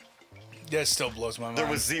scored. That still blows my mind. There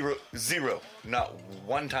was zero. Not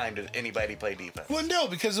one time did anybody play defense. Well, no,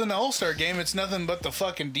 because in the All-Star game, it's nothing but the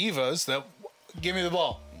fucking divas that give me the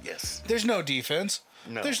ball. Yes. There's no defense.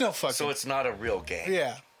 No. There's no fucking... So it's not a real game.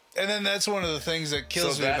 Yeah. And then that's one of the things that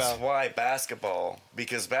kills me about... So that's why basketball,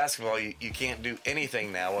 because basketball, you can't do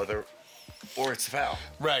anything now or it's foul.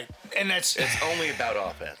 Right. And that's... It's only about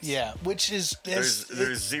offense. Yeah, which is... There's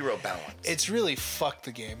zero balance. It's really fucked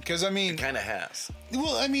the game. Because, I mean... It kind of has.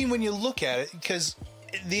 Well, I mean, when you look at it, because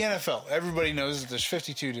the NFL, everybody knows that there's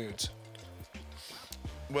 52 dudes.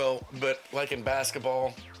 Well, but like in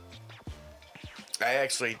basketball, I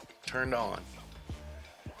actually turned on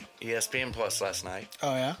ESPN Plus last night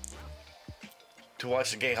Oh, yeah? to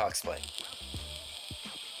watch the Jayhawks play.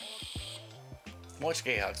 Watch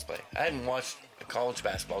Jayhawks play. I hadn't watched a college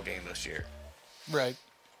basketball game this year. Right.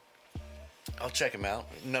 I'll check them out.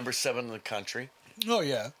 Number 7 in the country. Oh,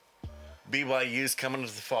 yeah. BYU's coming to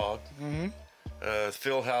the Fog. Mm-hmm.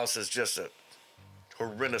 Fieldhouse is just a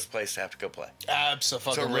horrendous place to have to go play.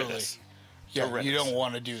 Absolutely. Horrendous. Yeah, Horrendous. you don't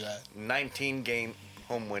want to do that. 19-game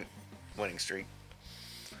home winning streak.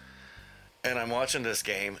 And I'm watching this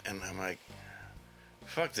game, and I'm like,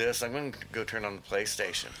 fuck this. I'm going to go turn on the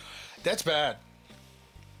PlayStation. That's bad.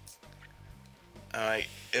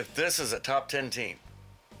 If this is a top 10 team,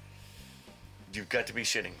 you've got to be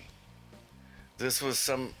shitting me. This was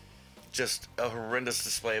just a horrendous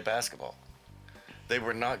display of basketball. They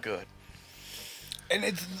were not good.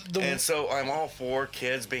 And so I'm all for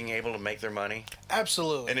kids being able to make their money.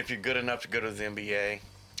 Absolutely. And if you're good enough to go to the NBA,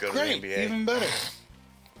 go Great, to the NBA. even better.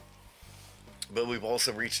 But we've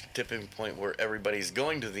also reached a tipping point where everybody's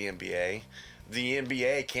going to the NBA. The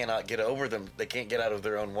NBA cannot get over them. They can't get out of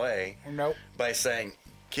their own way. Nope. By saying,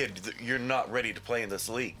 kid, you're not ready to play in this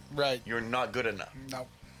league. Right. You're not good enough. Nope.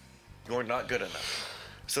 You're not good enough.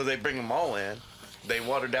 So they bring them all in. They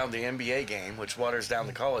water down the NBA game, which waters down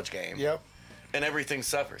the college game. Yep. And everything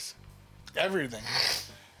suffers. Everything.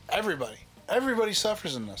 Everybody. Everybody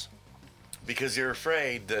suffers in this. Because you're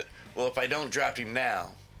afraid that, well, if I don't draft him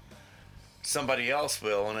now, somebody else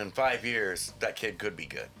will, and in 5 years, that kid could be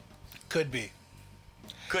good. Could be.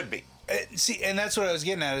 Could be. See, and that's what I was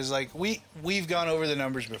getting at, is like, we've gone over the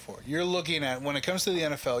numbers before. You're looking at, when it comes to the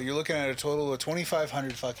NFL, you're looking at a total of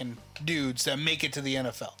 2,500 fucking dudes that make it to the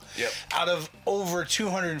NFL. Yep. Out of over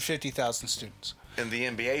 250,000 students. And the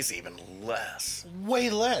NBA's even less. Way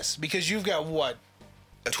less, because you've got what?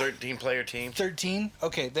 A 13-player team? 13?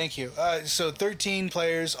 Okay, thank you. So 13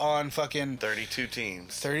 players on fucking... 32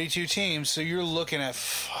 teams. 32 teams, so you're looking at...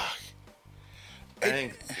 Fuck. I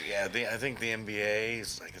think the NBA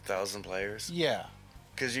is like 1,000 players. Yeah.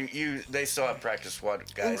 Because they still have practice squad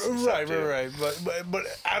guys. And Right. But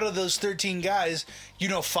out of those 13 guys,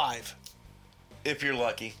 5. If you're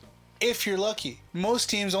lucky. If you're lucky. Most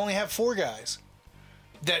teams only have 4 guys.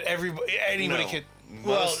 That anybody could...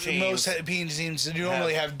 Most teams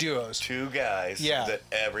normally have duos. 2 guys that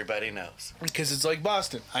everybody knows. Because it's like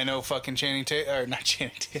Boston. I know fucking Channing Tatum... Or not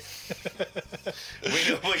Channing Tatum. We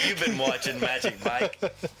know what you've been watching, Magic Mike.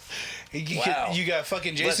 Wow. You got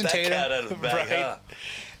fucking Jason Let that Tatum. cat out of the bag, huh?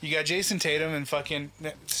 You got Jason Tatum and fucking...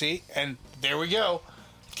 See? And there we go.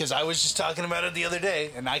 Because I was just talking about it the other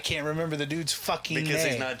day, and I can't remember the dude's fucking name. Because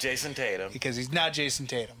he's not Jason Tatum. Because he's not Jason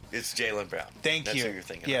Tatum. It's Jaylen Brown. Thank you. That's who you're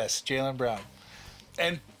thinking Yes, Jaylen Brown.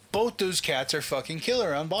 And both those cats are fucking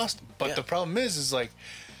killer on Boston. But the problem is like,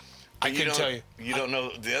 I couldn't tell you. You don't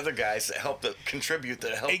know the other guys that help contribute,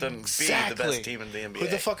 that help them be the best team in the NBA. Who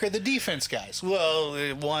the fuck are the defense guys?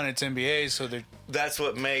 Well, one, it's NBA, so they're... That's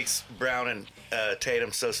what makes Brown and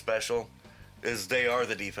Tatum so special, is they are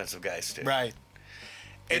the defensive guys too. Right.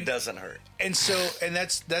 It doesn't hurt. And so, and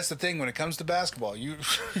that's the thing when it comes to basketball. You've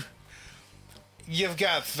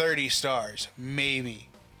got 30 stars, maybe,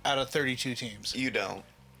 out of 32 teams. You don't.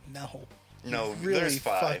 No. No, you really there's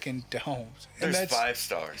 5. Fucking don't. And There's 5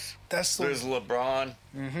 stars. There's LeBron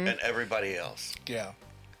and everybody else. Yeah.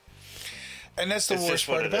 And that's the It's worst just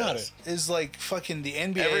what part it about is. it. Is like fucking the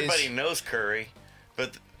NBA. Everybody knows Curry,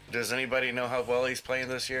 but does anybody know how well he's playing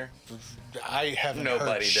this year? I haven't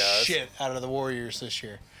Nobody heard does. shit out of the Warriors this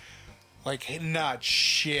year. Like, not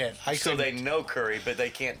shit. So they know Curry, but they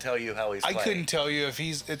can't tell you how he's playing. I couldn't tell you if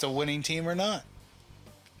it's a winning team or not.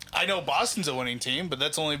 I know Boston's a winning team, but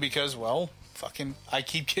that's only because, well, fucking, I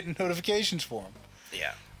keep getting notifications for them.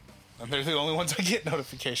 Yeah. And they're the only ones I get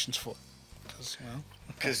notifications for.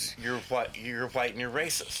 Because you're white and you're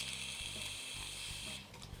racist.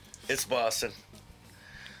 It's Boston.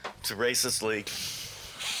 It's a racist league.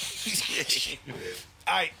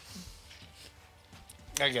 I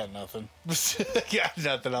got nothing. I got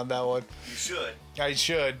nothing on that one. You should. I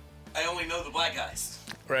should. I only know the black guys.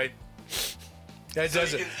 Right. That So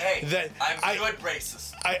doesn't. you can, hey, I'm good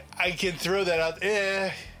racist. I can throw that out.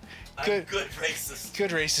 I'm good racist.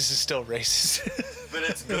 Good racist is still racist. But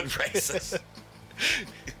it's good racist.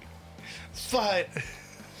 But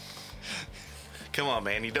Come on,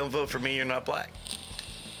 man. You don't vote for me, you're not black.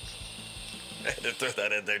 I had to throw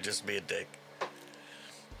that in there just to be a dick.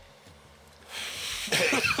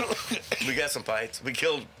 We got some fights. We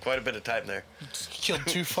killed quite a bit of time there. killed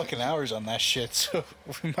 2 fucking hours on that shit, so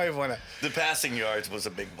we might want to. The passing yards was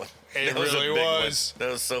a big one. It That was a really big was. one.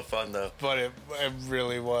 That was so fun, though. But it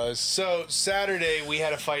really was. So Saturday we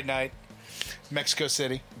had a fight night, Mexico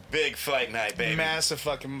City. Big fight night, baby. Massive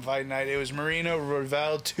fucking fight night. It was Marino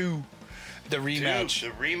Royval 2, the rematch.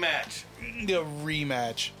 Dude, the rematch. The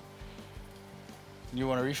rematch. You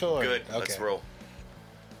want a refill? Or? Good. Let's roll.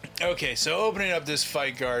 Okay, so opening up this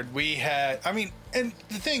fight card, we had. I mean, and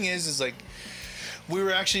the thing is like, we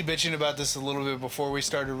were actually bitching about this a little bit before we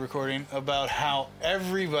started recording about how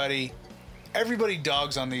everybody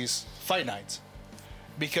dogs on these fight nights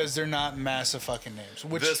because they're not massive fucking names.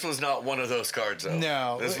 Which This was not one of those cards, though.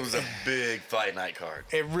 No. This was a big fight night card.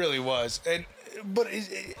 it really was, but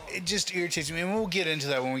it just irritates me, and we'll get into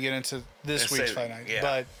that when we get into this week's fight night. Yeah.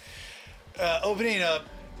 But opening up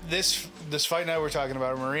this fight night we're talking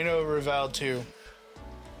about, Marino Royval 2,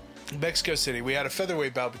 Mexico City. We had a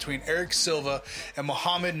featherweight bout between Eric Silva and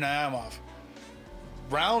Muhammad Naimov.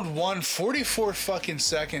 Round 1, 44 fucking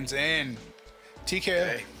seconds in. TKO.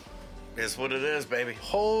 Hey, it's what it is, baby.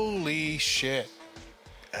 Holy shit.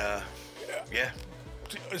 Yeah.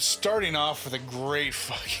 Starting off with a great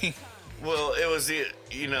fucking... Well, it was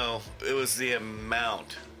the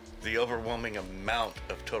amount, the overwhelming amount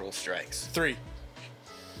of total strikes. 3.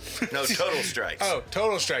 No, total strikes. Oh,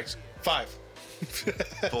 total strikes. 5.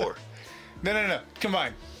 4. No.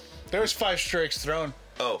 Combined. There was 5 strikes thrown.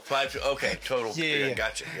 Oh, 5. Okay, total. Yeah.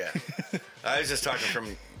 Gotcha. Yeah. I was just talking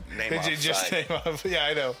from name off Just side. name off. Yeah,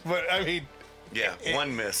 I know. But, I mean... Yeah,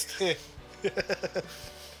 one missed. I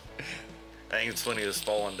think it's when he was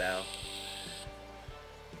falling down.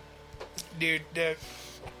 Dude,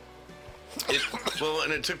 Well,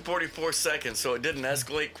 and it took 44 seconds, so it didn't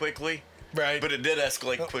escalate quickly. right. But it did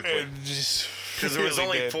escalate quickly. Because there was really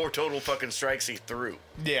only did. 4 total fucking strikes he threw.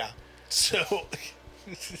 Yeah. So...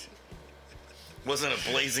 Wasn't a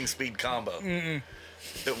blazing speed combo. Mm-mm.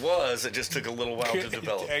 It just took a little while to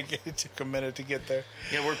develop. It took a minute to get there.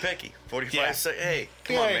 Yeah, we're picky. 45 Yeah. seconds. Hey,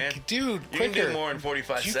 come on, man. Dude, You quicker. can do more in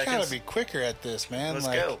 45 You seconds. gotta be quicker at this, man. Let's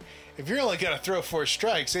like, go. If you're only gonna throw 4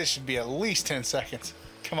 strikes, it should be at least 10 seconds.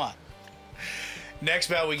 Come on. Next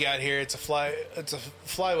bout we got here, it's a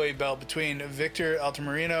flyweight belt between Victor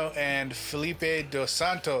Altamirano and Felipe Dos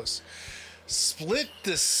Santos. Split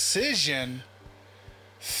decision,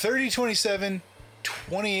 30-27,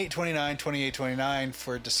 28-29, 28-29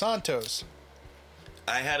 for Dos Santos.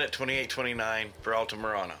 I had it 28-29 for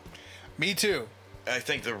Altamirano. Me too. I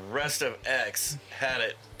think the rest of X had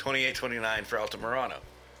it 28-29 for Altamirano.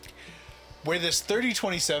 Where this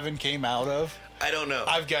 30-27 came out of, I don't know.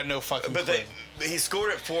 I've got no fucking But clue. he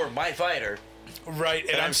scored it for my fighter. Right,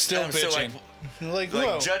 and I'm still bitching. Like,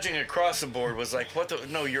 whoa. Judging across the board was like, what the?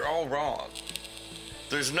 No, you're all wrong.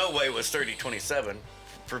 There's no way it was 30-27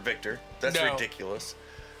 for Victor. That's No. ridiculous.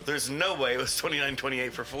 There's no way it was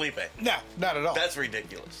 29-28 for Felipe. No, not at all. That's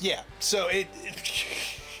ridiculous. Yeah, so it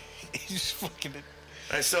he's fucking...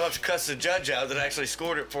 I still have to cuss the judge out that actually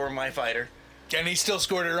scored it for my fighter. And he still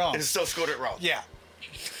scored it wrong. And still scored it wrong. Yeah.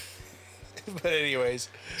 But anyways.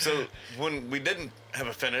 So when we didn't have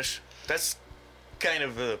a finish, that's kind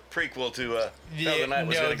of a prequel to how the night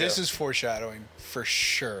was going to go. This is foreshadowing for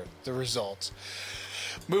sure, the results.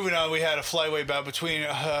 Moving on, we had a flyweight bout between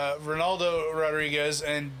Ronaldo Rodriguez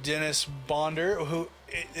and Dennis Bonder, who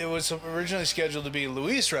it was originally scheduled to be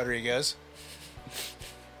Luis Rodriguez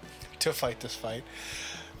to fight this fight.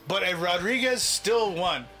 But Rodriguez still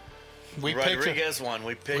won. Rodriguez won.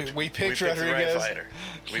 We picked Rodriguez. the right fighter.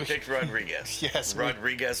 We picked Rodriguez. Yes.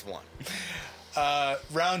 Rodriguez won.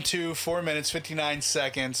 Round 2, 4 minutes, 59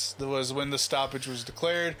 seconds. That was when the stoppage was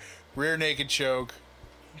declared. Rear naked choke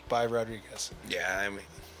by Rodriguez. Yeah, I mean,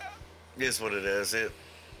 it is what it is.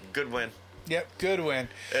 Good win. Yep, good win.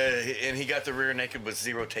 And he got the rear naked with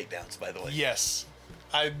 0 takedowns, by the way. Yes,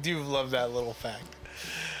 I do love that little fact.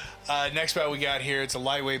 Next bout we got here, it's a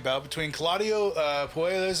lightweight bout between Claudio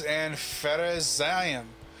Puelles and Fares Zion.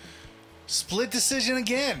 Split decision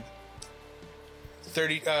again.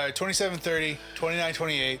 27-30,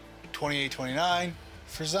 29-28, 28-29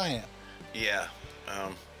 for Zion. Yeah.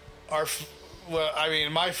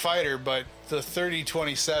 My fighter, but the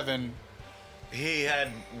 30-27. He had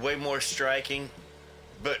way more striking,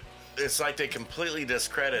 but it's like they completely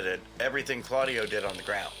discredited everything Claudio did on the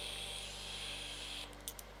ground.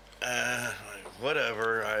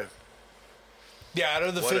 Whatever. Yeah, out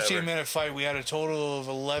of the Whatever. 15-minute fight, we had a total of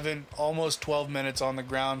 11, almost 12 minutes on the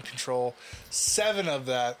ground control. 7 of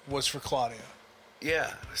that was for Claudio.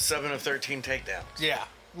 Yeah, 7 of 13 takedowns. Yeah,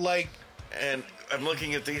 like... And I'm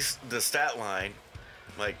looking at the stat line.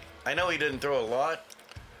 Like, I know he didn't throw a lot,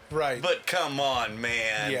 Right. but come on,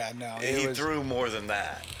 man. Yeah, no, He threw more than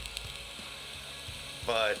that.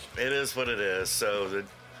 But it is what it is. So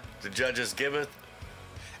the judges give it.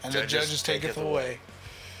 And the judges take it away.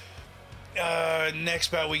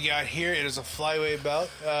 Next bout we got here, it is a flyweight bout.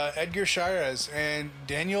 Edgar Chairez and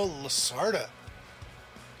Daniel Lasarda.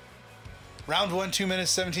 Round 1, 2 minutes,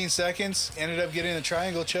 17 seconds. Ended up getting the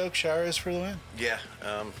triangle choke. Chairez for the win. Yeah.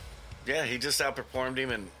 Yeah, he just outperformed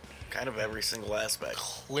him in kind of every single aspect.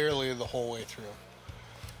 Clearly the whole way through.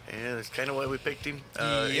 And that's kind of why we picked him.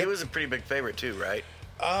 He Yep. was a pretty big favorite too, right?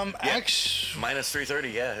 Actually... Minus 330,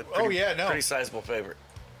 yeah. Pretty sizable favorite.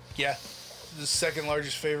 Yeah. The second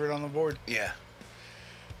largest favorite on the board. Yeah.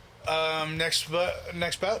 Next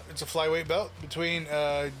bout, it's a flyweight bout between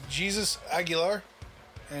Jesus Aguilar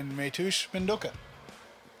and Mateusz Mendoza.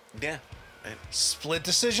 Yeah. Split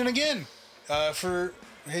decision again for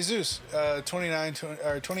Jesus. 28-29,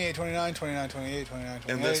 29-28, 29-28.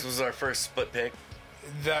 And this was our first split pick.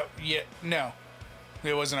 No.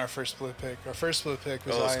 It wasn't our first split pick. Our first split pick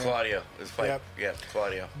was Oh, it was Iron. Claudio. It was Yep. Yeah,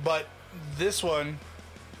 Claudio. But this one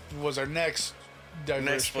was our next diverse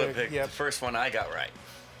Next split pick. Yep. The first one I got right.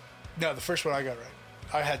 No, the first one I got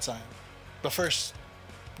right. I had Zion. The first...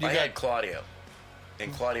 I had Claudio.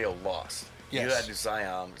 And Claudio lost. Yes. You had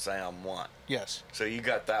Zion. Zion won. Yes. So you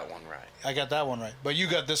got that one right. I got that one right. But you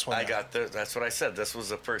got this one right. That's what I said. This was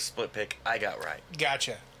the first split pick I got right.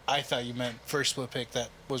 Gotcha. I thought you meant first split pick that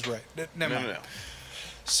was right. Never mind. No.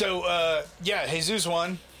 So, Jesus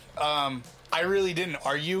won. I really didn't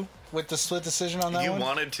argue with the split decision on that You one.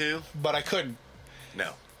 wanted to? But I couldn't.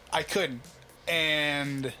 No. I couldn't.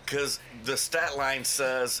 And... Because the stat line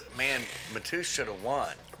says, man, Mateusz should have won.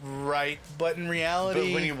 Right. But in reality...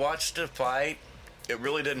 But when you watched the fight, it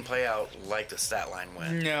really didn't play out like the stat line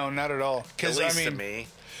went. No, not at all. At least to me.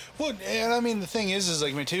 Well, and I mean, the thing is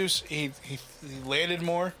like Mateusz, he landed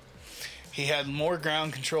more. He had more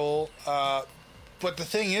ground control. But the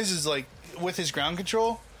thing is like, with his ground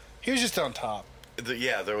control, he was just on top.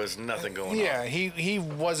 There was nothing going on. Yeah, he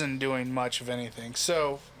wasn't doing much of anything.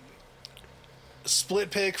 So,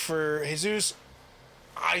 split pick for Jesus.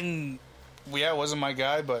 It wasn't my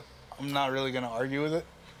guy, but I'm not really going to argue with it.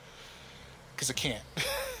 Because I can't.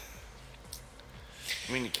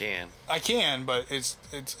 I mean, you can. I can, but it's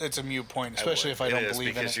a mute point, especially if I don't believe in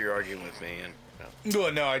it. because you're arguing with me.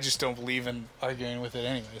 Well, no, I just don't believe in arguing with it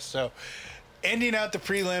anyway. So, ending out the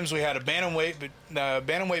prelims, we had a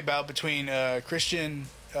bantamweight bout between Christian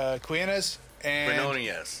Quinones and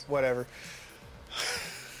Benonias. whatever,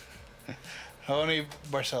 Joni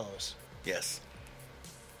Barcelos. Yes.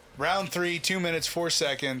 Round 3, 2 minutes 4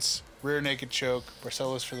 seconds, rear naked choke,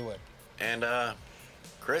 Barcelos for the win. And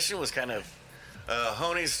Christian was kind of...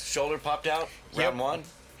 Honey's shoulder popped out, round 1.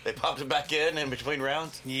 They popped it back in between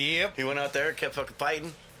rounds. Yep. He went out there, kept fucking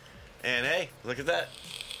fighting. And hey, look at that.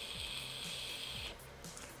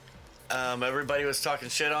 Everybody was talking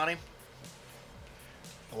shit on him.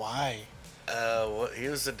 Why? He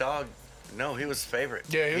was the dog. No, he was the favorite.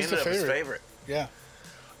 Yeah, he was the ended up favorite. his favorite. Yeah.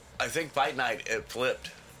 I think Fight Night, it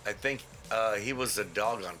flipped. I think he was the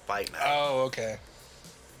dog on Fight Night. Oh, okay.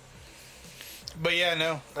 But yeah,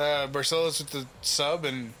 no. Barcelos with the sub,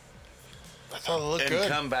 and I thought it looked good.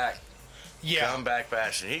 And comeback. Yeah. Comeback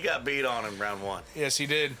fashion. He got beat on in round 1. Yes, he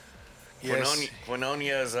did. Yes.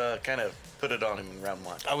 Quinonia's kind of put it on him in round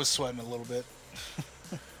 1. I was sweating a little bit.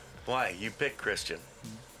 Why? You picked Christian.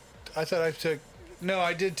 I thought I took... No,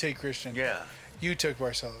 I did take Christian. Yeah. You took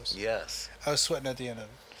Barcelos. Yes. I was sweating at the end of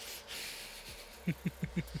it.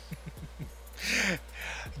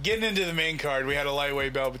 Getting into the main card, we had a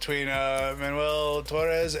lightweight bout between Manuel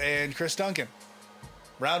Torres and Chris Duncan.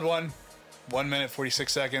 Round 1, 1 minute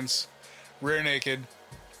 46 seconds, rear naked,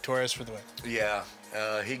 Torres for the win. Yeah,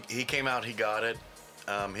 he came out, he got it.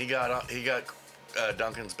 He got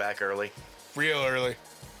Duncan's back early, Real early.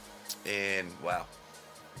 and wow,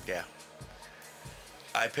 yeah.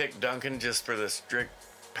 I picked Duncan just for the strict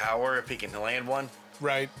power. If he can land one,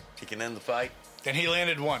 Right. he can end the fight. And he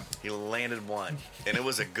landed one. He landed one, and it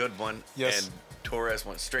was a good one. Yes. And Torres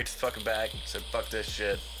went straight to the fucking back, said, "Fuck this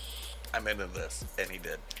shit, I'm into this," and he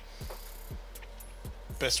did.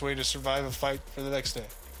 Best way to survive a fight for the next day.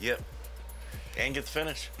 Yep. And get the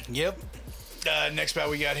finish. Yep. Next bout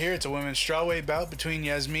we got here, it's a women's strawweight bout between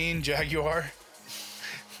Yasmin Jaguar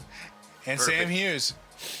and Perfect. Sam Hughes.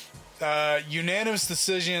 Unanimous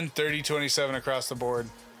decision, 30-27 across the board.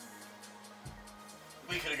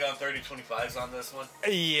 We could have gone 30-25s on this one.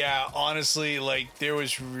 Yeah, honestly, like, there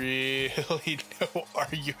was really no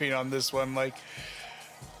arguing on this one. Like,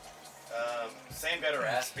 Sam got her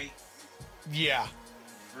ass beat yeah,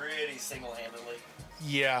 pretty single-handedly.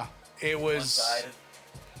 yeah, it was, One-sided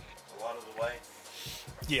a lot of the way.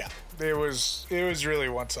 yeah, it was really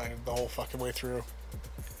one-sided the whole fucking way through.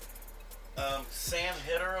 Sam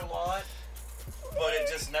hit her a lot, but it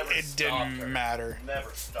just never It stopped didn't her. matter. Never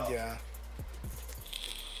stopped. Yeah.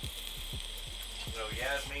 So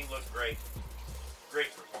Yasmin looked great. Great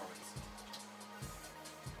performance.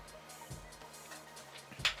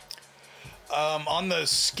 On the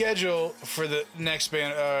schedule for the next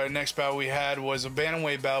bout we had was a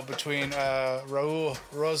bantamweight bout between Raul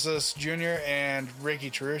Rosas Jr. and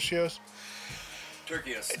Ricky Turcios.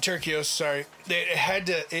 Turcios, sorry.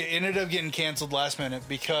 It ended up getting canceled last minute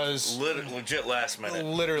because Legit last minute.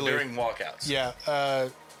 Literally. During walkouts. yeah,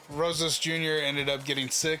 Rosas Jr. ended up getting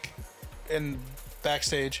sick in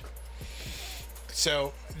backstage.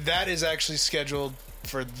 So that is actually scheduled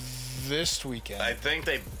for this weekend. I think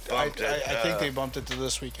they bumped it. I think they bumped it to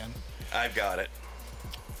this weekend. I've got it.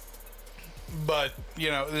 But,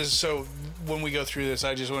 so when we go through this,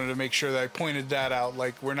 I just wanted to make sure that I pointed that out.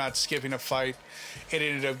 Like, we're not skipping a fight. It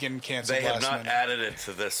ended up getting canceled They have last not minute. added it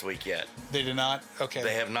to this week yet. They did not? Okay.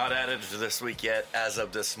 They have not added it to this week yet as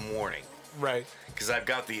of this morning. Right. Because I've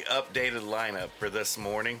got the updated lineup for this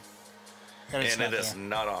morning, And, it's and not it is there.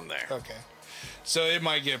 not on there. Okay. So it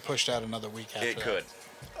might get pushed out another week after It that. could.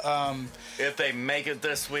 If they make it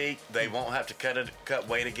this week, they won't have to cut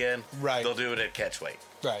weight again. Right. They'll do it at catch weight,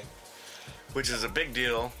 Right. which is a big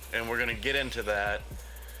deal, and we're going to get into that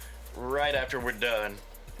right after we're done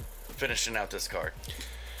finishing out this card.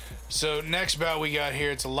 So next bout we got here,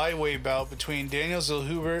 it's a lightweight bout between Daniel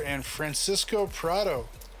Zellhuber and Francisco Prado.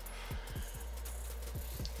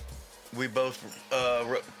 We both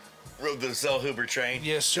rode the Zellhuber train.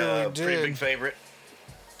 Yes, sir, we Pretty did. big favorite.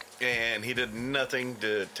 And he did nothing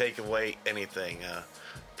to take away anything.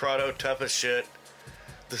 Prado, tough as shit.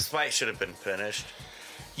 This fight should have been finished.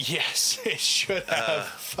 Yes, it should have.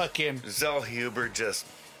 Fucking. Zellhuber just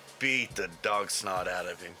beat the dog snot out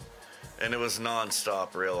of him. And it was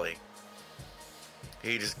nonstop, really.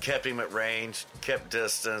 He just kept him at range, kept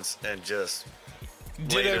distance, and just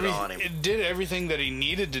laid it on him. It did everything that he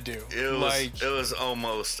needed to do. It was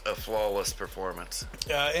almost a flawless performance.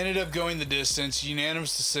 Ended up going the distance.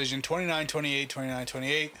 Unanimous decision. 29-28,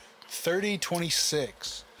 29-28,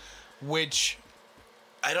 30-26. Which...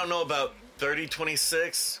 I don't know about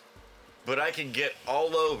 30-26, but I can get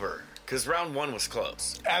all over. Because round one was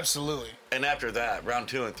close. Absolutely. And after that, round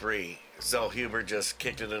 2 and 3, Zellhuber just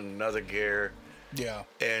kicked it in another gear Yeah.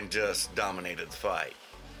 and just dominated the fight.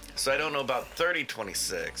 So I don't know about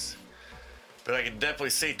 30-26, but I can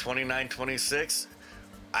definitely see 29-26.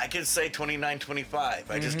 I could say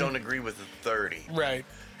 29-25. I just don't agree with the 30. Right.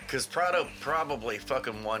 Because Prado probably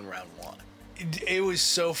fucking won round one. It was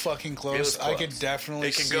so fucking close. It was close. I could definitely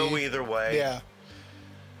It could see. go either way. Yeah.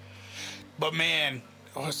 But man,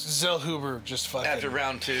 Zellhuber just fucking... After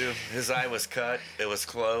round 2, his eye was cut. It was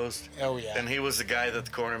closed. Oh, yeah. And he was the guy that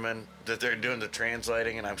the cornerman, that they're doing the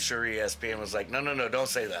translating, and I'm sure ESPN was like, no, don't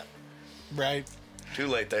say that. Right. Too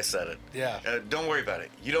late, they said it. Yeah. Don't worry about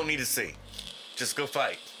it. You don't need to see. Just go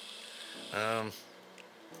fight.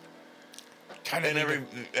 Kind of. And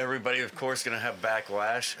everybody, of course, going to have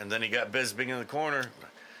backlash. And then you got Bisping in the corner.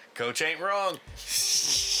 Coach ain't wrong.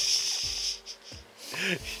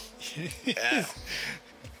 Yeah.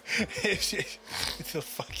 The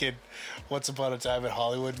fucking Once Upon a Time in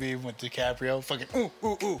Hollywood meme with DiCaprio. Fucking ooh,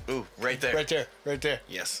 ooh, ooh. Ooh, right there. Right there. Right there.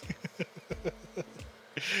 Yes.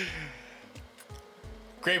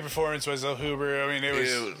 Great performance by Zellhuber. I mean, it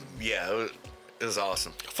was... It was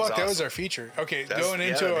awesome. Fuck, that was our feature. Okay, going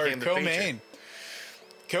into that our became the co-main.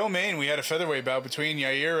 Co-main, we had a featherweight bout between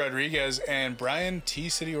Yair Rodriguez and Brian T.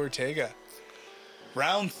 City Ortega.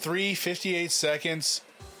 Round 3, 58 seconds.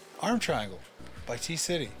 Arm triangle by T.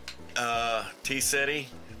 City. T City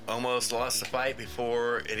almost lost the fight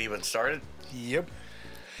before it even started. Yep.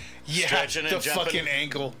 Yeah, Stretching and the jumping fucking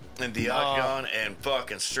ankle. in the octagon and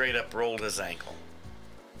fucking straight up rolled his ankle.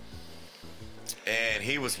 And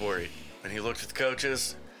he was worried. And he looked at the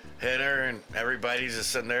coaches, Henner, and everybody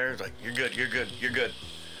just sitting there like, you're good, you're good, you're good.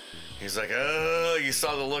 He's like, oh, you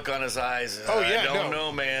saw the look on his eyes. Oh, yeah, I don't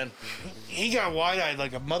know, man. He got wide-eyed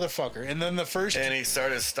like a motherfucker. And then the first... And he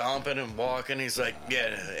started stomping and walking. He's like,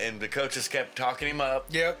 yeah. And the coaches kept talking him up.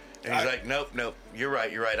 Yep. And he's like, nope. You're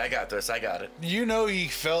right. I got this. I got it. You know, he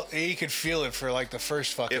could feel it for like the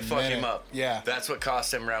first fucking minute. It fucked him up. Yeah. That's what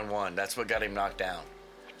cost him round 1. That's what got him knocked down.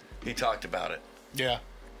 He talked about it. Yeah.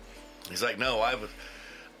 He's like, no,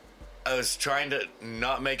 I was trying to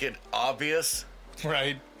not make it obvious.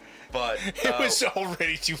 Right. But it was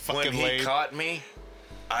already too fucking late. When he caught me,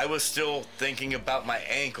 I was still thinking about my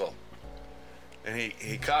ankle. And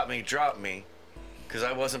he caught me, dropped me, because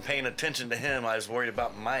I wasn't paying attention to him. I was worried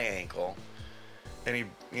about my ankle. And he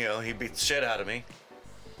beat the shit out of me.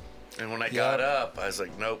 And when I got up, I was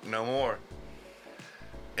like, nope, no more.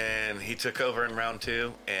 And he took over in round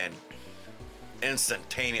 2 and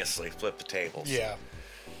instantaneously flipped the tables. Yeah.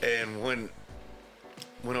 And when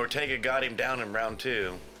Ortega got him down in round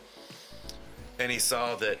 2, and he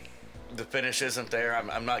saw that the finish isn't there,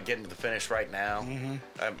 I'm not getting to the finish right now.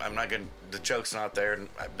 Mm-hmm. I'm not going. The choke's not there.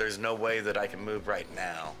 There's no way that I can move right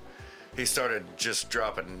now. He started just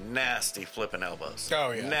dropping nasty flipping elbows. Oh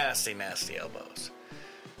yeah. Nasty elbows.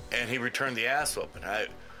 And he returned the ass whooping. I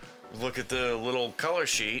look at the little color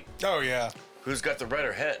sheet. Oh yeah. Who's got the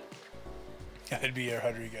redder head? That'd be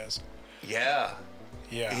Rodriguez. Yeah.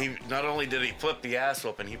 Yeah. He not only did he flip the ass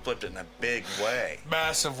whooping, he flipped it in a big way.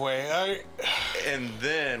 Massive way. And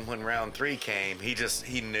then when round 3 came, he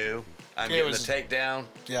knew I'm getting the takedown.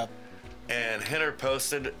 Yeah. And Henner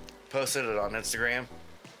posted it on Instagram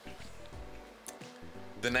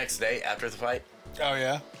the next day after the fight. Oh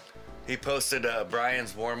yeah. He posted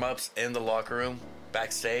Brian's warm-ups in the locker room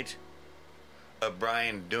backstage of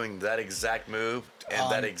Brian doing that exact move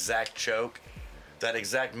and that exact choke. That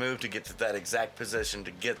exact move to get to that exact position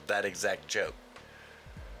to get that exact choke.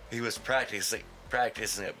 He was practicing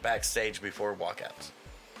it backstage before walkouts.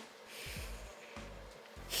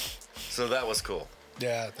 So that was cool.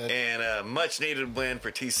 Yeah. And a much needed win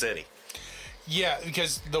for T-City. Yeah,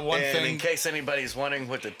 because the one thing... And in case anybody's wondering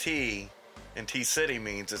what the T in T-City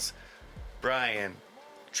means, it's Brian,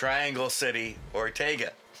 Triangle City,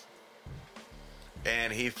 Ortega.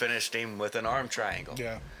 And he finished him with an arm triangle.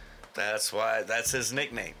 Yeah. That's his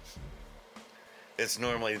nickname. It's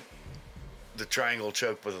normally the triangle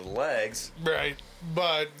choke with the legs. Right.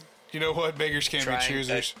 But you know what? Beggars can't be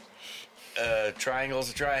choosers. Triangle's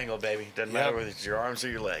a triangle, baby. Doesn't matter whether it's your arms or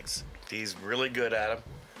your legs. He's really good at them.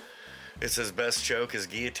 It's his best choke. His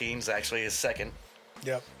guillotine's actually his second.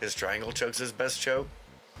 Yep. His triangle choke's his best choke.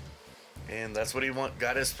 And that's what he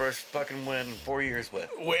got his first fucking win in 4 years with.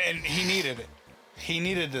 And he needed it. He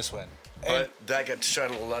needed this win. But that got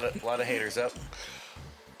shut a lot of haters up.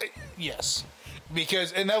 Yes.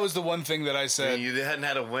 And that was the one thing that I said. You hadn't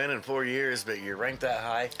had a win in 4 years, but you're ranked that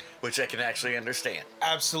high, which I can actually understand.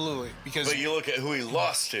 Absolutely. But you look at who he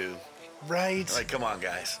lost to. Right. Like, come on,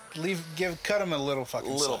 guys. Cut him a little fucking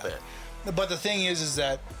little slack. bit. But the thing is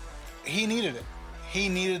that he needed it. He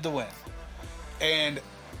needed the win. And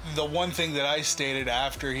the one thing that I stated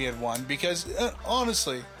after he had won, because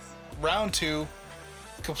honestly, round 2,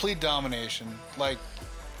 complete domination. Like,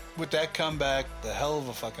 with that comeback, the hell of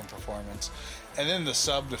a fucking performance. And then the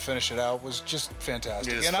sub to finish it out was just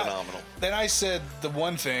fantastic. It is phenomenal. Then I said the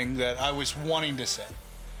one thing that I was wanting to say.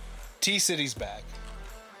 T-City's back.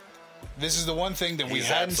 This is the one thing that we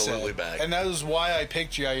hadn't said. Back. And that was why I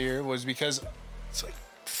picked Jair, was because it's like,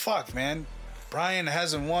 fuck, man. Brian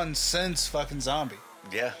hasn't won since fucking Zombie.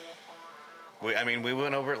 Yeah. We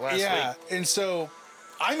went over it last week. Yeah, and so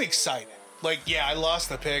I'm excited. Like, yeah, I lost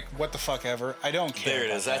the pick. What the fuck ever. I don't care. There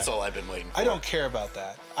it is. That's all I've been waiting for. I don't care about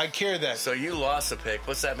that. I care that... So you lost the pick.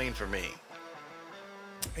 What's that mean for me?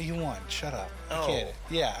 You won. Shut up. Oh. I get it.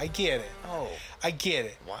 Yeah, I get it. Oh. I get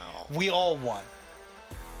it. Wow. We all won.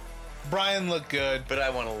 Brian looked good. But I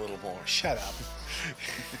want a little more. Shut up.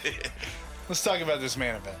 Let's talk about this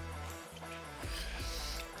main event.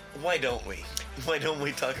 Why don't we? Why don't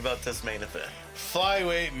we talk about this main event?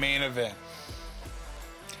 Flyweight main event.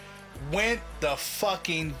 Went the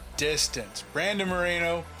fucking distance. Brandon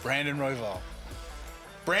Moreno, Brandon Royval.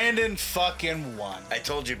 Brandon fucking won. I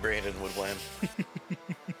told you Brandon would win.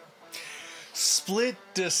 Split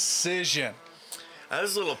decision. I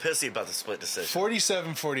was a little pissy about the split decision.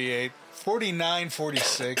 47-48,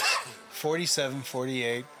 49-46,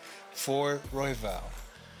 47-48 for Royval.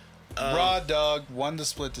 Raw Dog won the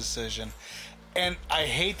split decision. And I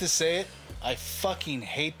hate to say it. I fucking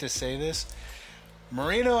hate to say this.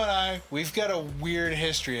 Moreno and I, we've got a weird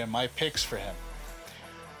history in my picks for him.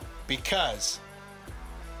 Because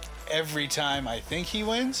every time I think he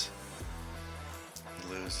wins,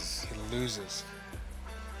 He loses. he loses.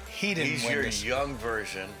 He didn't He's win your this. young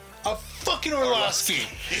version. A fucking Orlovsky.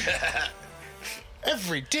 Yeah.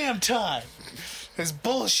 Every damn time. It's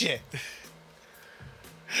bullshit.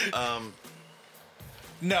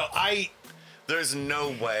 No, There's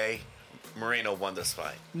no way Moreno won this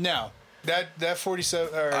fight. No. That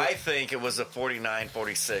 47... Or, I think it was a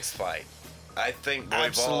 49-46 fight. I think Royval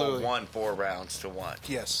Absolutely. won 4 rounds to 1.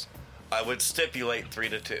 yes. I would stipulate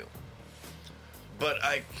 3-2. But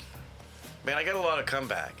I got a lot of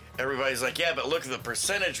comeback. Everybody's like, yeah, but look at the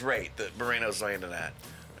percentage rate that Moreno's landing at.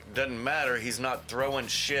 Doesn't matter. He's not throwing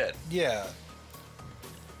shit. Yeah.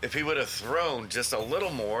 If he would have thrown just a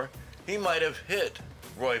little more, he might have hit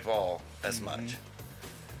Royval as Mm-hmm. much.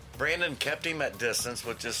 Brandon kept him at distance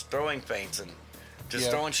with just throwing feints and just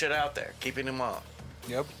Yeah. throwing shit out there, keeping him off.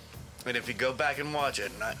 Yep. And if you go back and watch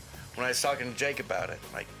it, and when I was talking to Jake about it,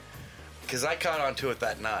 like, because I caught on to it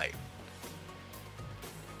that night.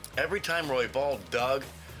 Every time Royval dug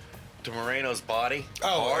to Moreno's body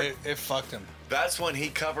hard, it fucked him. that's when he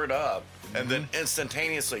covered up and then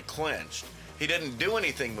instantaneously clinched. He didn't do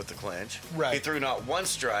anything with the clinch. Right. He threw not one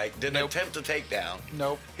strike, didn't Nope. attempt to take down.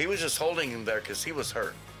 Nope. He was just holding him there because he was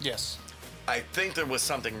hurt. Yes. I think there was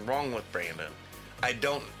something wrong with Brandon. I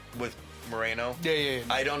don't with Moreno. Yeah.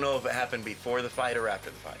 I don't know if it happened before the fight or after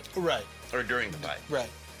the fight Right. or during the fight. Right.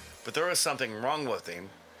 But there was something wrong with him.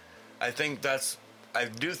 I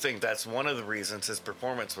do think that's one of the reasons his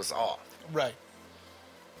performance was off. Right.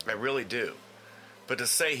 I really do. But to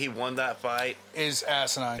say he won that fight, Is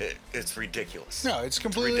asinine. it's ridiculous. No, it's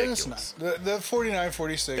completely ridiculous. asinine. The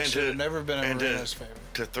 49-46 should have never been in Moreno's favor.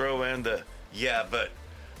 To throw in but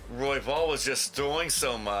Royval was just throwing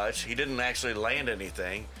so much, he didn't actually land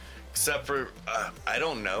anything, except for, I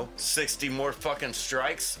don't know, 60 more fucking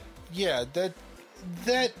strikes. Yeah,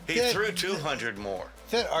 He threw 200 more.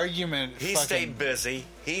 That argument. He stayed busy.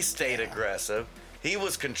 He stayed aggressive. He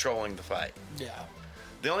was controlling the fight. Yeah.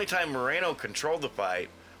 The only time Moreno controlled the fight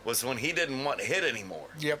was when he didn't want to hit anymore.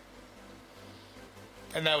 Yep.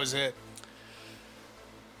 And that was it.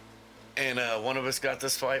 And one of us got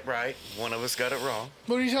this fight right. One of us got it wrong.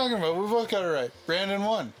 What are you talking about? We both got it right. Brandon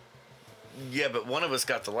won. Yeah, but one of us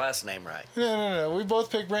got the last name right. No. We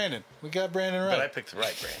both picked Brandon. We got Brandon right. But I picked the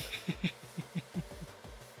right Brandon.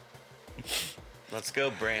 Let's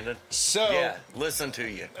go, Brandon. So, Yeah, listen to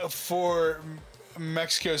you. for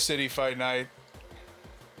Mexico City fight night,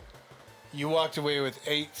 you walked away with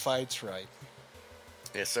 8 fights right.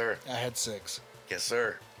 Yes, sir. I had 6. Yes,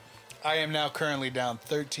 sir. I am now currently down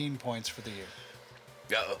 13 points for the year.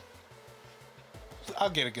 Uh-oh. I'll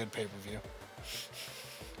get a good pay-per-view.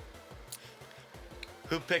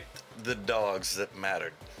 Who picked the dogs that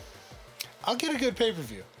mattered? I'll get a good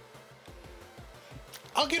pay-per-view.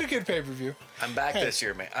 I'm back Hey, this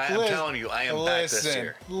year, man. I'm telling you, I am back this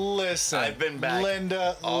year. Listen. I've been back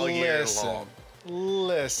Linda, all year listen. long.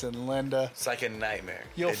 Listen, Linda. It's like a nightmare.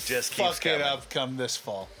 You'll it just keeps fuck it coming. up come this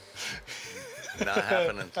fall. Not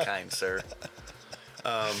happening, kind sir.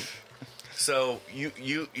 So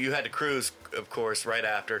you had to cruise, of course, right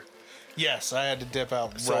after. Yes, I had to dip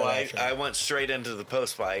out So right after. I went straight into the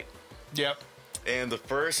post fight, Yep. and the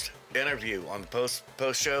first interview on the post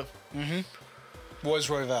show, Was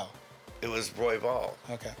Royval. it was Royval.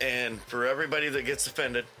 Okay. And for everybody that gets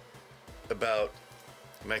offended about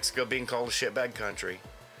Mexico being called a shitbag country,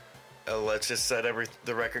 let's just set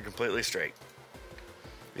the record completely straight.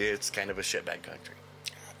 It's kind of a shitbag country.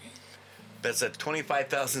 That's a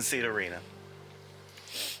 25,000 seat arena.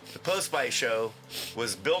 The post-fight show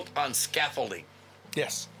was built on scaffolding.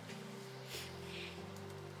 Yes.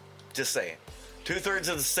 Just saying. 2/3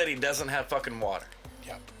 of the city doesn't have fucking water.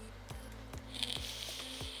 Yep.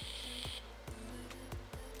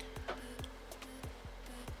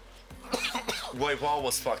 Royval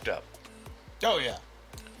was fucked up. Oh, yeah.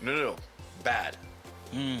 No. Bad.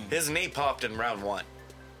 His knee popped in round 1.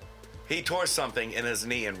 He tore something in his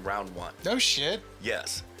knee in round 1. No shit.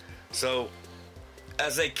 Yes. So,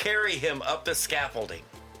 as they carry him up the scaffolding,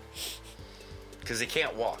 because he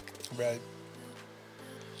can't walk, Right.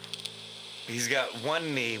 he's got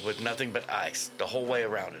one knee with nothing but ice the whole way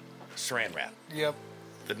around it. Saran wrap. Yep.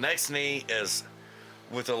 The next knee is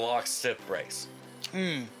with a lock stiff brace.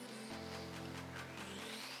 He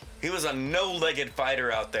was a no-legged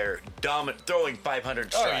fighter out there, throwing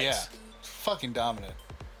 500 strikes. Oh, yeah. Fucking dominant.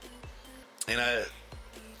 And I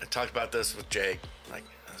talked about this with Jake. Like,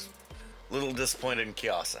 I was a little disappointed in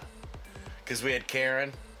Kiasa. Because we had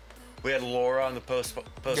Karen, we had Laura on the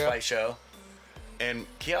post-fight show, and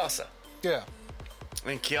Kiasa. Yeah.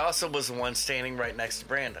 And Kiasa was the one standing right next to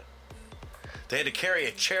Brandon. They had to carry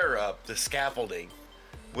a chair up the scaffolding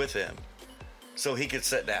with him so he could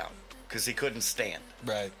sit down because he couldn't stand.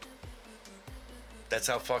 Right. That's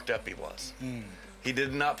how fucked up he was. He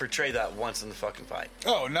did not portray that once in the fucking fight.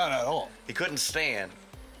 Oh, not at all. He couldn't stand,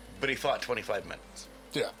 but he fought 25 minutes.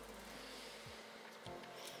 Yeah.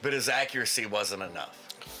 But his accuracy wasn't enough.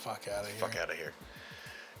 Fuck out of here. Fuck out of here.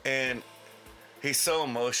 And he's so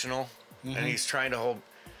emotional, and he's trying to hold...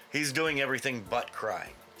 He's doing everything but cry.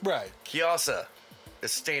 Right. Kiyosa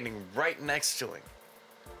is standing right next to him.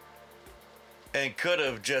 And could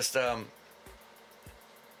have just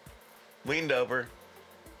leaned over,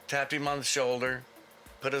 tapped him on the shoulder,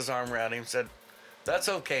 put his arm around him, said, "That's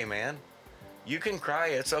okay, man. You can cry,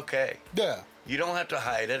 it's okay. Yeah. You don't have to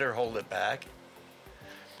hide it or hold it back."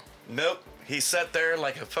 Nope. He sat there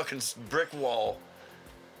like a fucking brick wall,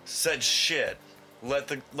 said shit, let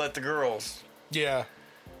the girls... Yeah.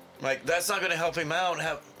 Like, that's not going to help him out.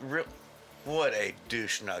 What a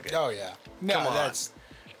douche nugget. Oh, yeah. No, Come on. that's...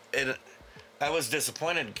 I was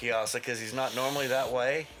disappointed in Kiyosa because he's not normally that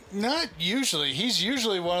way. Not usually. He's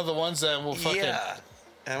usually one of the ones that will fucking... Yeah.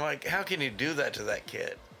 And I'm like, how can you do that to that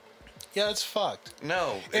kid? Yeah, it's fucked.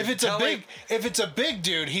 No. If it's a big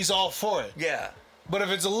dude, he's all for it. Yeah. But if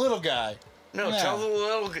it's a little guy... No, tell the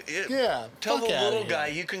little... Tell the little guy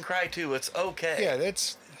you can cry too. It's okay. Yeah,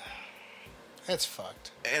 that's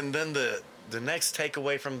fucked. And then the next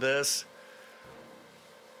takeaway from this,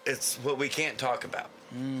 it's what we can't talk about.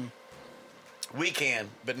 We can,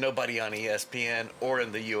 but nobody on ESPN or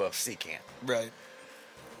in the UFC can. Right.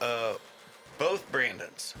 Both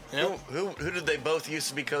Brandons. Yep. Who did they both used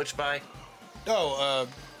to be coached by? Oh,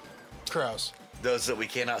 Kraus. Those that we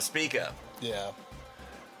cannot speak of. Yeah.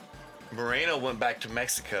 Moreno went back to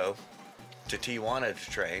Mexico, to Tijuana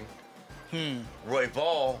to train. Roy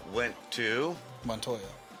Ball went to Montoya.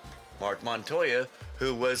 Mark Montoya,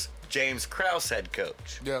 who was James Krause head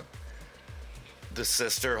coach. Yep.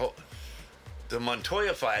 The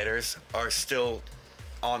Montoya fighters are still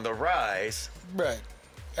on the rise. Right.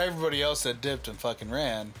 Everybody else that dipped and fucking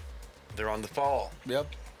ran. They're on the fall. Yep.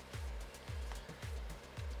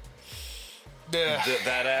 Yeah.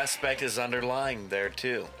 That aspect is underlying there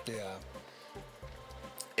too. Yeah.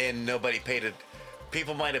 And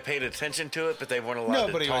people might have paid attention to it, but they weren't allowed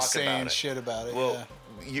to talk about it. Nobody was saying shit about it. Well,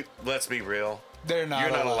 let's be real. They're not.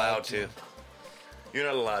 You're not allowed to. You're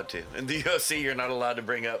not allowed to. In the UFC, you're not allowed to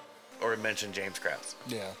bring up or mention James Krause.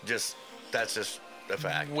 Yeah. That's just a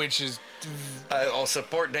fact. Which is... I'll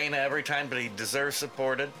support Dana every time, but he deserves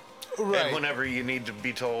supported. Right. And whenever you need to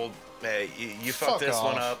be told, hey, you fucked this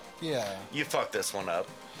one up. Yeah. You fucked this one up.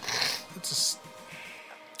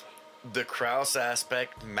 The Krause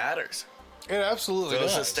aspect matters. It absolutely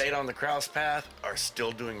does. Those that stayed on the Krause path are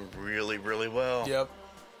still doing really, really well. Yep.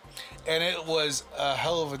 And it was a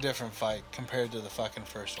hell of a different fight compared to the fucking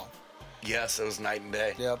first one. Yes, it was night and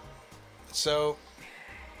day. Yep. So...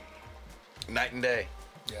 Night and day.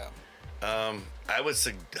 Yeah. I would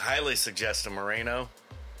highly suggest to Moreno,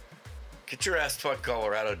 get your ass to fuck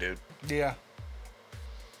Colorado, dude. Yeah.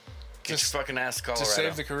 Get your fucking ass to Colorado. To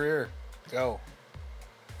save the career. Go.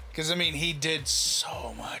 Because, I mean, he did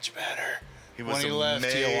so much better when he left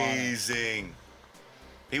Tijuana. Amazing.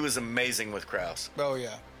 He was amazing with Krause. Oh,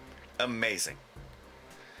 yeah. Amazing.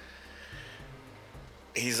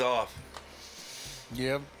 He's off.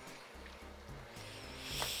 Yep.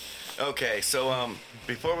 Okay, so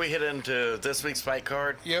before we hit into this week's fight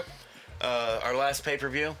card, Yep. Our last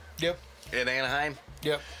pay-per-view Yep. in Anaheim,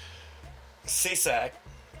 Yep. CSAC,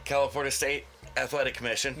 California State Athletic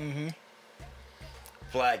Commission,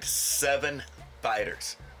 flagged 7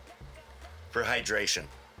 fighters for hydration.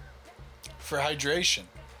 For hydration.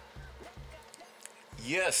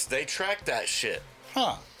 Yes, they tracked that shit.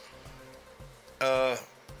 Huh.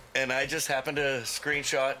 And I just happened to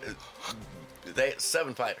screenshot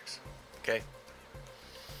 7 fighters. Okay.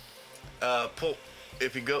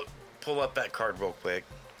 Pull up that card real quick,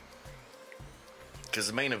 because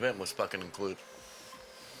the main event was fucking included.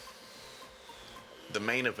 The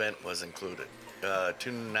main event was included.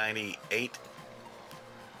 298.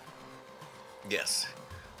 Yes.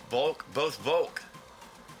 Both Volk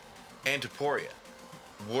and Taporia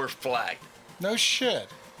were flagged. No shit.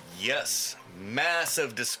 Yes.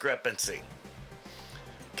 Massive discrepancy.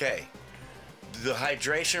 Okay. The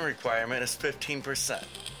hydration requirement is 15%.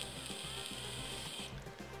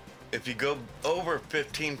 If you go over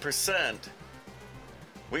 15%,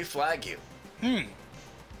 we flag you.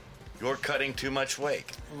 You're cutting too much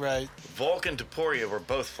weight. Right. Volk and Taporia were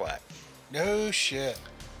both flagged. No shit.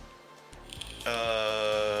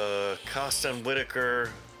 Costa and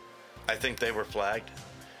Whitaker, I think they were flagged.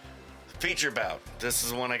 Feature bout. This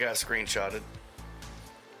is the one I got screenshotted.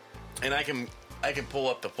 And I can pull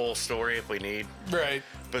up the full story if we need. Right.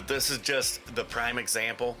 But this is just the prime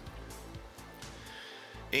example.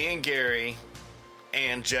 Ian Gary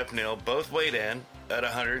and Jeff Neal both weighed in at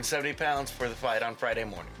 170 pounds for the fight on Friday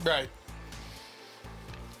morning. Right.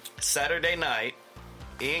 Saturday night,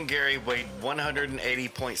 Ian Gary weighed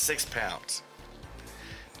 180.6 pounds.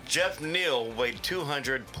 Jeff Neal weighed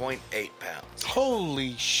 200.8 pounds.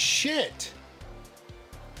 Holy shit.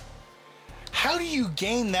 How do you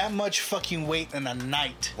gain that much fucking weight in a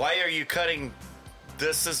night? Why are you cutting?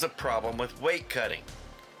 This is the problem with weight cutting.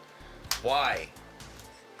 Why?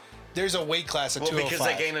 There's a weight class at 205. Because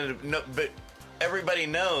they gain it. No, but everybody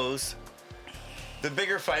knows the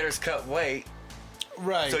bigger fighters cut weight.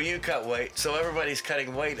 Right. So you cut weight. So everybody's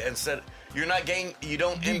cutting weight instead. You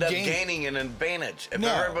don't end up gaining an advantage. If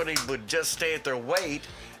everybody would just stay at their weight,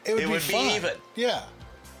 it would be even. Yeah.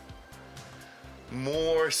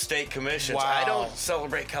 More state commissions. Wow. I don't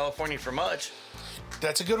celebrate California for much.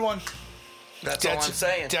 That's a good one. That's all I'm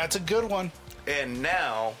saying. That's a good one. And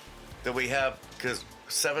now that we have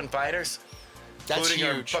 7 fighters, That's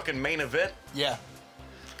including huge. our fucking main event, Yeah.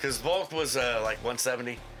 because Volk was like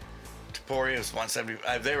 170, Topuria was 170.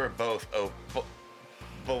 They were both.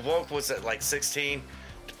 But Volk was at like 16,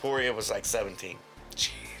 Topuria was like 17.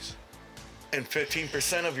 Jeez. And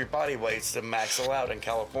 15% of your body weight's to max out in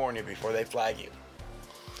California before they flag you.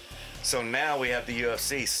 So now we have the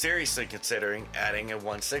UFC seriously considering adding a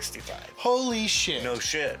 165. Holy shit. No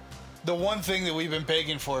shit. The one thing that we've been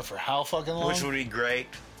begging for how fucking long? Which would be great.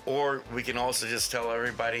 Or we can also just tell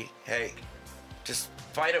everybody, hey, just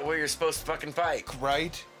fight it where you're supposed to fucking fight.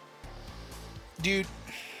 Right? Dude.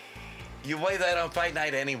 You weigh that on fight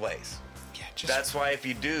night anyways. Yeah, just... That's why if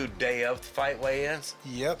you do day of fight weigh-ins.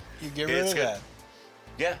 Yep. You get rid of good. that.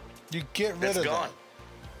 Yeah. You get rid of It's gone. that.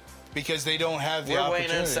 Because they don't have the We're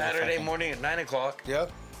opportunity. weighing in Saturday morning at 9 o'clock. Yep.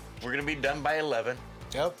 We're going to be done by 11.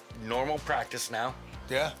 Yep. Normal practice now.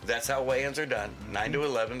 Yeah. That's how weigh-ins are done. 9 to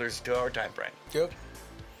 11, there's a 2-hour time frame. Yep.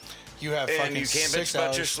 You have fucking And you can't 6 bitch about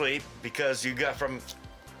hours. your sleep because you got from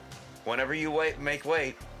whenever you make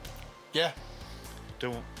weight Yeah.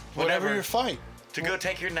 to Whatever your fight. to go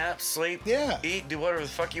take your nap, sleep, Yeah. eat, do whatever the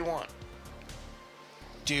fuck you want.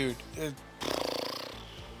 Dude.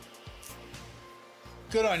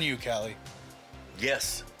 Good on you, Callie.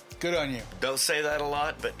 Yes. Good on you. Don't say that a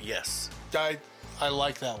lot, but yes. I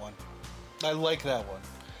like that one. I like that one.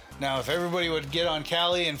 Now, if everybody would get on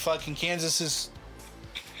Cali and fucking Kansas's...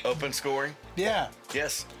 Open scoring? Yeah.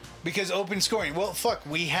 Yes. Because open scoring... Well, fuck,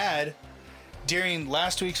 we had, during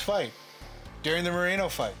last week's fight, during the Moreno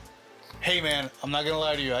fight, hey, man, I'm not going to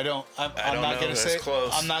lie to you. I'm not going to say...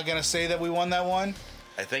 Close. I'm not going to say that we won that one.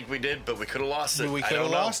 I think we did, but we could have lost it. We could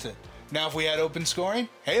have lost it. Now, if we had open scoring,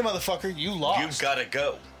 hey, motherfucker, you lost. You've got to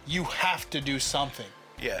go. You have to do something.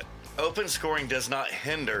 Yeah. Open scoring does not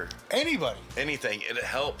hinder Anybody. anything. It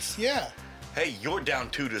helps. Yeah. Hey, you're down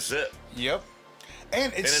 2-0. Yep.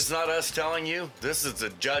 And It's not us telling you. This is the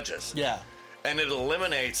judges. Yeah. And it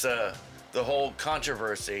eliminates the whole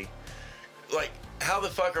controversy. Like, how the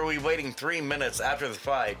fuck are we waiting 3 minutes after the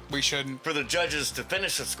fight We shouldn't. for the judges to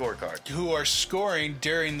finish the scorecard? Who are scoring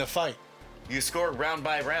during the fight. You score round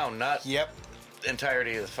by round, not Yep.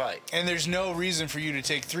 entirety of the fight. And there's no reason for you to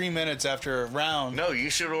take 3 minutes after a round. No, you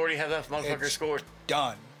should already have that motherfucker It's scored.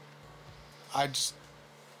 Done. I just...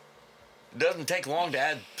 It doesn't take long to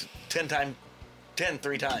add 10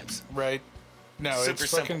 3 times. Right. No, Super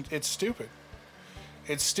it's fucking... simple. It's stupid.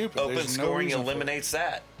 It's stupid. Open There's no scoring reason for it. eliminates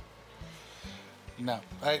that. No.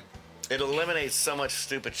 It eliminates so much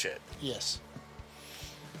stupid shit. Yes.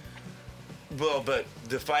 Well, but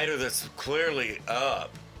the fighter that's clearly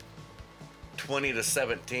up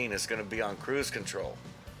 20-17 is going to be on cruise control.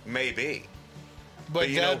 Maybe. But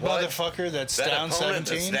you know that what? motherfucker that's That down opponent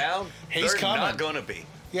 17... that's down, he's they're coming. not going to be.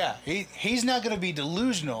 Yeah. He's not going to be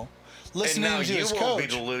delusional listening And now to you his won't coach. be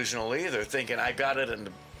delusional either, thinking, I got it and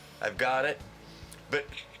I've got it. But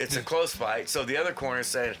it's a close fight, so the other corner's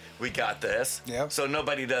saying, we got this. Yep. So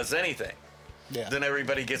nobody does anything. Yeah. Then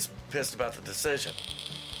everybody gets pissed about the decision.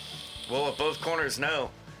 Well, if both corners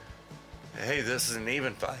know, hey, this is an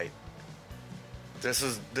even fight. This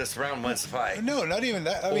round wins the fight. No, not even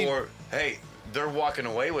that. I mean... Or, hey, they're walking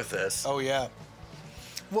away with this. Oh, yeah.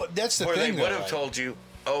 Well, that's the Or thing, they would though, have told you,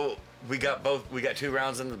 oh, we got 2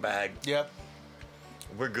 rounds in the bag. Yep.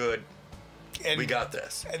 We're good. And We got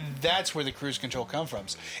this. And that's where the cruise control comes from.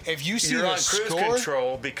 If you see You're the on cruise score,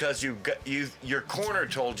 control because your corner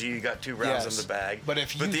told you got 2 rounds Yes. in the bag. But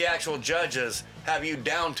the actual judges have you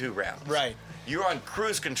down 2 rounds. Right. You're on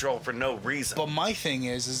cruise control for no reason. But my thing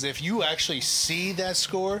is if you actually see that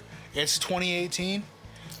score, it's 2018.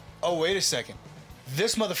 Oh, wait a second.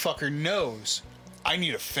 This motherfucker knows I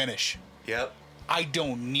need a finish. Yep. I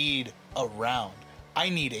don't need a round. I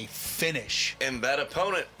need a finish. And that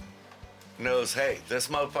opponent knows, hey, this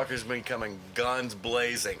motherfucker's been coming guns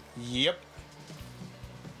blazing. Yep.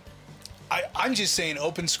 I'm just saying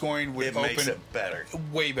open scoring with open... It makes it better.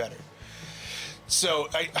 Way better. So,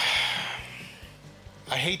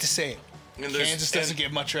 I hate to say it. Kansas doesn't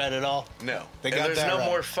get much right at all. No. They got there's that no right.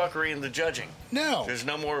 more fuckery in the judging. No. There's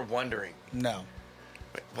no more wondering. No.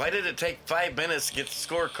 Why did it take 5 minutes to get the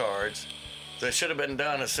scorecards that should have been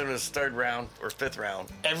done as soon as the 3rd round or 5th round?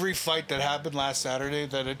 Every fight that happened last Saturday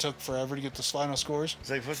that it took forever to get the final scores It's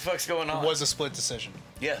like, what the fuck's going on? was a split decision.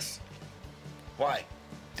 Yes. Why?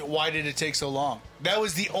 Why did it take so long? That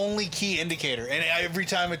was the only key indicator. And every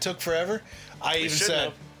time it took forever, I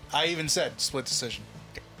even said split decision.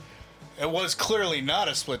 It was clearly not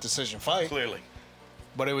a split decision fight. Clearly.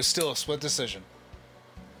 But it was still a split decision.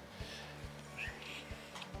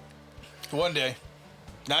 One day.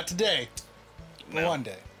 Not today. No. One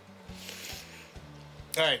day.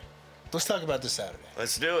 All right. Let's talk about this Saturday.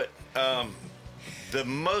 Let's do it. The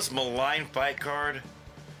most maligned fight card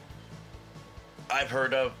I've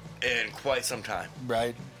heard of in quite some time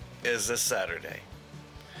Right. is this Saturday.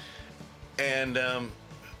 And,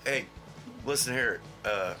 hey, listen here.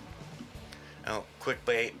 Quick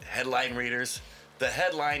bait, headline readers. The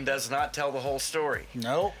headline does not tell the whole story.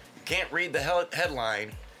 No. You can't read the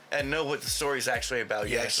headline and know what the story's actually about.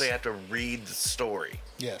 You Yes. actually have to read the story.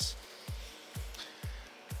 Yes.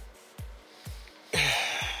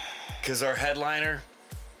 Because our headliner,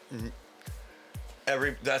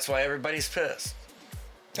 that's why everybody's pissed.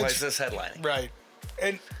 Why is this headlining? Right.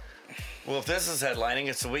 And Well, if this is headlining,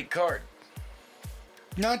 it's a weak card.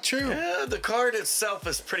 not true. Yeah, the card itself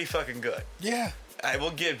is pretty fucking good. Yeah. I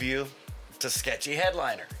will give you the sketchy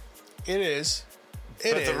headliner. It is.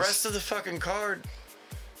 But the rest of the fucking card,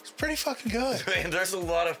 It's pretty fucking good. man, there's a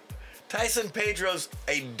lot of... Tyson Pedro's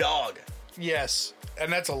a dog. Yes.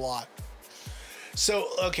 And that's a lot. So,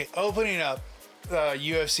 okay, opening up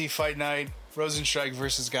UFC Fight Night, Rosenstrike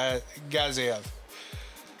versus Gazaev.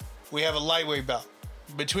 We have a lightweight bout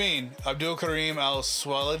between Abdul Karim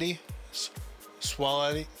Al-Swalati.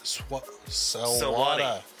 Salwati.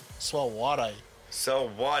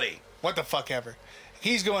 What the fuck ever.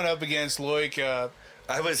 He's going up against Loic.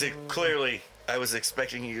 I was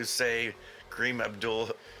expecting you to say Kareem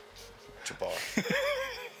Abdul-Jabbar.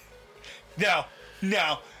 No.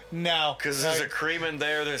 Because there's a Kareem in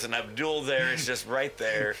there, there's an Abdul there, it's just right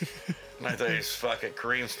there. And I thought he was fucking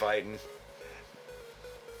Kareem's fighting.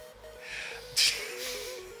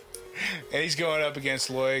 And he's going up against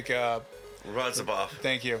Loic. Razabov.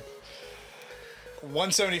 Thank you.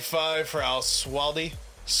 175 for Al-Swaldi.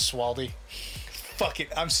 Swaldi. Fuck it,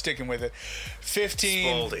 I'm sticking with it.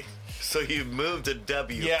 15. Spaldy. So you've moved a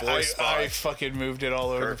W Yeah, 4 spots. I fucking moved it all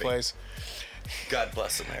over Perfect. the place. God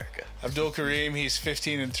bless America. Abdul Karim, he's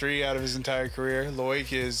 15-3 out of his entire career.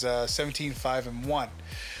 Loic is 17-5-1.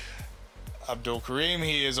 Abdul Karim,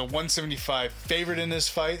 he is a 175 favorite in this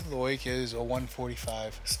fight. Loic is a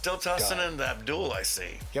 145. Still tossing God. in the Abdul, I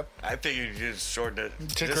see. Yep. I figured you just shortened it.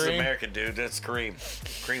 To This Kareem? is American, dude. That's Kareem.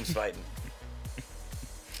 Kareem's fighting.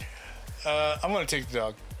 I'm going to take the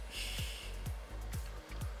dog.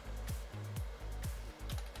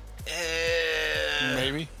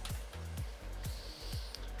 Maybe.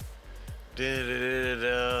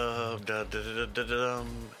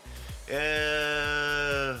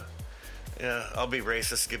 Yeah, I'll be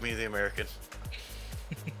racist. Give me the American.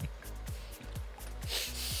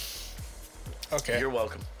 Okay. You're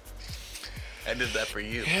welcome. I did that for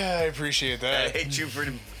you. Yeah, I appreciate that. I'd hate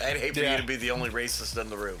for you to be the only racist in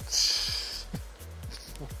the room.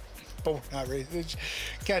 But we're not racist.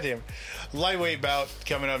 Goddamn. Lightweight bout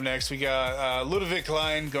coming up next. We got Ludovic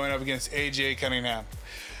Klein going up against AJ Cunningham.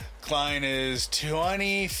 Klein is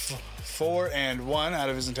 24-1 out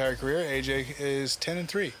of his entire career. AJ is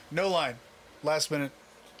 10-3. No line. Last minute.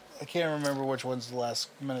 I can't remember which one's the last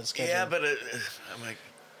minute schedule. Yeah, but I'm like,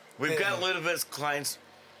 we've got Ludovic Klein's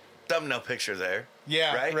thumbnail picture there.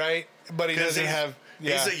 Yeah, right. But he doesn't have.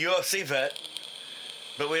 Yeah. He's a UFC vet,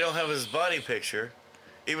 but we don't have his body picture.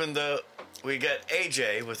 Even though we got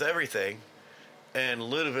AJ with everything, and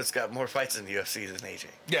Ludovic's got more fights in the UFC than AJ.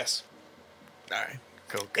 Yes. All right,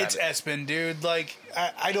 cool. It's Espen, dude. Like,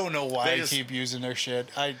 I don't know why I keep using their shit.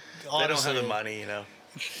 They don't have the money, you know.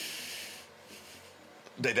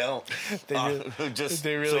 They don't. They really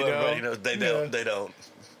so don't. everybody knows, they don't. Yeah. They don't.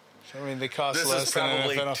 I mean, they cost This less is than an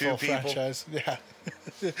probably NFL 2 people. franchise. Yeah.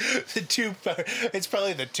 It's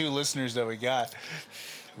probably the 2 listeners that we got.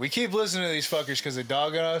 We keep listening to these fuckers because they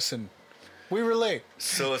dog on us, and we relate.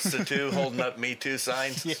 So it's the 2 holding up Me Too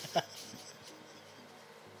signs. Yeah.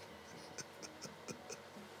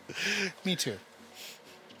 Me too.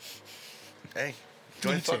 Hey,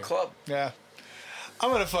 join the fuck club. Yeah. I'm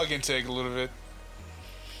going to fucking take a little bit.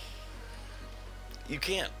 You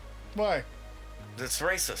can't. Why? That's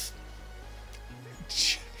racist.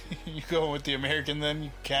 You going with the American then,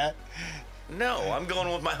 you cat? No, I'm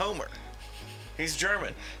going with my Homer. He's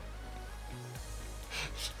German.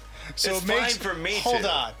 So it's it makes, fine for me hold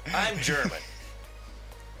to. on. I'm German.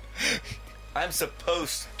 I'm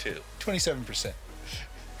supposed to. 27%.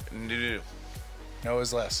 No. No, it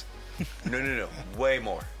was less. No. Way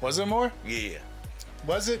more. Was it more? Yeah.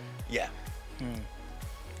 Was it? Yeah.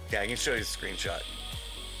 Yeah, I can show you a screenshot.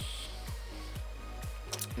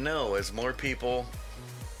 No, as more people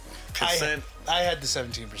consent. I had the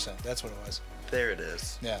 17%. That's what it was. There it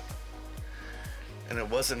is. Yeah. And it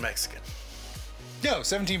wasn't Mexican. No,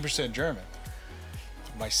 17% German.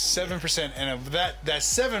 My 7%, and of that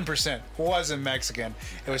 7% wasn't Mexican.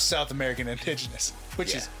 It was South American indigenous,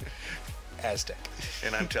 which is Aztec.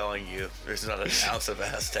 And I'm telling you, there's not an ounce of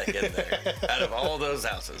Aztec in there. Out of all those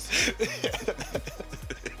ounces.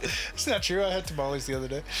 It's not true. I had tamales the other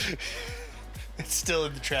day. It's still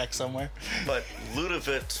in the track somewhere. But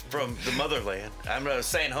Ludovit's from the motherland. I'm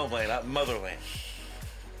saying homeland, not motherland.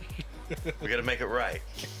 We got to make it right.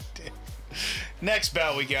 Next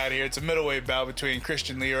bout we got here, it's a middleweight bout between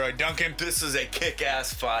Christian Leroy Duncan This is a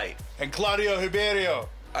kick-ass fight. and Claudio Ribeiro.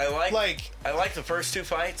 I like the first two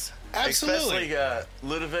fights. Absolutely. Especially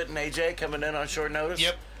Ludovic and AJ coming in on short notice.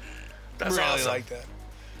 Yep. That's really awesome. like that.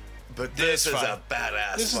 But this is fight. a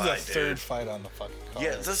badass This is fight, the dude. third fight on the fucking card.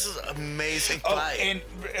 Yeah, this is an amazing Oh, fight.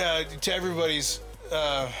 and to everybody's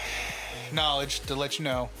knowledge, to let you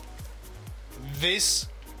know, this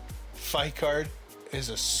fight card is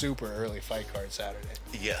a super early fight card Saturday.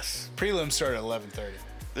 Yes. Prelims start at 11:30.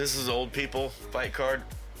 This is old people fight card.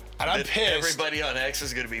 And I'm that pissed. Everybody on X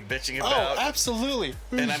is going to be bitching Oh, about. absolutely.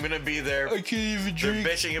 And I'm going to be there. I can't even They're drink.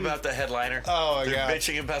 bitching about the headliner. Oh, my They're God.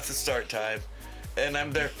 bitching about the start time. And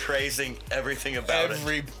I'm there praising everything about it.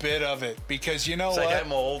 Every bit of it. Because you know It's what? like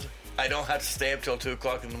I'm old. I don't have to stay up till 2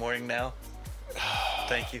 o'clock in the morning now.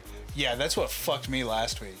 Thank you. Yeah, that's what fucked me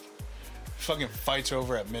last week. Fucking fights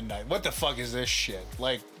over at midnight. What the fuck is this shit?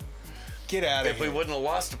 Like, get out of If here. we wouldn't have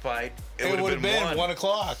lost a fight, it It would have been 1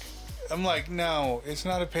 o'clock. I'm like, no, it's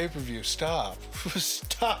not a pay-per-view. Stop.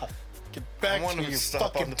 Stop. Get I back want to to your stop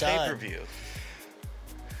fucking on the time. pay-per-view.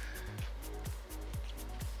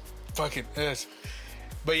 Fucking yes.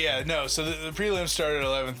 But yeah, no, so the prelims started at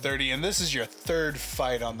 11:30, and this is your third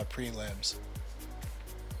fight on the prelims.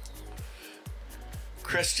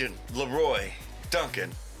 Christian, Leroy,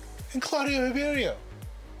 Duncan. And Claudio Ribeiro.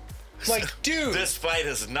 Like, dude. This fight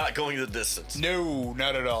is not going the distance. No,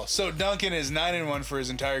 not at all. So Duncan is 9-1 for his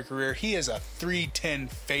entire career. He is a 3-10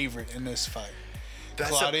 favorite in this fight. That's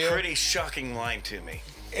Claudio, a pretty shocking line to me.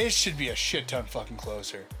 it should be a shit ton fucking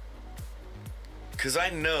closer. Because I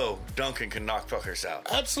know Duncan can knock fuckers out.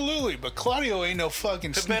 Absolutely, but Claudio ain't no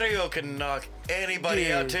fucking Ribeiro can knock anybody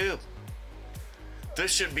Dude. out too.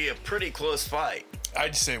 This should be a pretty close fight.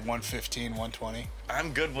 I'd say 115, 120.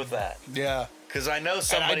 I'm good with that. Yeah. Because I know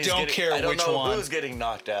somebody's don't getting... care I don't which know one. who's getting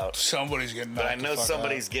knocked out. Somebody's getting knocked But I know the fuck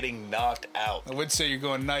somebody's out. getting knocked out. I would say you're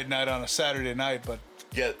going night-night on a Saturday night, but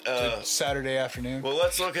Yeah, Saturday afternoon. well,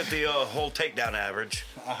 let's look at the whole takedown average.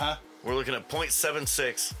 Uh-huh. We're looking at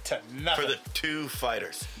 .76 To nothing. for the two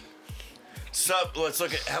fighters. Let's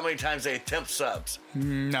look at how many times they attempt subs.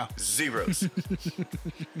 No. Zeros.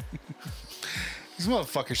 These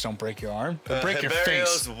motherfuckers don't break your arm. They break your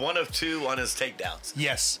face. Ribero's 1 of 2 on his takedowns.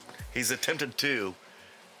 Yes. He's attempted 2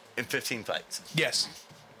 in 15 fights. Yes.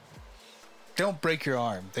 Don't break your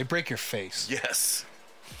arm. They break your face. Yes.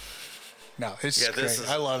 No, it's Yeah, great.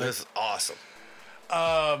 I love this it. is awesome.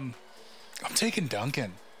 I'm taking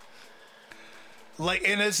Duncan. Like,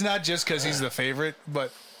 and it's not just because he's the favorite,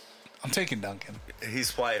 but I'm taking Duncan.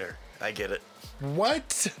 He's whiter. I get it.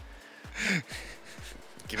 What?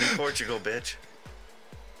 Give me Portugal, bitch.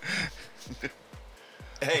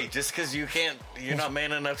 Hey, just because you're not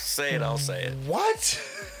man enough to say it, I'll say it. What?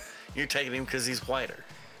 You're taking him because he's whiter.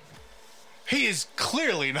 He is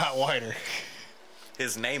clearly not whiter.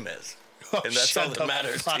 His name is. Oh, And that's shut all that the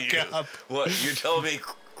matters fuck to you. up. What, you're telling me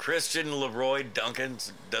Christian Leroy Duncan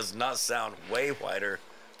does not sound way whiter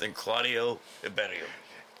than Claudio Ribeiro?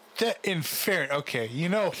 That in fair. Okay, you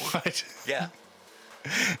know what? Yeah.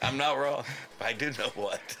 I'm not wrong. I do know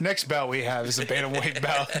what. Next bout we have is a bantamweight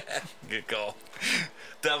bout. Good call.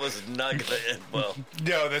 That was not going to end well.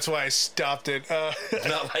 No, that's why I stopped it.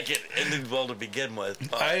 Not like it ended well to begin with.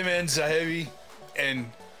 Ayman Zahabi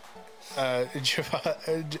and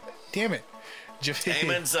damn it,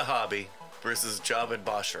 Ayman Zahabi versus Javed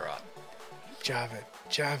Basharat. Javed.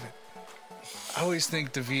 I always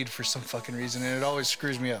think David for some fucking reason, and it always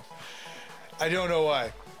screws me up. I don't know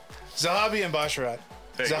why. Zahabi and Basharat.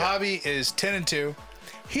 Zahabi is 10-2.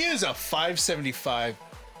 He is a 575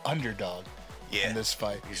 underdog in this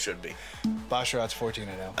fight. He should be. Basharat's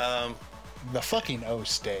 14-0. The fucking O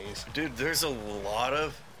stays. Dude, there's a lot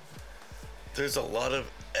of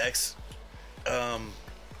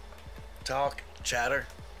talk, chatter.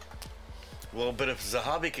 Well, but if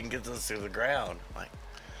Zahabi can get this to the ground, like,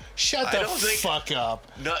 Shut the fuck up.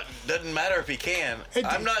 Doesn't matter if he can.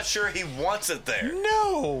 I'm not sure he wants it there.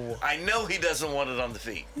 No. I know he doesn't want it on the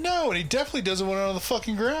feet. No, and he definitely doesn't want it on the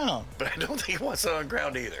fucking ground. But I don't think he wants it on the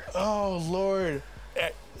ground either. Oh, Lord.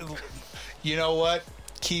 You know what?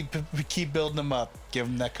 Keep building him up. Give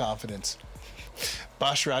him that confidence.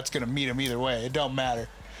 Basharat's going to meet him either way. It don't matter.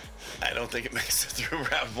 I don't think it makes it through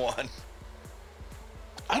round one.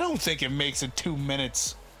 I don't think it makes it 2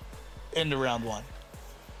 minutes into round one.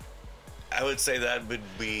 I would say that would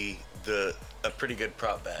be a pretty good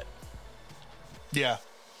prop bet. Yeah.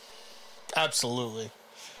 Absolutely.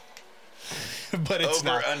 But it's over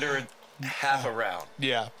not. Under half a round.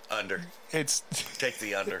 Yeah. Under. It's Take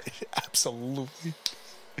the under. Absolutely.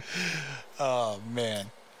 Oh, man.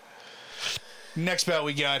 Next bout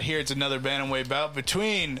we got here, it's another bantamweight bout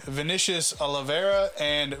between Vinicius Oliveira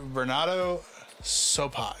and Bernardo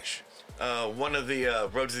Sopage. One of the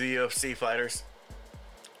Road to the UFC fighters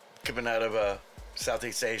coming out of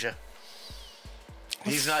Southeast Asia.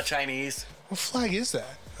 He's not Chinese. What flag is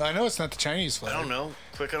that? I know it's not the Chinese flag. I don't know.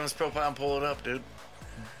 Quick on his profile and pull it up, dude.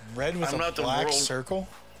 Red with a black circle?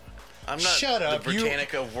 I'm not Shut up. The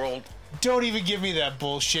Britannica world. Don't even give me that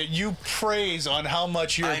bullshit. You praise on how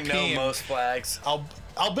much European. I know most flags.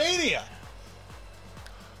 Albania.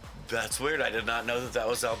 That's weird. I did not know that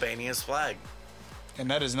was Albania's flag.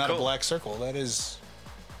 And that is not a black circle. That is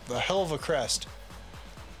the hell of a crest.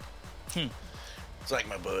 It's like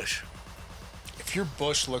my bush. If your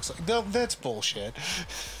bush looks like... No, that's bullshit.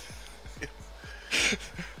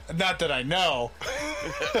 Not that I know.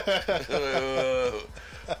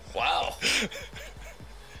 Wow.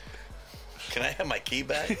 Can I have my key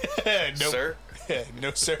back? Nope. Sir?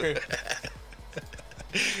 No, sir.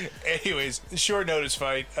 Anyways, short notice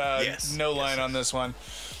fight. No line on this one.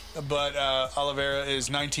 But Oliveira is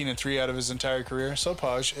 19-3 out of his entire career.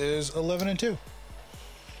 Sopage is 11-2.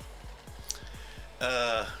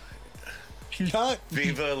 Not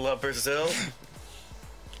Viva la Brazil.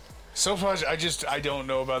 Sopage, I don't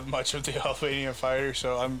know about much of the Albanian fighter,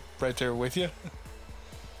 so I'm right there with you.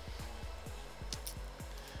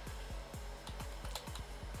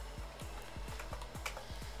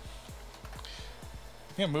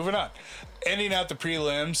 Yeah, moving on. Ending out the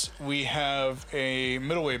prelims, we have a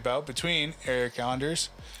middleweight bout between Eric Anders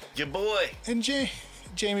Your boy. and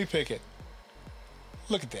Jamie Pickett.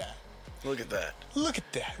 Look at that. Look at that. Look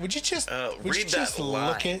at that. Would you just read that line.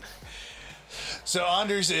 look at? So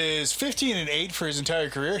Anders is 15-8 for his entire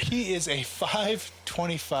career. He is a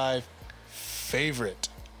 525 favorite.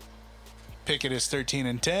 Pickett is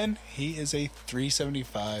 13-10. He is a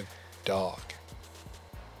 375 dog.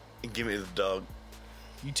 Give me the dog.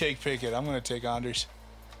 You take Pickett. I'm going to take Anders.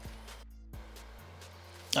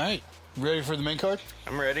 All right. Ready for the main card?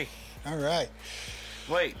 I'm ready. All right.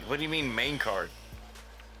 Wait, what do you mean main card?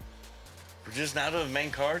 We're just now to the main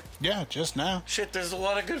card? Yeah, just now. Shit, there's a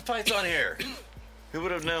lot of good fights on here. Who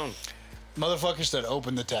would have known? Motherfuckers that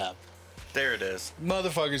open the tab. There it is.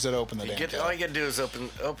 Motherfuckers that open the damn tab. All you gotta do is open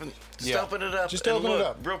it up. Just and open it look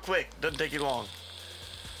up. real quick. Doesn't take you long.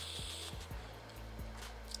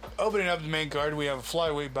 Opening up the main card, we have a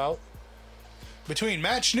flyweight bout between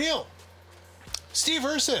Matt Schneel, Steve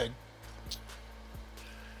Erceg.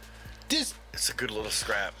 It's a good little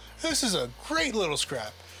scrap. This is a great little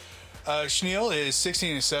scrap. Schneel is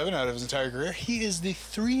 16-7 out of his entire career. He is the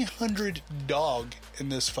 300 dog in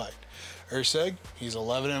this fight. Erceg, he's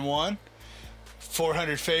 11-1,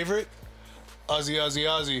 400 favorite. Aussie, Aussie,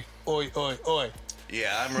 Aussie. Oi, oi, oi.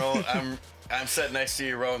 Yeah, I'm rolling. I'm sitting next to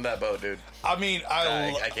you rolling that boat, dude. I mean,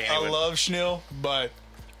 I love Schneel, but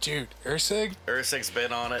dude, Erceg's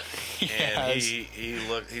been on it, and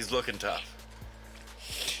he's looking tough.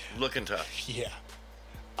 Looking tough. Yeah,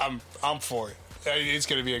 I'm for it. It's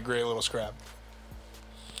gonna be a great little scrap.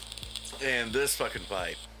 And this fucking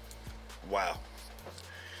fight, wow.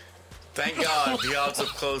 Thank God the odds have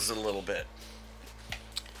closed a little bit.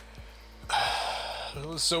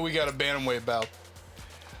 So we got a bantamweight bout.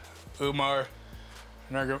 Umar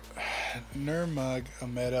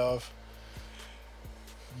Nurmagomedov,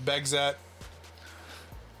 Begzat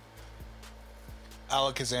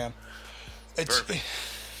Alakazam. Perfect.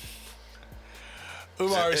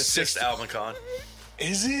 Umar It's just Almakhan.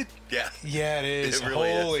 Is it? Yeah. Yeah, it is. It really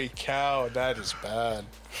is. Holy cow, that is bad.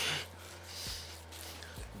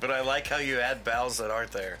 But I like how you add vowels that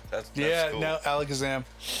aren't there. That's cool. No, Alakazam.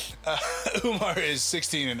 Umar is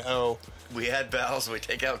 16-0. We add vowels, we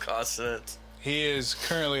take out consonants. He is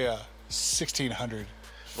currently a 1600.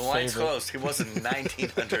 The line's favorite. close. He was a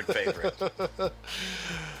 1900 favorite.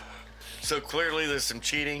 So clearly there's some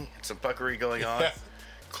cheating, some fuckery going on. Yeah.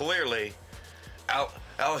 Clearly,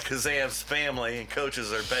 Alakazam's family and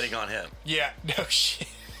coaches are betting on him. Yeah, no shit.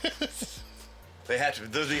 They have to.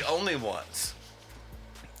 They're the only ones.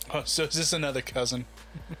 Oh, so is this another cousin?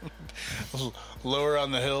 Lower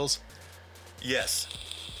on the hills? Yes.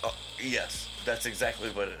 Oh, yes. That's exactly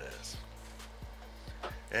what it is.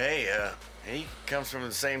 Hey, he comes from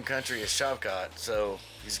the same country as Shavkat, so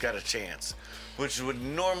he's got a chance. Which would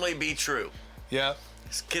normally be true. Yeah.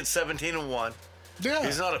 This kid's 17-1. Yeah.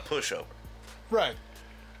 He's not a pushover. Right.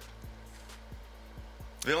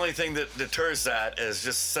 The only thing that deters that is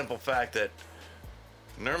just the simple fact that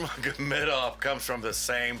Nurmagomedov comes from the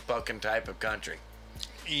same fucking type of country.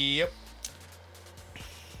 Yep.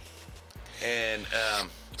 And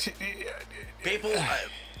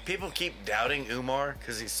people keep doubting Umar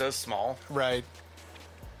because he's so small. Right.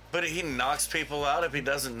 But he knocks people out. If he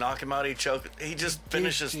doesn't knock him out, he just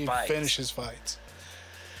finishes He fights. finishes fights.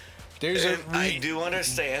 There's And I do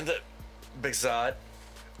understand that Bigzad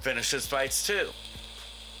finishes fights too.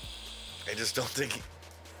 I just don't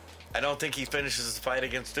think he finishes his fight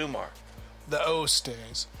against Umar. the O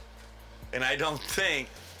stays. And I don't think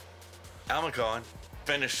Almacon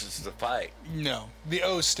finishes the fight. No, the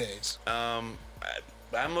O stays. I'm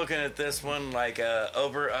looking at this one like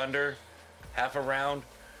over under half a round.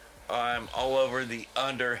 I'm all over the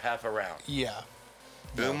under half a round. Yeah.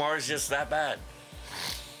 Umar's just that bad.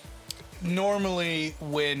 Normally,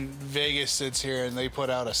 when Vegas sits here and they put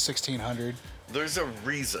out a 1600, There's a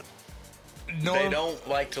reason. They don't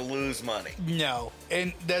like to lose money. No,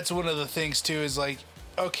 and that's one of the things too. Is like,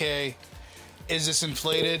 okay, is this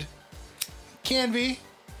inflated? Can be,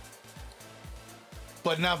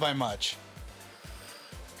 but not by much.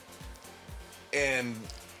 And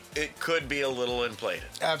it could be a little inflated.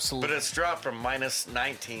 Absolutely. But it's dropped from minus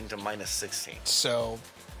 19 to minus 16. So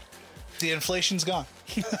the inflation's gone.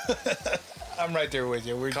 I'm right there with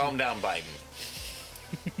you. Calm down, Biden.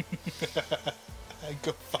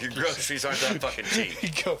 Go fuck Your yourself. groceries aren't that fucking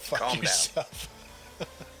cheap. Go fuck Calm down. yourself.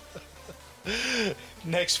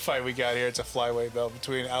 Next fight we got here, it's a flyweight belt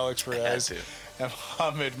between Alex Perez and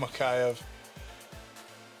Muhammad Makayev.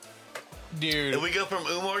 Dude. And we go from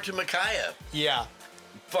Umar to Makayev. Yeah.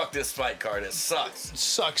 Fuck this fight card. It sucks.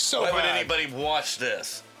 Sucks so Why bad. would anybody watch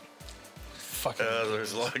this? Fucking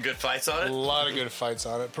There's a lot of good fights on a it. lot of good fights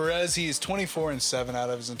on it. Perez, he is 24-7 out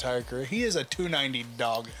of his entire career. He is a 290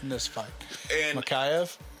 dog in this fight. And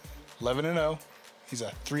Makayev, 11-0. He's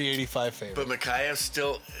a 385 favorite. but Makayev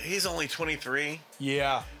still, he's only 23.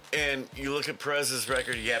 Yeah. And you look at Perez's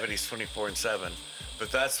record, yeah, but he's 24-7.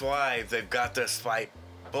 But that's why they've got this fight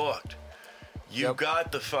booked. You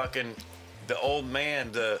got the old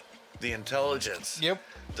man, the intelligence. Yep.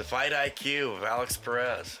 The fight IQ of Alex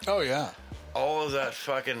Perez. Oh, yeah. All of that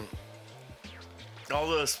all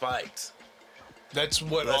those fights. That's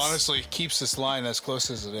what honestly keeps this line as close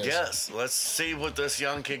as it is. Yes, let's see what this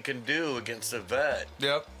young kid can do against a vet.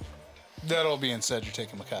 Yep. That all being said, you're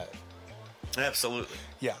taking Makayev. Absolutely.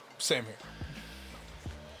 Yeah, same here.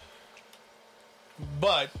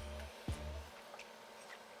 But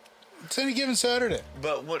it's any given Saturday.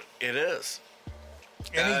 But what it is,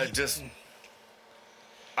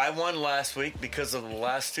 I won last week because of the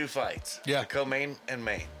last two fights. Yeah. The co-main and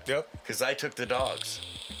main. Yep. Because I took the dogs.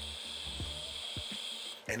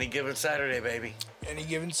 Any given Saturday, baby. Any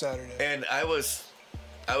given Saturday. And I was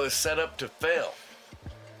set up to fail.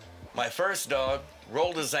 My first dog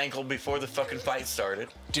rolled his ankle before the fucking fight started.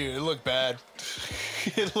 Dude, it looked bad.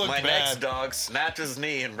 It looked My bad. next dog snapped his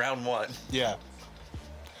knee in round one. Yeah.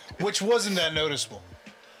 Which wasn't that noticeable.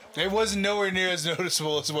 It wasn't nowhere near as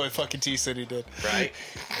noticeable as what fucking T-City did. Right?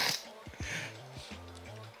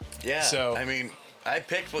 Yeah. So- I mean, I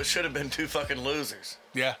picked what should have been two fucking losers.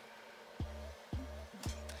 Yeah.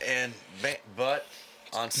 But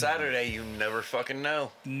on Saturday, you never fucking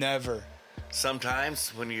know. Never. Sometimes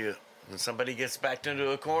when somebody gets backed into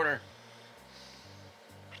a corner,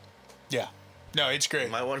 Yeah. No, it's great.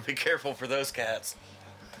 you might want to be careful for those cats.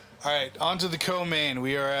 All right, on to the co-main.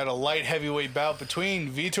 We are at a light heavyweight bout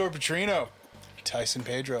between Vitor Petrino, Tyson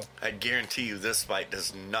Pedro. I guarantee you this fight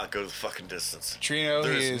does not go the fucking distance. Petrino, he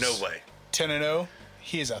There's is no way. 10-0.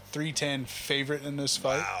 He is a 310 favorite in this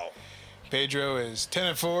fight. Wow. Pedro is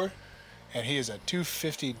 10-4, and he is a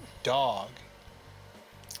 250 dog.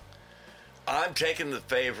 I'm taking the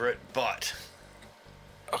favorite, but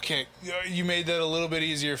Okay, you made that a little bit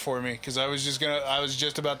easier for me because I was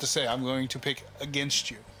just about to say I'm going to pick against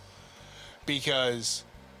you because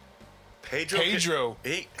Pedro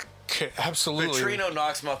absolutely Petrino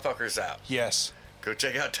knocks motherfuckers out. Yes, Go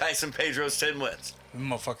check out Tyson Pedro's 10 wins.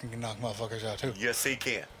 motherfucker can knock motherfuckers out too. Yes, he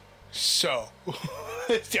can. So,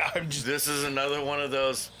 I'm just This is another one of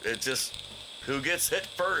those. It just who gets hit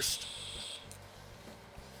first.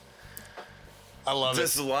 I love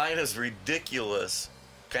This it. line is ridiculous.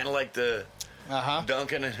 Kind of like the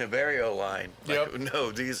Duncan and Hiberio line. Like, Yep.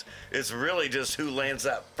 No, it's really just who lands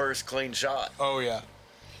that first clean shot. Oh yeah,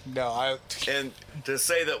 no, And to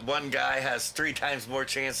say that one guy has 3 times more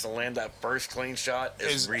chance to land that first clean shot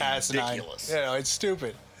is asinine. ridiculous. Yeah, it's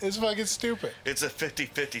stupid. It's fucking stupid. It's a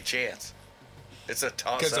 50-50 chance. It's a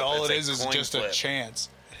toss-up. Because all It's it is coin just flip. a chance.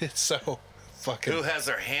 It's so fucking. Who has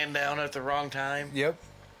their hand down at the wrong time? Yep.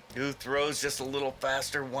 Who throws just a little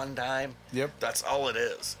faster one time? Yep. That's all it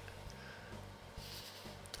is.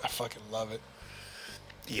 I fucking love it.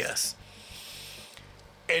 Yes.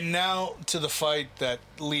 And now to the fight that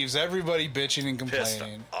leaves everybody bitching and Pissed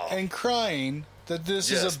complaining off. and crying that this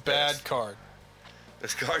is Yes, a bad pissed. card.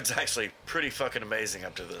 This card's actually pretty fucking amazing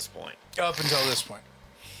up to this point. Up until this point.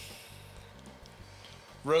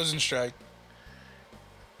 Rosenstrike.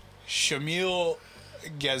 Shamil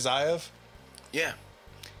Gazayev. Yeah.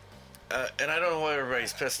 And I don't know why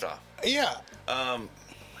everybody's pissed off. Yeah.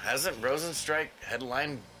 Hasn't Rosenstrike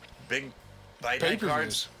headlined big fight night Pay-per-views.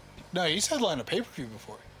 cards? No, he's headlined a pay-per-view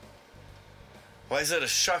before. Why is it a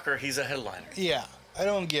shocker he's a headliner? Yeah, I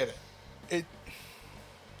don't get it.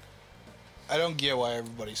 I don't get why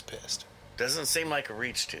everybody's pissed. Doesn't seem like a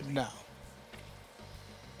reach to me. No.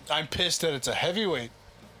 I'm pissed that it's a heavyweight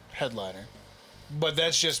headliner, but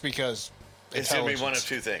that's just because It's going to be intelligence. one of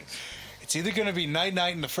two things. It's either going to be night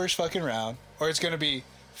in the first fucking round, or it's going to be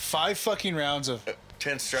 5 fucking rounds of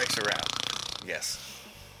 10 strikes around. Yes.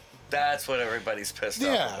 That's what everybody's pissed off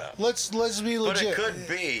yeah. about. Let's be But legit. it could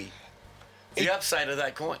be the upside of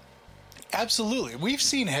that coin. Absolutely. We've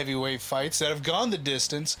seen heavyweight fights that have gone the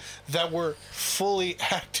distance that were fully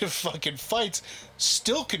active fucking fights.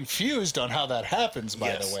 Still confused on how that happens, by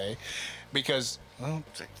Yes. the way. Because, well,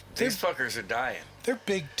 It's like, these fuckers are dying. they're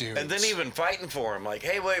big dudes. And then even fighting for them. Like,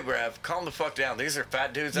 hey, wait, Brav, calm the fuck down. These are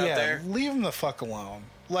fat dudes out there. leave them the fuck alone.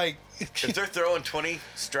 Like, If they're throwing 20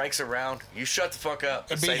 strikes around, you shut the fuck up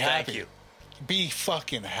and be say happy. thank you. Be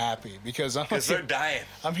fucking happy. Because Because they're dying.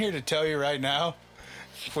 I'm here to tell you right now,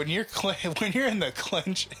 when you're in the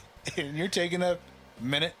clinch and you're taking that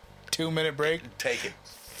 2-minute break, Take it.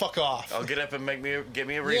 fuck off. I'll get up and give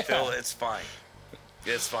me a refill. Yeah. It's fine.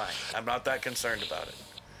 It's fine. I'm not that concerned about it.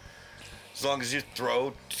 As long as you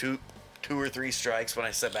throw two or three strikes when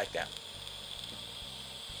I sit back down.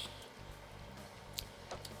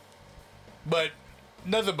 But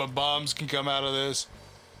nothing but bombs can come out of this.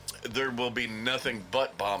 There will be nothing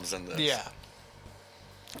but bombs in this. Yeah.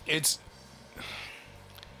 It's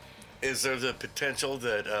Is there the potential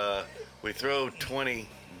that we throw 20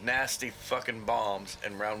 nasty fucking bombs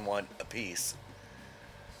in round 1 apiece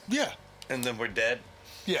yeah. and then we're dead?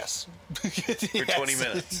 Yes. For 20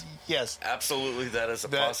 minutes. Yes. Absolutely, that is a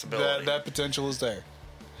possibility. That potential is there.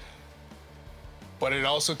 But it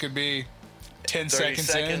also could be 10 30 seconds,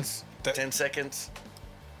 seconds, in. That 10 seconds.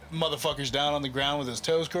 motherfucker's down on the ground with his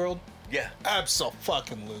toes curled. Yeah,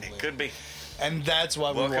 Absolutely. could be. And that's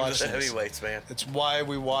why we Welcome watch to the this. heavyweights, man. It's why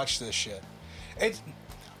we watch this shit. It's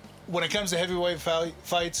when it comes to heavyweight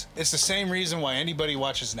fights, it's the same reason why anybody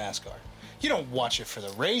watches NASCAR. You don't watch it for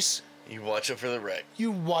the race. You watch it for the wreck.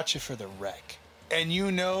 You watch it for the wreck. And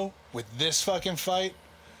you know, with this fucking fight,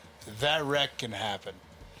 that wreck can happen.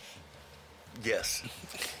 Yes.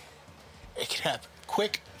 It can happen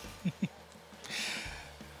quick.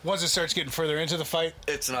 Once it starts getting further into the fight,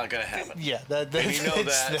 It's not going to happen. yeah, that And you know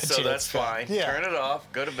that, so that's fine. Yeah. Turn it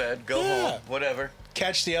off, go to bed, go Yeah. home, whatever.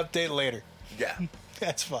 Catch the update later. Yeah,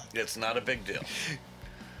 That's fine. it's not a big deal.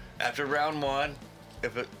 After round 1,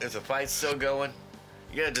 if the fight's still going,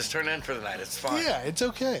 yeah, just turn in for the night. It's fine. Yeah, it's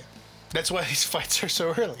okay. That's why these fights are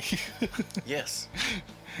so early. Yes.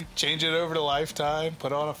 Change it over to Lifetime.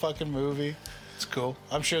 Put on a fucking movie. It's cool.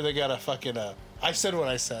 I'm sure they got a fucking. I said what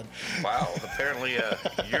I said. Wow. Apparently,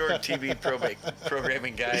 your TV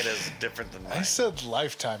programming guide is different than I mine. said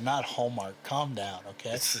Lifetime, not Hallmark. Calm down,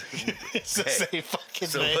 okay? It's the Hey, same fucking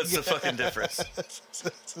So thing. what's the fucking difference?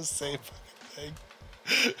 It's the same fucking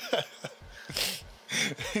thing.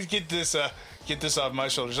 Get this off my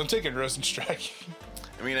shoulders. I'm taking Rosenstrike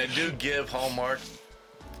I mean, I do give Hallmark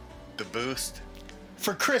the boost.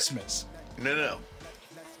 for Christmas. No.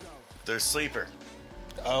 They're sleeper.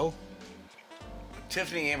 Oh,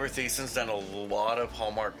 Tiffany Amber Thiessen's done a lot of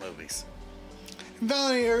Hallmark movies.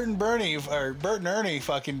 Melanie Bert and Bernie, or Bert and Ernie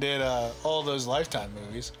fucking did all those Lifetime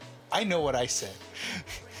movies. I know what I said.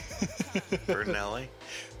 Bertinelli?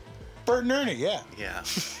 Bert and Ernie, yeah. Yeah.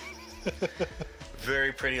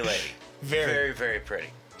 Very pretty lady. Very. Very, very pretty.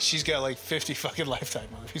 She's got like 50 fucking Lifetime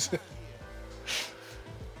movies.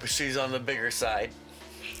 But she's on the bigger side.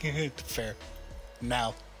 Fair.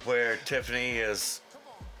 Now. Where Tiffany is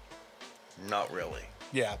not really.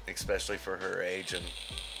 Yeah. Especially for her age and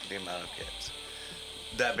the amount of kids.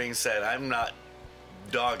 That being said, I'm not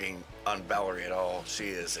dogging on Valerie at all. She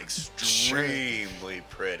is extremely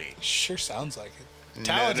pretty. Sure sounds like it.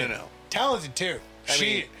 Talented. No. Talented too.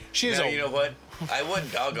 She is you know what? I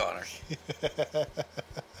wouldn't dog on her.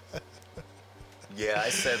 Yeah, I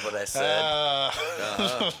said what I said.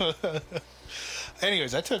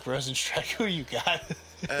 Anyways, I took Rosenstrike. Who you got?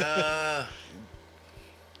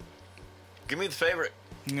 Give me the favorite.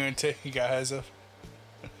 I'm going to take you guys up.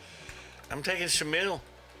 I'm taking Shamil.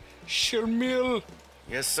 Shamil.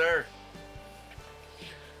 Yes, sir.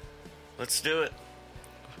 Let's do it.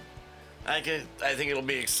 I think it'll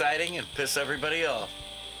be exciting and piss everybody off.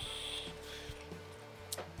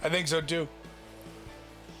 I think so too.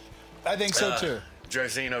 I think so too.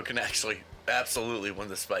 Jairzinho can actually absolutely win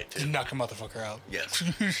this fight too. Knock a motherfucker out. Yes.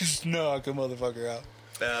 Just knock a motherfucker out.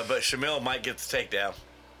 But Shamil might get the takedown.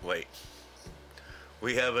 Wait.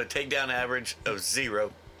 We have a takedown average of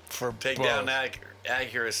 0. For takedown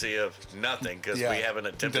accuracy of nothing because we haven't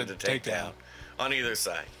attempted to take down on either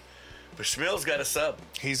side. But Shamil's got a sub.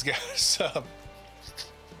 He's got a sub.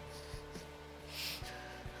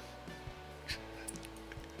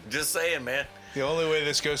 Just saying, man. The only way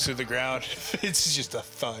this goes through the ground, it's just a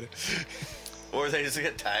thud. Or they just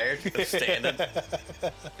get tired of standing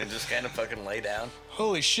and just kind of fucking lay down.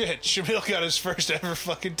 Holy shit, Shamil got his first ever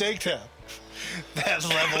fucking takedown. That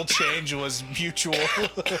level change was mutual.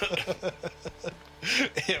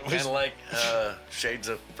 It was kind of like Shades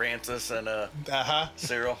of Francis and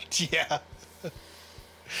Cyril. Yeah.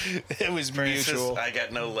 It was Francis, mutual. I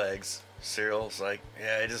got no legs. Cyril's like,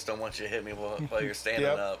 yeah, I just don't want you to hit me while you're standing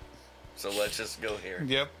up. So let's just go here.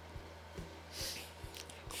 Yep.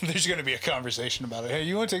 There's going to be a conversation about it. Hey,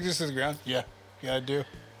 you want to take this to the ground? Yeah. Yeah, I do.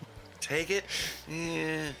 Take it?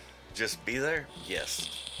 Yeah. Just be there?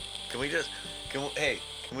 Yes. Can we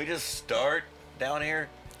just start down here?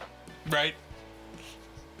 Right.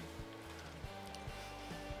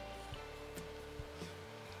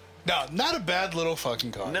 No, not a bad little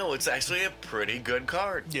fucking card. No, it's actually a pretty good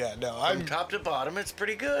card. Yeah, no. From top to bottom, it's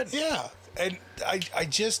pretty good. Yeah. And I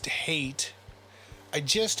just hate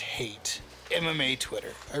MMA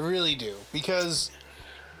Twitter. I really do. Because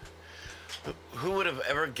who would have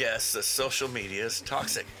ever guessed that social media is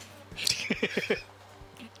toxic?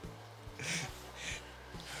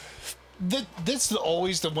 That's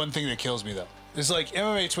always the one thing that kills me, though. It's like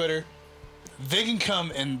MMA Twitter, they can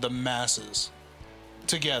come in the masses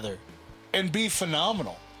together and be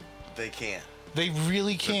phenomenal. They can. They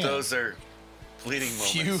really can. But those are fleeting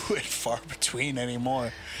moments. Few and far between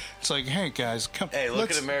anymore. It's like, hey, guys, come. Hey,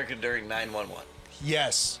 look at America during 9/11.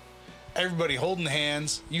 Yes. Everybody holding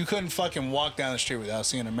hands. You couldn't fucking walk down the street without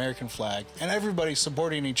seeing an American flag. And everybody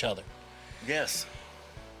supporting each other. Yes.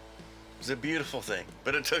 It was a beautiful thing.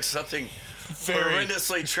 But it took something Very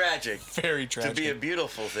horrendously tragic. Very tragic. To be a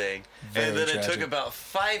beautiful thing. Very and then tragic. it took about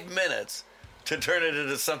 5 minutes to turn it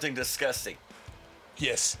into something disgusting.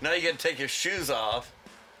 Yes. Now you gotta take your shoes off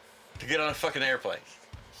to get on a fucking airplane.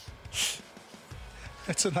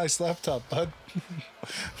 It's a nice laptop, bud.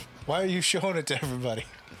 Why are you showing it to everybody?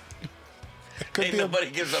 Ain't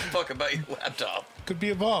nobody gives a fuck about your laptop. Could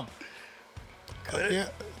be a bomb. Could it? Yeah,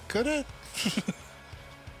 could it?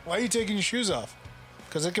 Why are you taking your shoes off?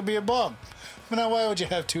 Because it could be a bomb. But now, why would you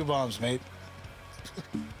have 2 bombs, mate?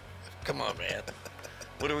 Come on, man.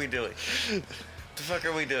 What are we doing? What the fuck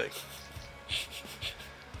are we doing?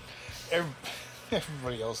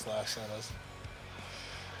 Everybody else laughs at us.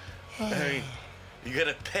 I mean, you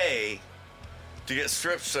gotta pay to get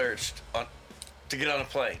strip searched to get on a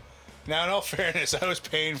plane. Now, in all fairness, I was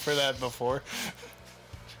paying for that before.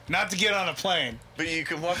 Not to get on a plane. But you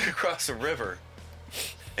can walk across a river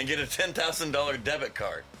and get a $10,000 debit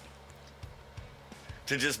card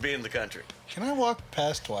to just be in the country. Can I walk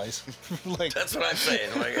past twice? Like That's what I'm saying.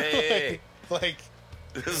 Like, hey, like,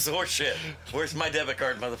 this is horse shit. Where's my debit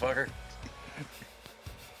card, motherfucker?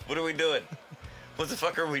 What are we doing? What the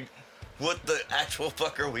actual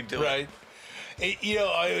fuck are we doing? right.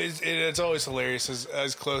 It's always hilarious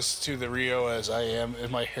as close to the Rio as I am in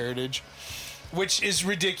my heritage, which is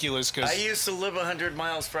ridiculous because I used to live 100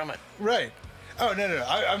 miles from it. right. Oh no!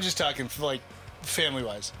 I'm just talking for like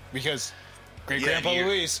family-wise, because great-grandpa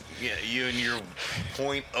Luis... Yeah, you and your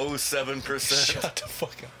 0.07%. Shut the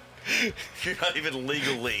fuck up. You're not even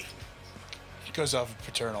legally. Goes off of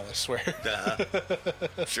paternal, I swear.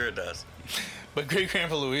 Sure it does. But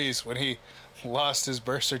great-grandpa Luis, when he lost his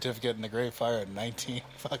birth certificate in the Great Fire at 19,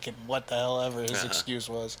 fucking what the hell ever his excuse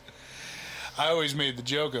was, I always made the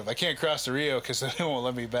joke of, I can't cross the Rio because they won't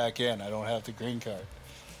let me back in. I don't have the green card.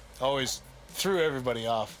 Always threw everybody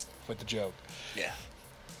off with the joke. Yeah.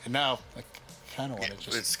 And now, I kind of want to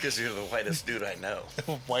just... It's because you're the whitest dude I know.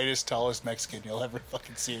 The whitest, tallest Mexican you'll ever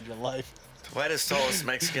fucking see in your life. The whitest, tallest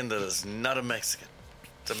Mexican that is not a Mexican.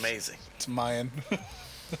 It's amazing. It's Mayan.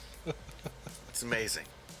 It's amazing.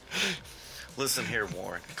 Listen here,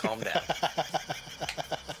 Warren. Calm down.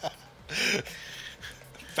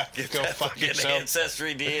 Get Go that fuck fucking yourself.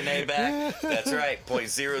 ancestry DNA back. That's right.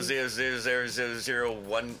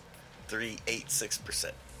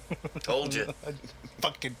 0.000001386%. Told you. I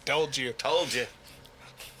fucking told you. Told you.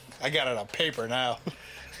 I got it on paper now.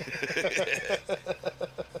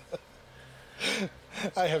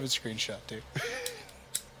 I have a screenshot too.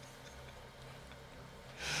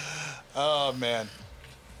 Oh man.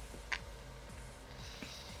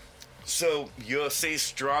 So UFC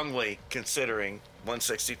strongly considering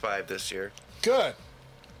 165 this year. Good.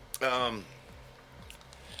 And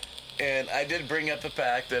I did bring up the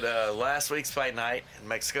fact that last week's fight night in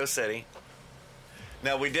Mexico City.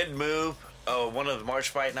 Now we did move one of the March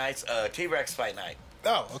fight nights, T-Rex fight night.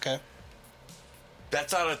 Oh, okay.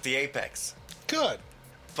 That's out at the Apex. Good.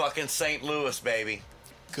 Fucking St. Louis, baby.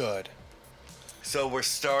 Good. So we're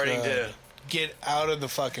starting to... Get out of the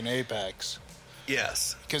fucking Apex.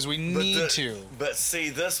 Yes. Because we need to. But see,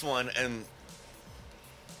 this one, and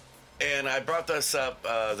I brought this up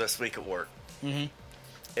this week at work. Mm-hmm.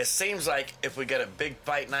 It seems like if we get a big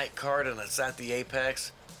fight night card and it's at the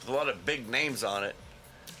Apex, with a lot of big names on it,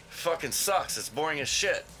 fucking sucks. It's boring as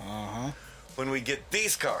shit. Uh-huh. When we get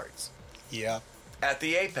these cards Yeah. at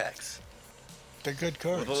the Apex, They're good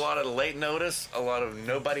cards. with a lot of late notice, a lot of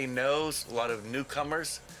nobody knows, a lot of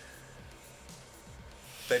newcomers,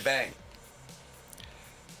 they bang.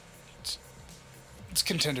 It's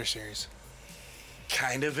Contender Series.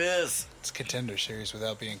 Kind of is. It's Contender Series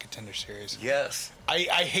without being Contender Series. Yes. I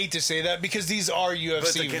hate to say that because these are UFC.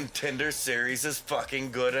 But the Contender Series is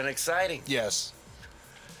fucking good and exciting. Yes.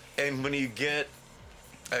 And when you get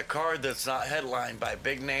a card that's not headlined by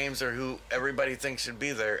big names or who everybody thinks should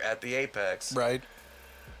be there at the Apex, Right.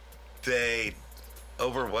 they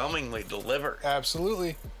overwhelmingly deliver.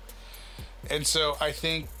 Absolutely. And so I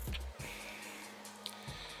think,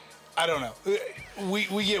 I don't know.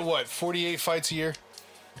 We get what, 48 fights a year?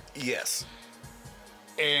 Yes.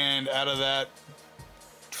 And out of that,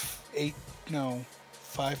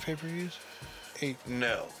 5 pay-per-views? 8.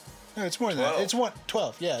 No. No, it's more than 12. that. It's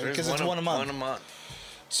 12, yeah, because it's one a month. One a month.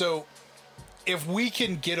 So if we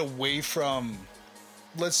can get away from,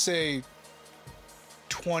 let's say,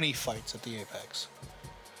 20 fights at the Apex,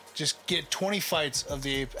 just get 20 fights of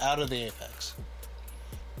out of the Apex,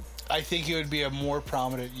 I think it would be a more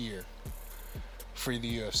prominent year for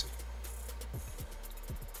the UFC.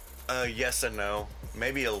 Yes and no.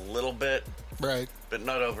 Maybe a little bit, Right. but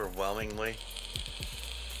not overwhelmingly.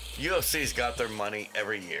 UFC's got their money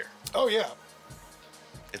every year. Oh, yeah.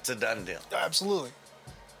 It's a done deal. Absolutely.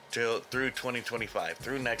 Through 2025,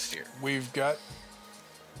 through next year. We've got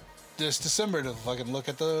this December to fucking look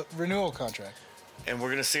at the renewal contract. And we're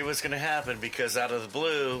going to see what's going to happen because out of the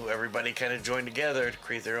blue, everybody kind of joined together to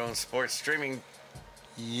create their own sports streaming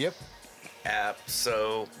Yep. app.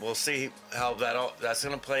 So we'll see how that's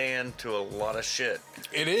going to play into a lot of shit.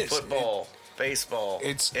 It is. Football, baseball,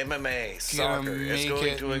 it's MMA, soccer. It's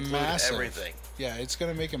going to include massive. everything Yeah, it's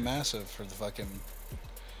going to make it massive for the fucking...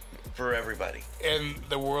 for everybody. And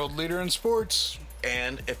the world leader in sports.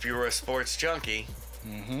 And if you're a sports junkie,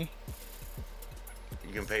 Mm-hmm.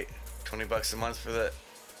 you can pay $20 a month for that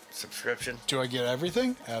subscription. Do I get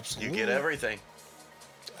everything? Absolutely. You get everything.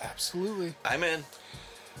 Absolutely. I'm in.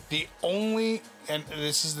 The only, and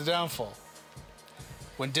this is the downfall,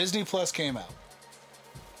 when Disney Plus came out,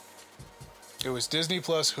 it was Disney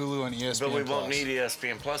Plus, Hulu, and ESPN But we Plus. won't need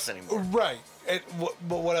ESPN Plus anymore. Right.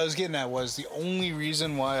 But what I was getting at was the only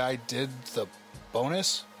reason why I did the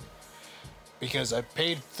bonus, because I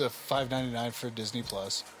paid the $5.99 for Disney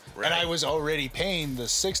Plus, Right. and I was already paying the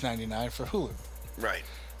 $6.99 for Hulu. Right.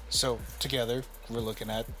 So together, we're looking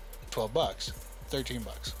at $12,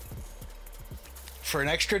 $13. For an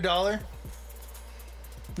extra $1?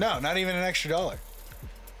 No, not even an extra $1.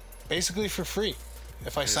 Basically for free.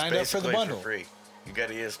 If I It's signed up for the basically bundle. For free. You got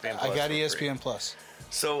ESPN Plus. I got for ESPN free. Plus.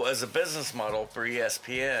 So as a business model for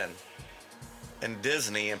ESPN, and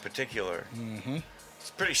Disney in particular. Mm-hmm. It's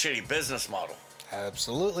a pretty shitty business model.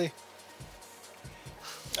 Absolutely.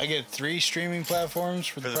 I get 3 streaming platforms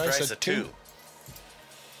for the price of 2.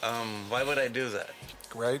 Why would I do that?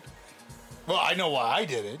 Right? Well, I know why I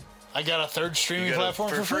did it. I got a 3rd streaming platform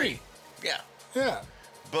for free. Yeah. Yeah.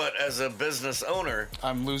 But as a business owner...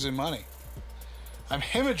 I'm losing money. I'm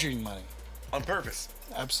hemorrhaging money. On purpose.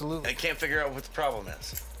 Absolutely. I can't figure out what the problem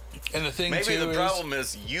is. And the thing Maybe the problem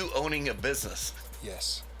is you owning a business.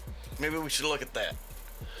 Yes. Maybe we should look at that.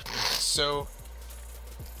 So,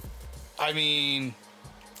 I mean,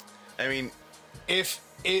 if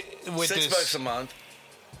it with $6 a month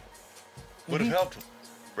would have helped,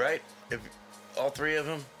 right? If all 3 of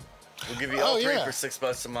them, we'll give you all 3 for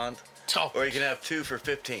 $6 a month, or you can have 2 for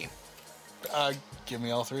 $15. Give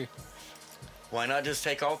me all 3. Why not just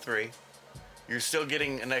take all 3? You're still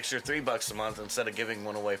getting an extra $3 a month instead of giving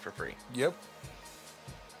one away for free. Yep.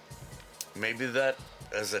 Maybe that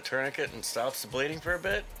as a tourniquet and stops the bleeding for a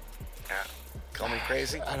bit. Call me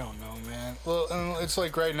crazy. I don't know, man. Well, it's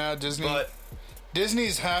like right now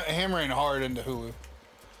Disney's hammering hard into Hulu.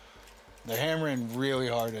 They're hammering really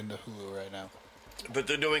hard into Hulu right now. But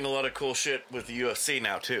they're doing a lot of cool shit with the UFC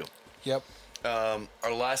now too. Yep.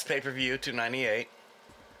 Our last pay-per-view, $2.98.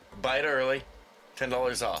 Buy it early,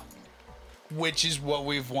 $10 off. Which is what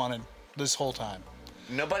we've wanted this whole time.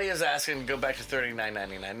 Nobody is asking to go back to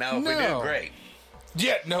 $39.99. Now, if we do, great.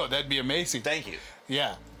 Yeah, no, that'd be amazing. Thank you.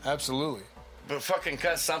 Yeah, absolutely. But fucking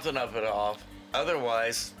cut something of it off.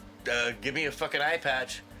 Otherwise, give me a fucking eye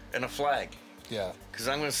patch and a flag. Yeah. Because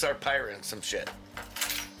I'm going to start pirating some shit.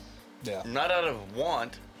 Yeah. Not out of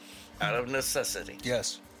want, out of necessity.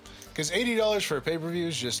 Yes. Because $80 for a pay-per-view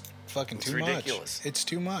is just fucking too much. It's ridiculous. It's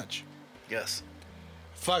too much. Yes.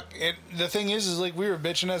 Fuck. The thing is like we were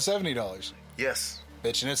bitching at $70. Yes.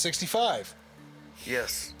 Bitching at $65.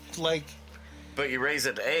 Yes. Like. But you raise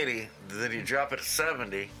it to 80, then you drop it to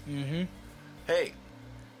 70. Mm-hmm. Hey,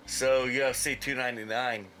 so UFC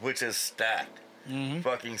 299, which is stacked. Mm-hmm.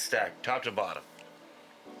 Fucking stacked, top to bottom.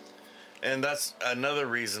 And that's another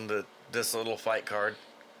reason that this little fight card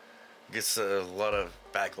gets a lot of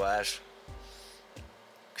backlash.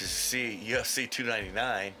 Because you see UFC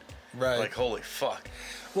 299, right? Like, holy fuck.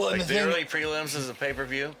 Well, like, the early prelims is a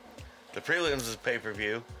pay-per-view. The prelims is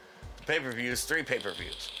pay-per-view. The pay-per-view is 3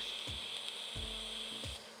 pay-per-views.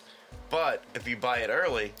 But if you buy it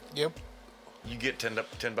early, yep, you get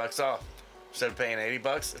 $10 off. Instead of paying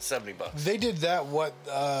 $80, it's $70. They did that.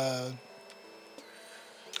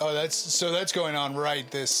 That's going on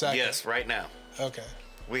right this second. Yes, right now. Okay.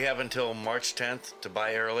 We have until March 10th to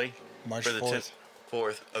buy early. March for the 4th.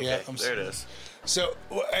 4th. Okay, Yeah, there it is. So,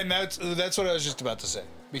 and that's what I was just about to say.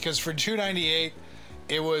 Because for $2.98,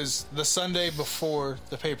 it was the Sunday before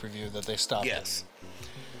the pay-per-view that they stopped. Yes.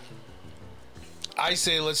 I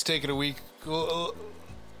say let's take it a week. $10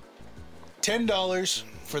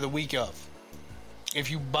 for the week of.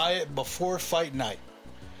 If you buy it before fight night,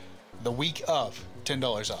 the week of,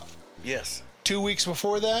 $10 off. Yes. 2 weeks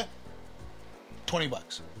before that,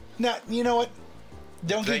 $20. Now, you know what?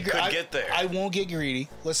 Don't they get could get there. I won't get greedy.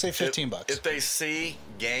 Let's say $15. If they see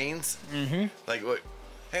gains, mm-hmm. like,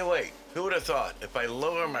 hey, wait, who would have thought if I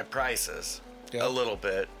lower my prices a little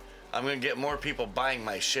bit, I'm going to get more people buying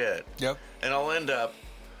my shit. Yep. And I'll end up,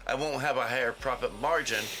 I won't have a higher profit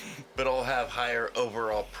margin, but I'll have higher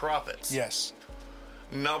overall profits. Yes.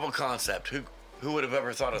 Novel concept. Who would have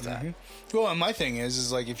ever thought of that? Mm-hmm. Well, and my thing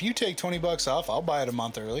is like if you take $20 off, I'll buy it a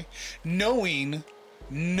month early, knowing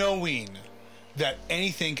that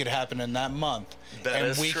anything could happen in that month, that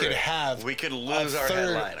and we could lose our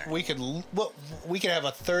headliner. We could have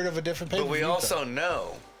a third of a different pay-per-view. But we also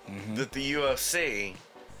know that the UFC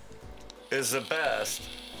is the best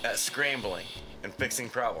at scrambling and fixing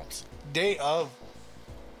problems. Day of.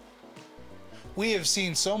 We have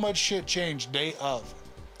seen so much shit change day of.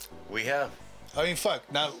 We have. I mean, fuck.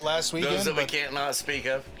 Not last weekend. Those that we can't not speak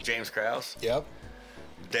of. James Krause. Yep.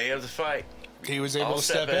 Day of the fight. He was able to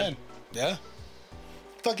step in. Yeah.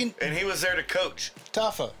 Fucking. And he was there to coach.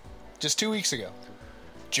 Tafa. Just 2 weeks ago.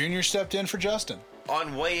 Junior stepped in for Justin.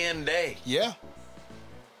 On weigh-in day. Yeah.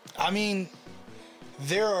 I mean,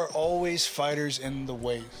 there are always fighters in the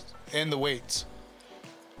weights.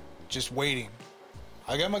 Just waiting.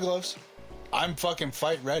 I got my gloves. I'm fucking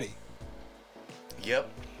fight ready. Yep.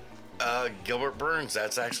 Gilbert Burns,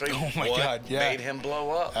 that's actually made him blow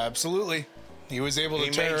up. Absolutely. He was able to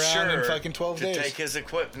turn around in fucking 12 days. To take his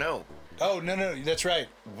equipment. No. Oh, no, that's right.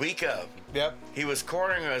 Week of. Yep. He was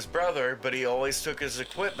cornering his brother, but he always took his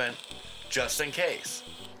equipment just in case.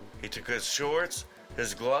 He took his shorts,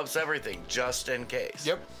 his gloves, everything, just in case.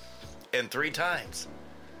 Yep. And 3 times.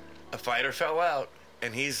 a fighter fell out,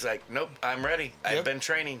 and he's like, nope, I'm ready. I've been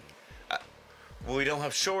training. Well, we don't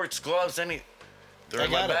have shorts, gloves, they're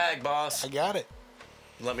in my bag, boss. I got it.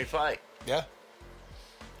 Let me fight. Yeah.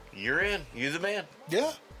 You're in. You're the man.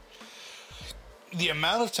 Yeah. The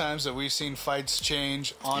amount of times that we've seen fights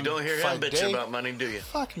change on You don't hear him fight bitch day, about money, do you?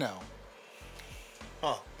 Fuck no.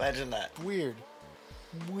 Oh, imagine that. Weird.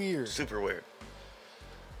 Super weird.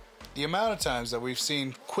 The amount of times that we've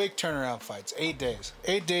seen quick turnaround fights, 8 days.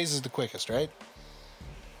 8 days is the quickest, right?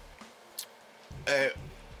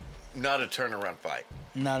 Not a turnaround fight.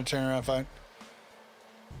 Not a turnaround fight?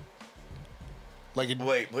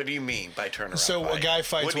 Wait, what do you mean by turnaround So fight? a guy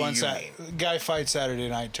fights What fights Saturday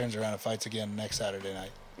night, turns around and fights again next Saturday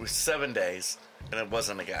night. It was 7 days, and it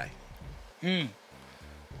wasn't a guy.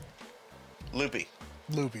 Loopy.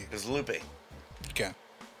 Loopy. It was Loopy. Okay.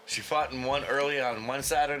 She fought and won early on one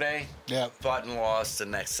Saturday. Yeah. Fought and lost the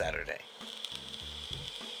next Saturday.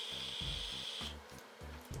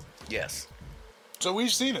 Yes. So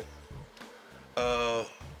we've seen it.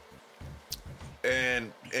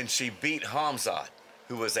 And she beat Hamzat,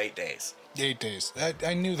 who was 8 days. 8 days.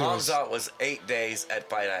 I knew there was... Hamzat was 8 days at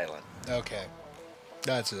Fight Island. Okay.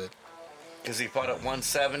 That's it. Because he fought at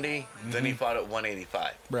 170, then he fought at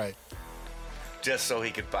 185. Right. Just so he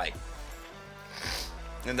could fight.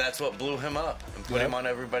 And that's what blew him up and put him on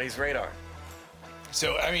everybody's radar.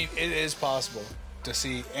 So, I mean, it is possible to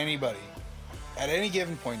see anybody at any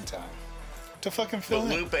given point in time to fucking fill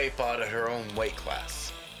But in. Lupe fought at her own weight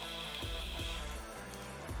class.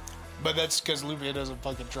 But that's because Lupe doesn't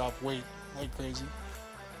fucking drop weight like crazy.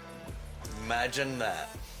 Imagine that.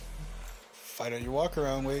 Fight at your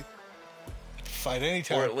walk-around weight. Fight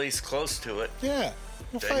anytime. Or at least close to it. Yeah.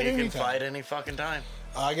 Then you can fight any fucking time.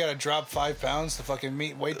 I gotta drop 5 pounds to fucking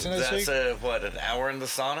meet weights in this week. That's an hour in the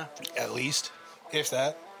sauna? At least. If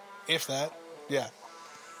that. Yeah.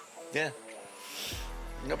 Yeah.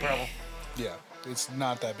 No problem. Yeah. It's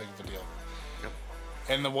not that big of a deal. Yep.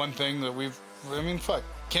 And the one thing that fuck.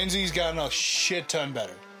 Kenzie's gotten a shit ton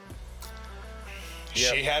better.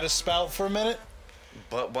 Yep. She had a spout for a minute.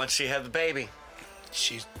 But once she had the baby,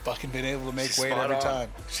 She's fucking been able to make she's weight spot every on. time.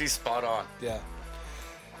 She's spot on. Yeah.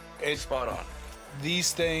 It's spot on.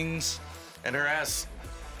 These things. And her ass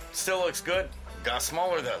still looks good. Got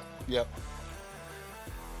smaller though. Yep.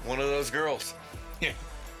 One of those girls. Yeah.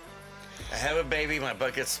 I have a baby, my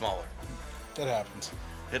butt gets smaller. That happens.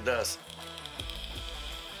 It does.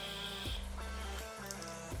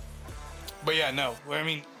 But yeah, no. I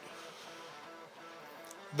mean,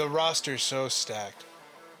 the roster's so stacked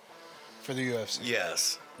for the UFC.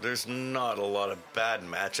 Yes. There's not a lot of bad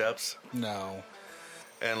matchups. No.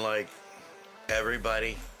 And like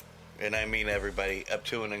everybody, and I mean everybody, up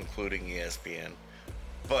to and including ESPN.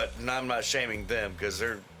 But I'm not shaming them because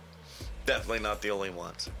they're definitely not the only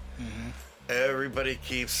ones. Mm-hmm. Everybody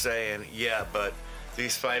keeps saying, yeah, but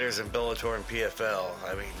these fighters in Bellator and PFL,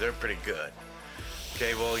 I mean, they're pretty good.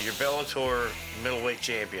 Okay, well, your Bellator middleweight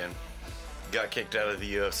champion got kicked out of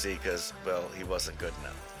the UFC because, well, he wasn't good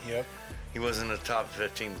enough. Yep. He wasn't a top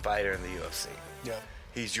 15 fighter in the UFC. Yep.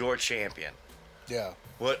 He's your champion. Yeah.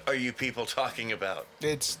 What are you people talking about?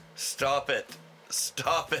 It's Stop it.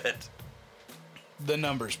 Stop it. the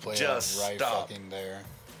numbers play Just out right stop. fucking there.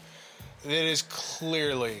 It is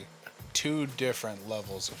clearly 2 different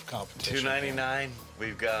levels of competition. $2.99.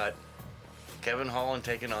 We've got Kevin Holland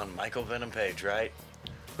taking on Michael Venom Page, right?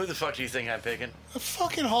 Who the fuck do you think I'm picking?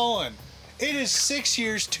 Fucking Holland. It is 6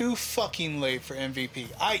 years too fucking late for MVP.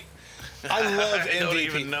 I love MVP. I don't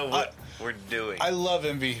even know what we're doing. I love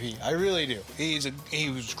MVP. I really do. He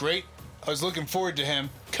was great. I was looking forward to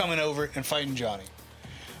him coming over and fighting Johnny.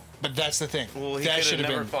 But that's the thing. Well, he that could have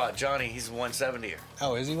never been. fought Johnny. He's 170er.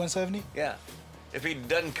 Oh, is he 170? Yeah. If he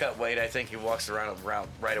doesn't cut weight, I think he walks around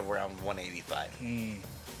right around 185.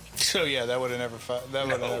 So yeah, that would have never that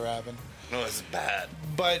would have No. never happened. No, it's bad.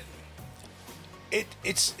 But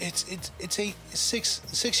it's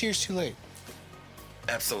 6 years too late.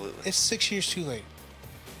 Absolutely. It's 6 years too late.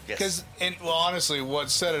 Yes. Because, honestly,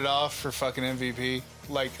 what set it off for fucking MVP,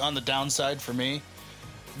 like on the downside for me,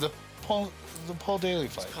 the Paul Daly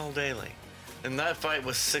fight. Paul Daly. And that fight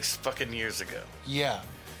was 6 fucking years ago. Yeah.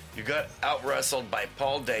 You got out-wrestled by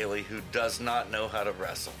Paul Daly, who does not know how to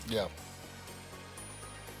wrestle. Yeah.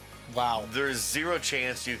 Wow. There's zero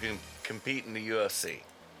chance you can compete in the UFC.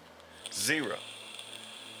 Zero.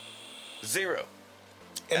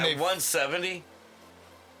 And At they 170,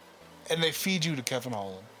 and they feed you to Kevin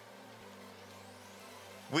Holland.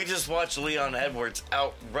 we just watched Leon Edwards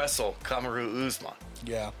out-wrestle Kamaru Usman.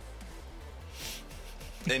 Yeah.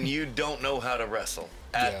 And you don't know how to wrestle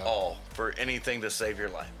at Yeah. all for anything to save your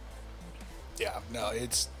life. Yeah. No,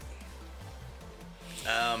 it's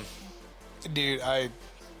Dude,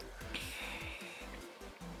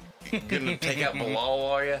 Gonna take out Bilal,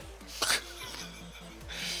 are you?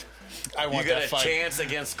 I You want got that a fight. chance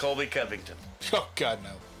against Colby Covington. Oh God,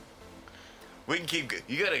 no. We can keep.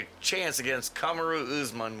 You got a chance against Kamaru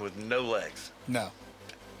Usman with no legs. No.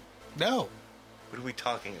 What are we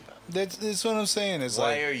talking about? That's what I'm saying. Is Why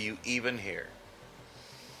like are you even here?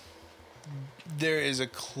 there is a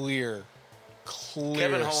clear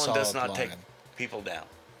Kevin Holland does solid not take line. people down.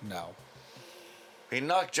 No. He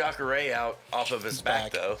knocked Jacare out off of his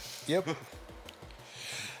back, though. Yep.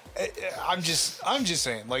 I'm just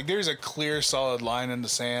saying, like, there's a clear, solid line in the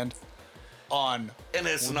sand on And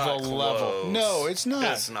it's the not close. level. No, it's not.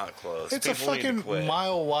 It's not close. It's People a need to fucking quit.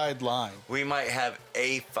 mile-wide line. We might have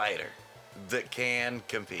a fighter that can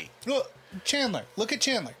compete. Look, Chandler. Look at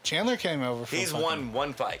Chandler. Chandler came over for He's won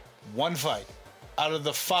one fight. one fight out of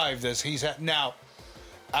the 5 that he's had. Now,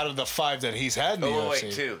 out of the 5 that he's had in the Oh, UFC.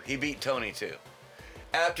 wait, 2. He beat Tony, too.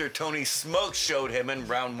 After Tony Smoke showed him in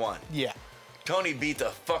round 1. Yeah. Tony beat the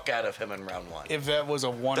fuck out of him in round 1. If that was a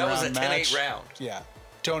one That round was a 10-8 match, round. Yeah.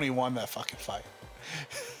 Tony won that fucking fight.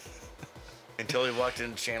 Until he walked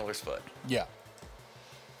into Chandler's foot. Yeah.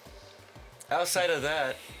 Outside of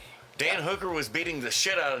that, Dan Hooker was beating the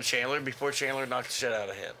shit out of Chandler before Chandler knocked the shit out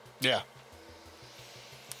of him. Yeah.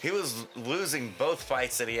 He was losing both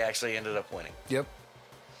fights that he actually ended up winning. Yep.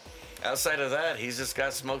 Outside of that, he's just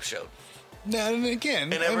got smoke showed. Now, and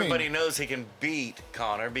again, And I everybody mean, knows he can beat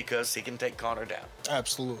Conor because he can take Conor down.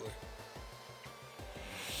 absolutely.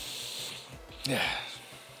 Yeah.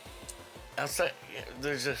 Outside,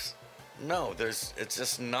 there's just it's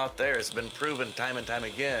just not there. It's been proven time and time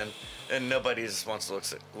again, and nobody just wants to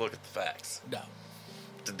look at the facts. No.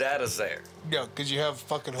 The data's there. No, because you have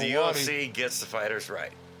fucking The Hawani. UFC gets the fighters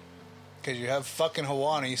right. Because you have fucking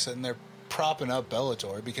Hawani sitting there propping up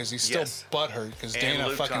Bellator because he's still Yes. butthurt because And Dana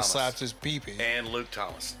Luke fucking Thomas. slapped his pee-pee. And Luke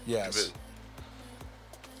Thomas. Yes. to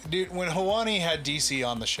boot. Dude, when Hawani had DC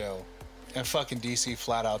on the show, and fucking DC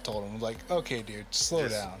flat out told him, like, okay, dude, slow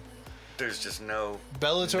Yes. down. There's just no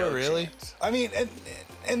Bellator, no really? chance. I mean,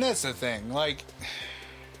 and that's the thing. Like,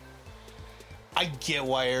 I get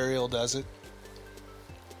why Ariel does it.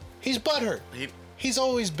 He's butthurt. He's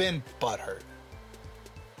always been butthurt.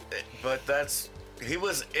 But he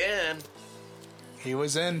was in. He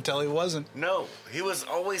was in until he wasn't. No, he was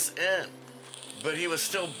always in. But he was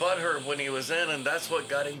still butthurt when he was in, and that's what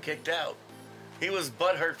got him kicked out. He was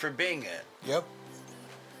butthurt for being in. Yep.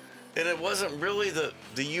 And it wasn't really the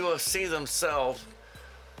UFC themselves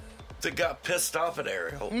that got pissed off at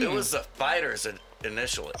Ariel. It was the fighters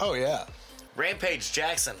initially. Oh, yeah. Rampage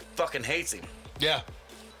Jackson fucking hates him. Yeah.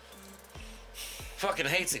 Fucking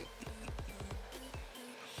hates him.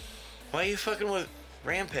 Why are you fucking with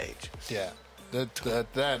Rampage? Yeah.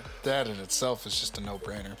 That in itself is just a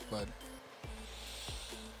no-brainer, but...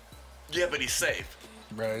 Yeah, but he's safe.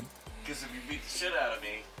 Right. Because if you beat the shit out of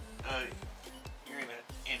me, you're gonna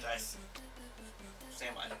anti-Semite.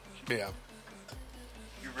 Yeah.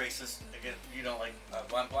 You're racist. Again, you don't like.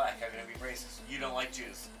 I'm black. I'm gonna be racist. You don't like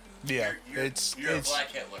Jews. Yeah. You're a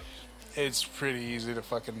black Hitler. It's pretty easy to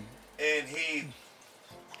fucking... And he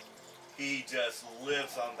just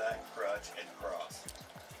lives on that crutch and cross.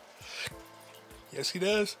 Yes, he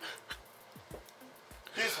does.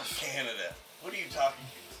 He's from Canada. What are you talking?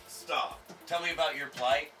 Stop. Tell me about your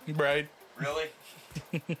plight. Right. Really?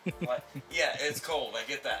 What? Yeah, it's cold. I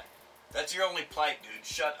get that. That's your only plight, dude.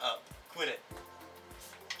 Shut up. Quit it.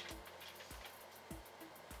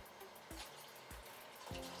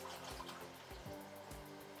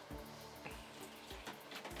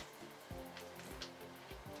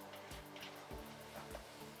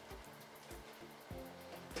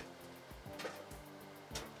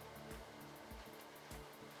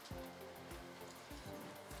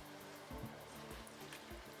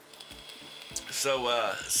 So,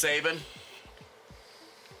 Saban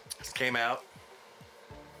came out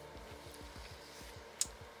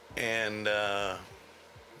and,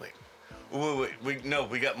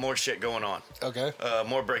 we got more shit going on. Okay.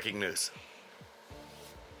 More breaking news.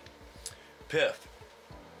 Piff,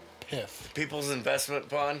 People's Investment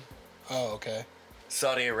Fund, Oh, okay.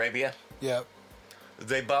 Saudi Arabia. Yep.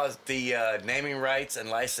 They bought the naming rights and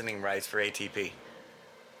licensing rights for ATP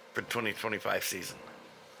for 2025 season.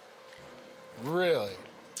 Really?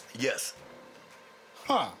 Yes.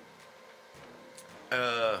 Huh.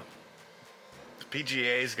 The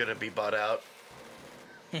PGA is going to be bought out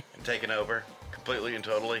and taken over completely and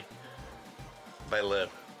totally by Liv.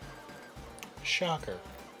 Shocker.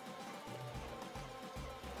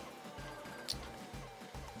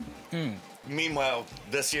 Meanwhile,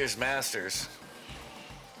 this year's Masters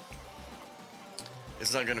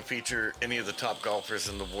It's not going to feature any of the top golfers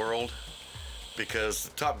in the world because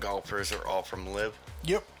the top golfers are all from LIV.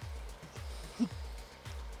 Yep.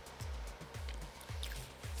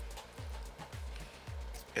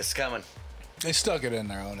 It's coming. They stuck it in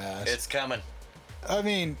their own ass. It's coming. I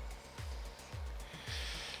mean,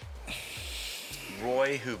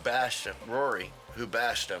 Rory, who bashed him.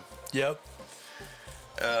 Yep.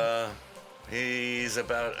 He's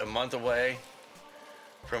about a month away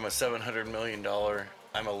from a $700 million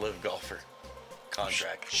I'm a LIV golfer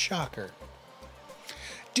contract. Shocker.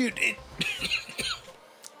 Dude,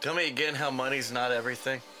 Tell me again how money's not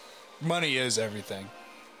everything. Money is everything.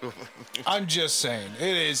 I'm just saying,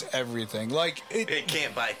 it is everything. Like, it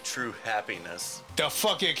can't buy true happiness. The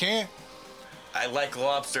fuck it can't? I like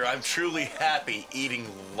lobster. I'm truly happy eating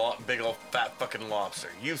big old fat fucking lobster.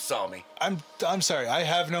 You saw me. I'm sorry. I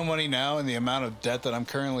have no money now, and the amount of debt that I'm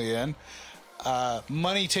currently in.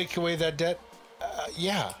 Money take away that debt?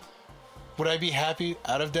 Yeah. Would I be happy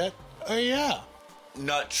out of debt? Yeah.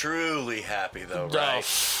 Not truly happy though, Oh, right?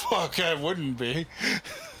 fuck, I wouldn't be.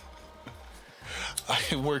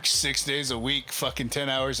 I work 6 days a week, fucking 10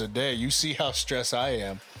 hours a day. You see how stressed I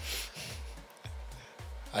am.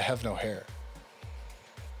 I have no hair.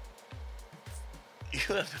 You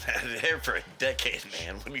haven't had hair for a decade,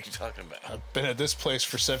 man. What are you talking about? I've been at this place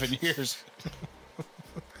for 7 years.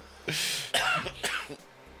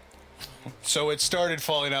 So it started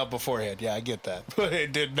falling out beforehand. Yeah, I get that. But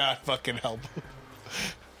it did not fucking help.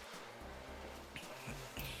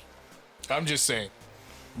 I'm just saying.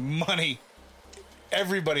 Money.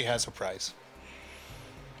 Everybody has a price.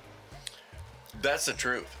 That's the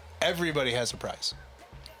truth. Everybody has a price.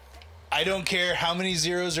 I don't care how many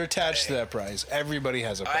zeros are attached to that price. Everybody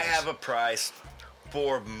has a price. I have a price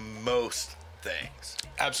for most things.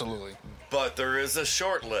 Absolutely. But there is a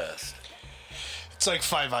short list. It's like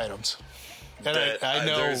 5 items. And That, I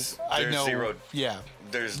know, there's zero. Yeah.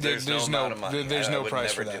 There's no amount of money. There's I no would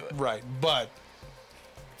price for never that. do it. Right. But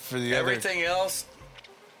for the Everything else,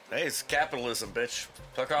 hey, it's capitalism, bitch.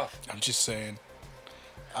 Fuck off. I'm just saying.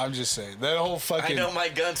 That whole fucking... I know my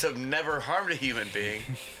guns have never harmed a human being.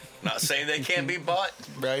 Not saying they can't be bought.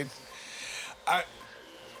 Right?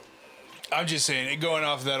 I'm just saying, going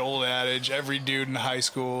off that old adage, every dude in high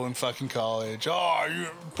school and fucking college, oh, you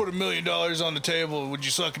put $1 million on the table, would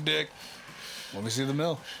you suck a dick? Let me see the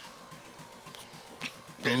mill.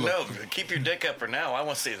 No, keep your dick up for now. I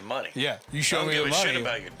want to see the money. Yeah, you show me the money. I don't give a shit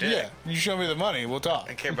about your dick. Yeah, you show me the money, we'll talk.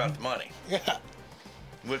 I care about the money. Yeah.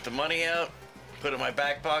 Whip the money out, put it in my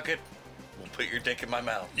back pocket, we'll put your dick in my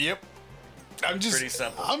mouth. Yep. I'm just... Pretty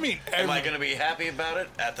simple. I mean... Am I going to be happy about it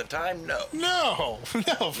at the time? No. No. For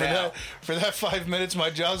that 5 minutes,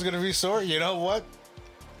 my jaw's going to be sore. You know what?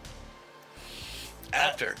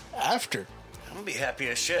 After. I'm going to be happy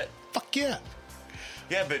as shit. Fuck yeah.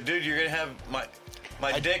 Yeah, but dude, you're going to have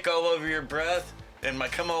my dick all over your breath and my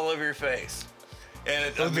cum all over your face.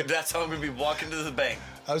 And that's how I'm going to be walking to the bank.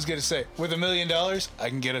 I was going to say, with $1 million, I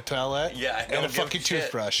can get a towelette and a fucking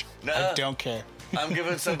toothbrush. I don't care. I'm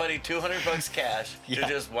giving somebody $200 cash to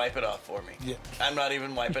just wipe it off for me. Yeah. I'm not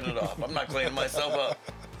even wiping it off. I'm not cleaning myself up.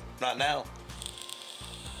 Not now.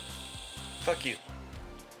 Fuck you.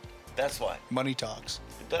 That's why. Money talks.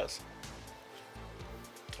 It does.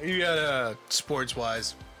 You got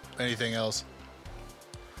sports-wise, anything else?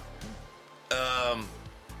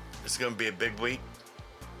 It's going to be a big week.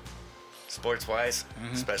 Sports-wise,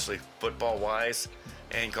 especially football-wise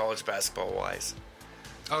and college basketball-wise.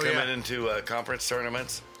 Coming into conference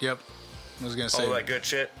tournaments. Yep. I was going to say. All that good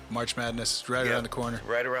shit. March Madness is right around the corner.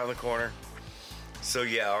 Right around the corner. So,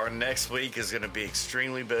 yeah, our next week is going to be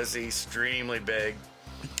extremely busy, extremely big.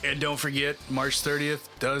 And don't forget, March 30th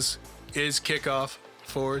is kickoff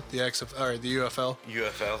for the the UFL.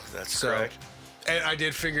 UFL, that's correct. And I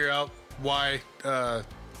did figure out why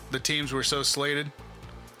the teams were so slated.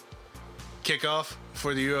 Kickoff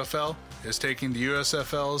for the UFL is taking the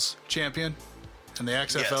USFL's champion and the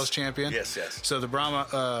XFL's champion. Yes. So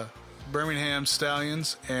the Birmingham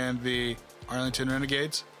Stallions and the Arlington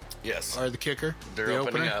Renegades are the kicker. They're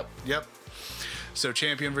opening up. Yep. So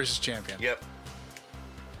champion versus champion. Yep.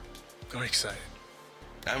 I'm excited.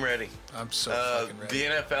 I'm ready. I'm so fucking ready.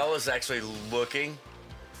 The NFL is actually looking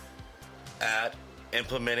at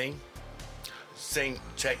implementing,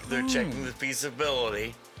 they're checking the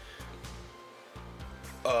feasibility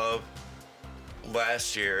of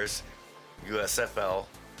last year's USFL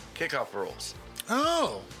kickoff rules.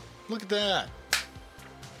 Oh, look at that.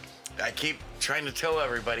 I keep trying to tell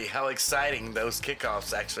everybody how exciting those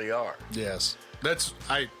kickoffs actually are. Yes.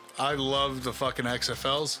 I love the fucking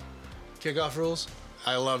XFL's kickoff rules.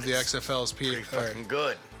 I love the XFL's Pretty fucking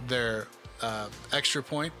good. Their extra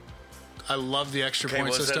point. I love the extra point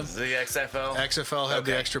was system. That the XFL? XFL had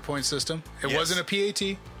the extra point system. It wasn't a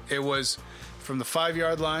PAT. It was from the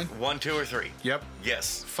 5-yard line. 1, 2, or 3. Yep.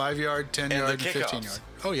 Yes. 5-yard, 10-yard, and 15-yard.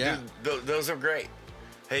 Oh, yeah. Dude, those are great.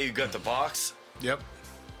 Hey, you got the box. Yep.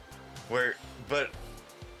 But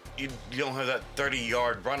you don't have that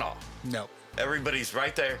 30-yard runoff. No. Everybody's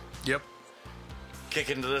right there. Yep. Kick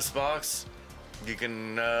into this box. You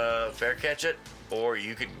can fair catch it, or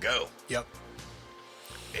you can go. Yep.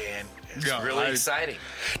 And it's really exciting.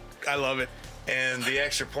 I love it. And the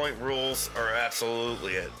extra point rules are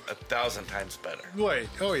absolutely 1,000 times better. Wait.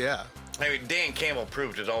 Oh, yeah. I mean, Dan Campbell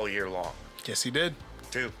proved it all year long. Yes, he did.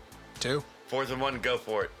 2. 4th and 1, go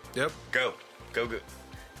for it. Yep. Go.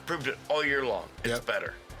 Proved it all year long. It's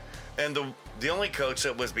better. And the only coach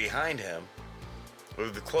that was behind him, or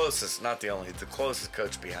the closest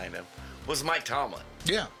coach behind him, was Mike Tomlin.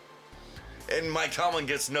 Yeah. And Mike Tomlin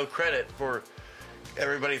gets no credit for,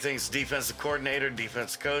 everybody thinks defensive coordinator,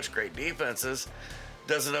 defensive coach, great defenses,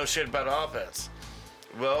 doesn't know shit about offense.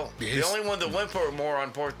 Well, the only one that went for it more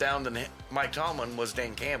on 4th down than Mike Tomlin was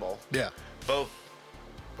Dan Campbell. Yeah. Well,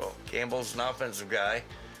 Campbell's an offensive guy.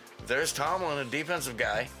 There's Tomlin, a defensive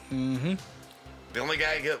guy. Mm-hmm. The only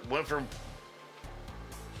guy that went for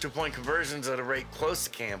 2-point conversions at a rate close to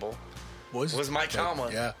Campbell was Mike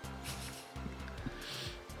Tomlin. Yeah.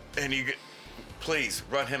 And please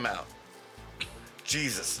run him out.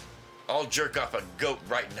 Jesus, I'll jerk off a goat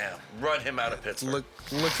right now. Run him out of Pittsburgh.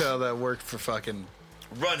 Look how that worked for fucking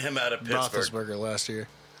run him out of Pittsburgh. Roethlisberger last year.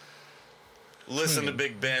 Listen to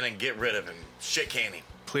Big Ben and get rid of him. Shit can him.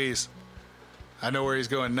 Please. I know where he's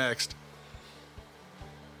going next.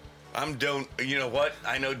 You know what?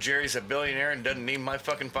 I know Jerry's a billionaire and doesn't need my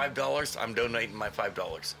fucking $5. I'm donating my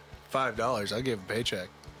 $5. $5. I'll give him a paycheck.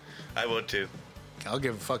 I would too. I'll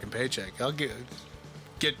give him a fucking paycheck. I'll get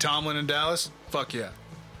Tomlin in Dallas. Fuck yeah.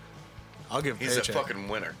 I'll give him a paycheck. He's a fucking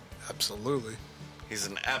winner. Absolutely. He's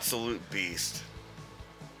an absolute beast.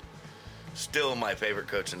 Still my favorite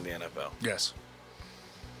coach in the NFL. Yes.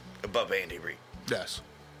 Above Andy Reid. Yes.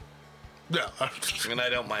 Yeah. And I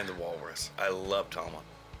don't mind the Walrus. I love Tomlin.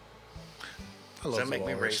 Does that make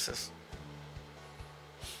me racist?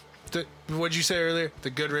 What'd you say earlier? The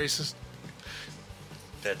good racist?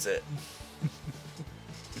 That's it.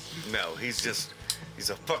 No, he's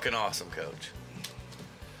a fucking awesome coach.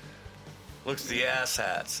 Looks the ass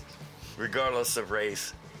hats. Regardless of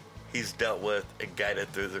race, he's dealt with and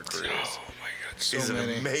guided through their careers. Oh my God, he's an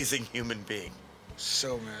amazing human being.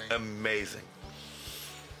 So many. Amazing.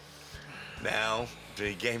 Now, did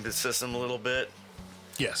he game the system a little bit?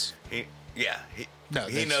 Yes. He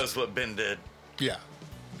knows what Ben did. Yeah.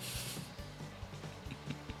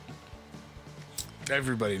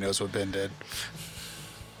 Everybody knows what Ben did.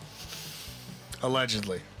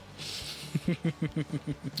 Allegedly.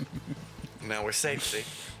 Now we're safe, see?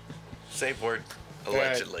 Safe word.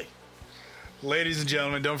 Allegedly. Right. Ladies and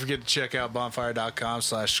gentlemen, don't forget to check out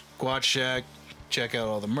bonfire.com/Squatch Shack. Check out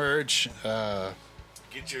all the merch.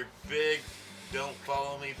 Get your big "Don't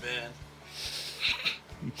Follow Me, Ben."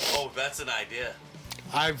 Oh, that's an idea.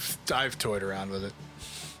 I've toyed around with it.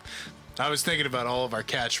 I was thinking about all of our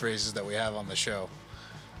catchphrases that we have on the show.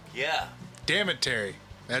 Yeah. Damn it, Terry.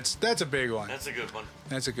 That's a big one. That's a good one.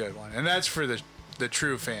 That's a good one. And that's for the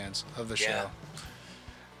true fans of the show.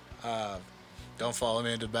 Don't follow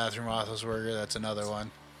me into the bathroom, Roethlisberger. That's another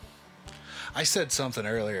one. I said something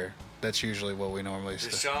earlier. That's usually what we normally say.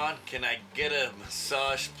 Deshaun, can I get a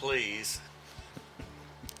massage, please?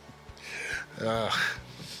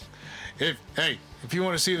 If you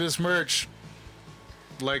want to see this merch,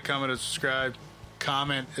 like, comment, and subscribe.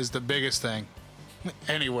 Comment is the biggest thing.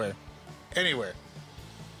 Anywhere. There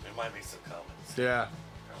might be some comments. Yeah.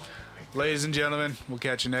 Ladies and gentlemen, we'll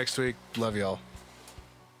catch you next week. Love y'all.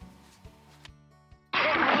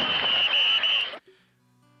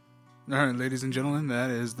 All right, ladies and gentlemen, that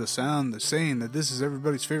is the sound that's saying that this is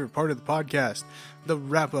everybody's favorite part of the podcast, the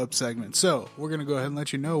wrap-up segment. So we're going to go ahead and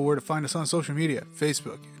let you know where to find us on social media: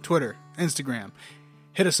 Facebook, Twitter, Instagram.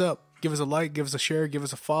 Hit us up. Give us a like, give us a share, give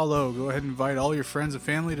us a follow. Go ahead and invite all your friends and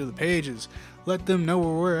family to the pages. Let them know where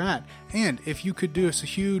we're at. And if you could do us a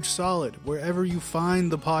huge solid, wherever you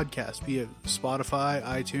find the podcast, be it Spotify,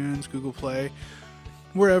 iTunes, Google Play,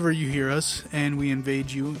 wherever you hear us and we invade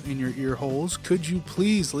you in your ear holes, could you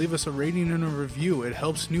please leave us a rating and a review? It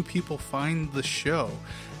helps new people find the show.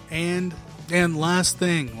 And last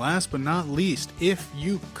but not least, if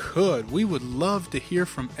you could, we would love to hear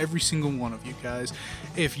from every single one of you guys.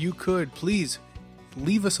 If you could, please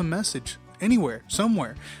leave us a message anywhere,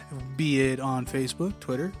 somewhere, be it on Facebook,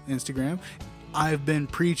 Twitter, Instagram. I've been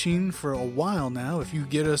preaching for a while now. If you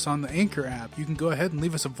get us on the Anchor app, you can go ahead and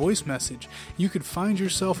leave us a voice message. You could find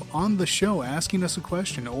yourself on the show asking us a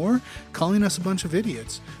question, or calling us a bunch of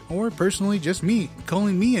idiots, or personally just me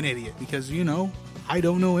calling me an idiot because, you know, I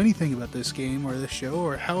don't know anything about this game or this show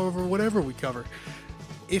or however, whatever we cover.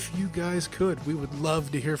 If you guys could, we would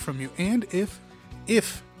love to hear from you. And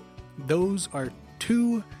if those are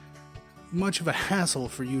too much of a hassle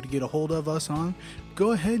for you to get a hold of us on,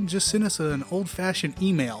 go ahead and just send us an old-fashioned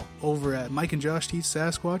email over at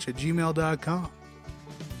mikeandjoshteachsasquatch@gmail.com.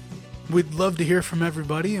 We'd love to hear from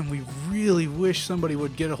everybody, and we really wish somebody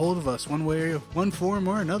would get a hold of us one way, one form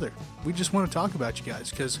or another. We just want to talk about you guys,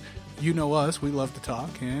 because you know us, we love to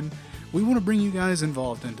talk, and we want to bring you guys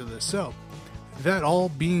involved into this. So, that all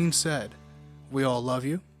being said, we all love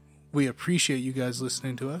you. We appreciate you guys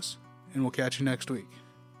listening to us, and we'll catch you next week.